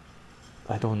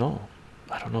 I don't know.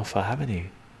 I don't know if I have any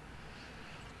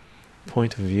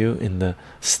point of view in the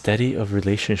study of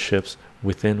relationships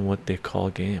within what they call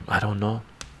game. I don't know.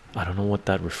 I don't know what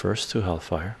that refers to,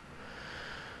 Hellfire.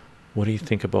 What do you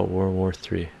think about World War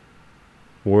III?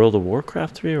 World of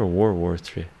Warcraft 3 or World War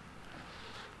 3?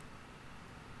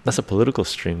 That's a political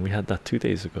stream. We had that 2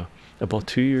 days ago. About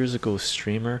 2 years ago,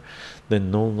 streamer, then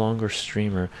no longer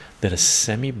streamer, did a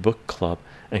semi-book club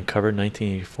and covered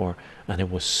 1984, and it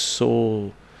was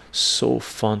so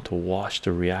fun to watch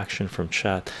the reaction from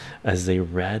chat as they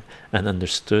read and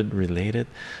understood, related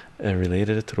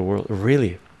it to the world.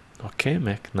 Really? Okay,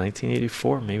 Mick,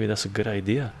 1984, maybe that's a good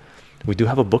idea. We do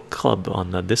have a book club on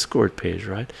the Discord page,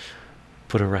 right?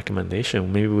 Put a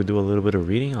recommendation. Maybe we'll do a little bit of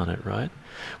reading on it, right?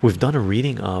 We've done a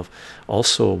reading of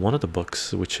also one of the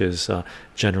books, which is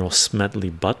General Smedley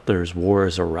Butler's War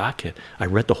is a Racket. I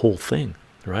read the whole thing,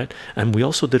 right? And we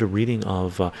also did a reading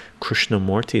of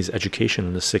Krishnamurti's Education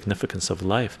and the Significance of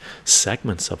Life,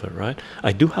 segments of it, right?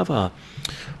 I do have a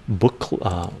book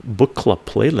club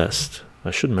playlist.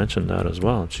 I should mention that as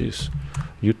well. Jeez,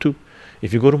 YouTube.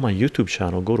 If you go to my YouTube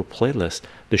channel, go to playlist.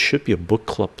 There should be a book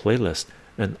club playlist,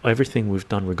 and everything we've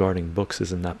done regarding books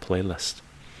is in that playlist.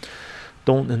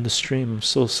 Don't end the stream. I'm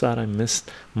so sad I missed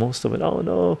most of it. Oh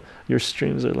no, your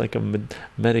streams are like a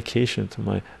medication to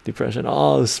my depression.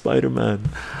 Oh, Spider-Man,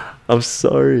 I'm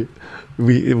sorry.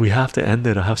 We have to end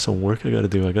it. I have some work I gotta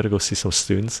do. I gotta go see some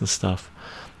students and stuff.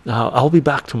 I'll be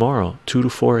back tomorrow 2 to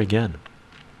 4 again.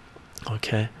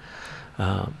 Okay.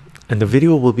 And the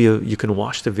video will be you can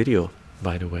watch the video,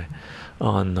 by the way,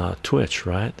 on Twitch,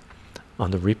 right,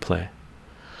 on the replay.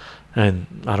 And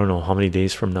I don't know how many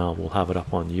days from now we'll have it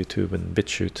up on YouTube and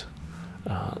BitChute.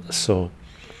 So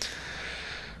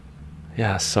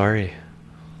yeah, sorry.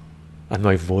 And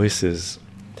my voice is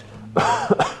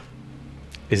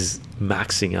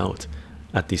maxing out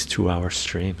at these 2-hour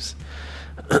streams.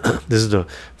 This is the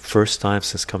first time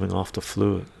since coming off the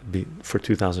flu for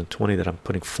 2020 that I'm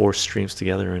putting 4 streams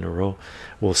together in a row.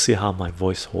 We'll see how my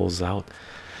voice holds out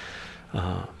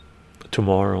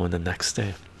tomorrow and the next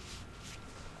day.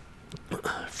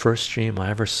 First stream I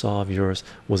ever saw of yours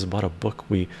was about a book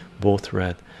we both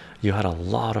read. You had a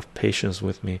lot of patience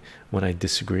with me when I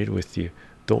disagreed with you.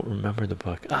 Don't remember the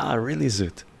book. Ah, really,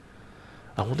 Zoot?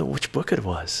 I wonder which book it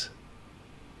was.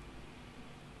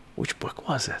 Which book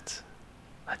was it?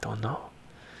 I don't know.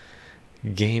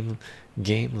 Game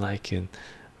like in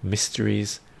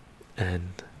Mysteries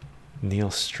and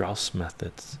Neil Strauss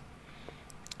Methods.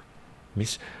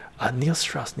 Neil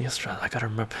Strauss, I gotta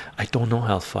remember. I don't know,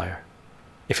 Hellfire.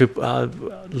 If you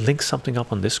link something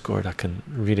up on Discord, I can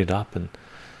read it up and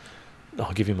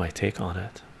I'll give you my take on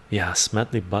it. Yeah,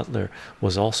 Smedley Butler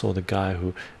was also the guy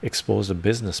who exposed a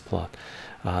business plot,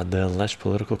 the alleged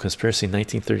political conspiracy in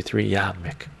 1933. Yeah,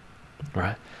 Mick,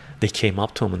 right? They came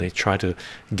up to him and they tried to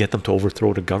get them to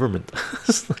overthrow the government.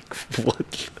 It's like,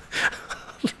 what?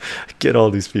 Get all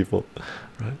these people,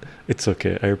 right? It's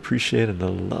okay. I appreciate and I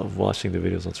love watching the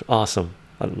videos. Awesome.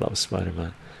 I love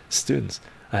Spider-Man. Students,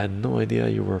 I had no idea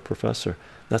you were a professor.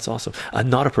 That's awesome. I'm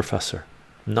not a professor.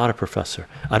 Not a professor.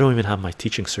 I don't even have my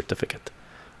teaching certificate.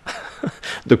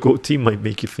 The goatee might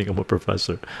make you think I'm a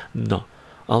professor. No,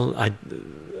 I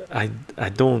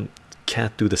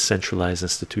can't do the centralized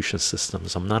institution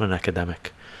systems. I'm not an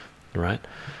academic, right?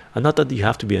 And not that you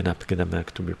have to be an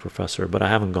academic to be a professor, but I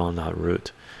haven't gone that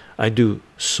route. I do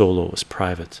solo as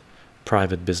private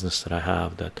business that I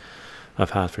have, that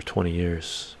I've had for 20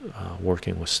 years,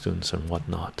 working with students and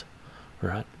whatnot,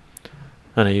 right?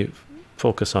 And I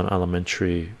focus on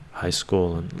elementary, high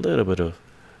school and a little bit of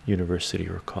university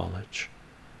or college.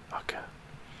 Okay.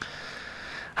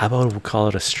 How about we call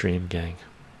it a stream, gang?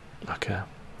 Okay,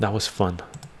 that was fun.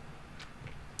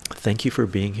 Thank you for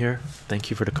being here. Thank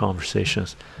you for the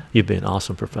conversations. You've been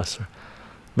awesome, Professor.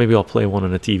 Maybe I'll play one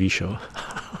on a TV show.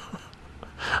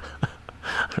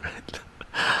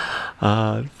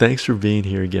 All right. Thanks for being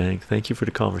here, gang. Thank you for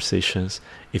the conversations.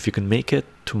 If you can make it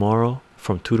tomorrow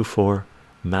from 2 to 4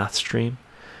 math stream,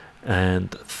 and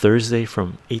Thursday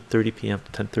from 8:30 p.m.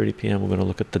 to 10:30 p.m. we're going to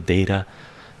look at the data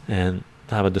and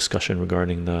have a discussion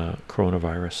regarding the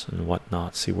coronavirus and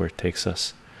whatnot, see where it takes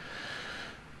us.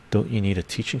 Don't you need a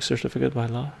teaching certificate by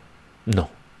law? No,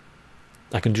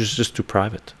 I can just do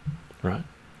private, right?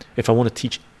 If I want to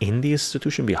teach in the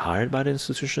institution, be hired by the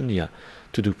institution, yeah.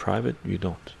 To do private, you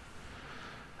don't.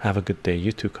 Have a good day.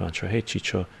 You too, Contra. Hey,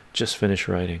 Chycho, just finished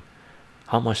writing.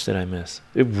 How much did I miss?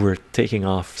 We're taking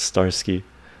off, Starsky.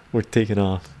 We're taking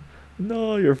off.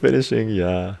 No, you're finishing.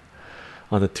 Yeah,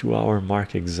 on the 2-hour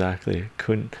mark exactly.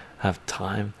 Couldn't have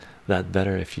timed that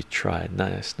better if you tried.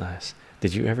 Nice, nice.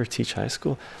 Did you ever teach high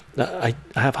school? I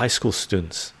have high school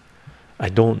students. I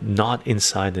don't, not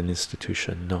inside an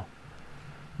institution. No,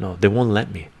 no, they won't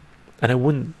let me, and I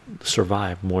wouldn't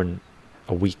survive more than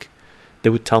a week. They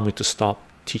would tell me to stop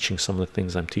teaching some of the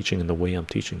things I'm teaching and the way I'm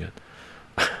teaching it.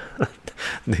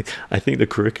 I think the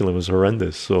curriculum is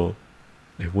horrendous, so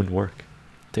it wouldn't work.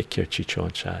 Take care, Chycho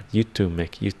and Chad. You too,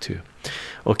 Mick. You too.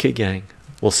 Okay, gang.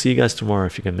 We'll see you guys tomorrow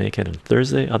if you can make it on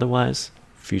Thursday. Otherwise,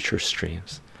 future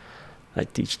streams. I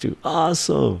teach too.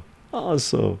 Awesome.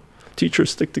 Awesome.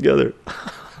 Teachers stick together.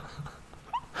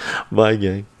 Bye,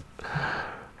 gang.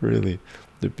 Really,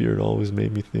 the beard always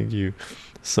made me think you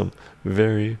some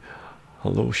very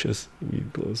halocious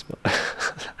weed blows by.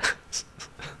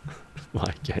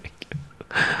 Bye, gang.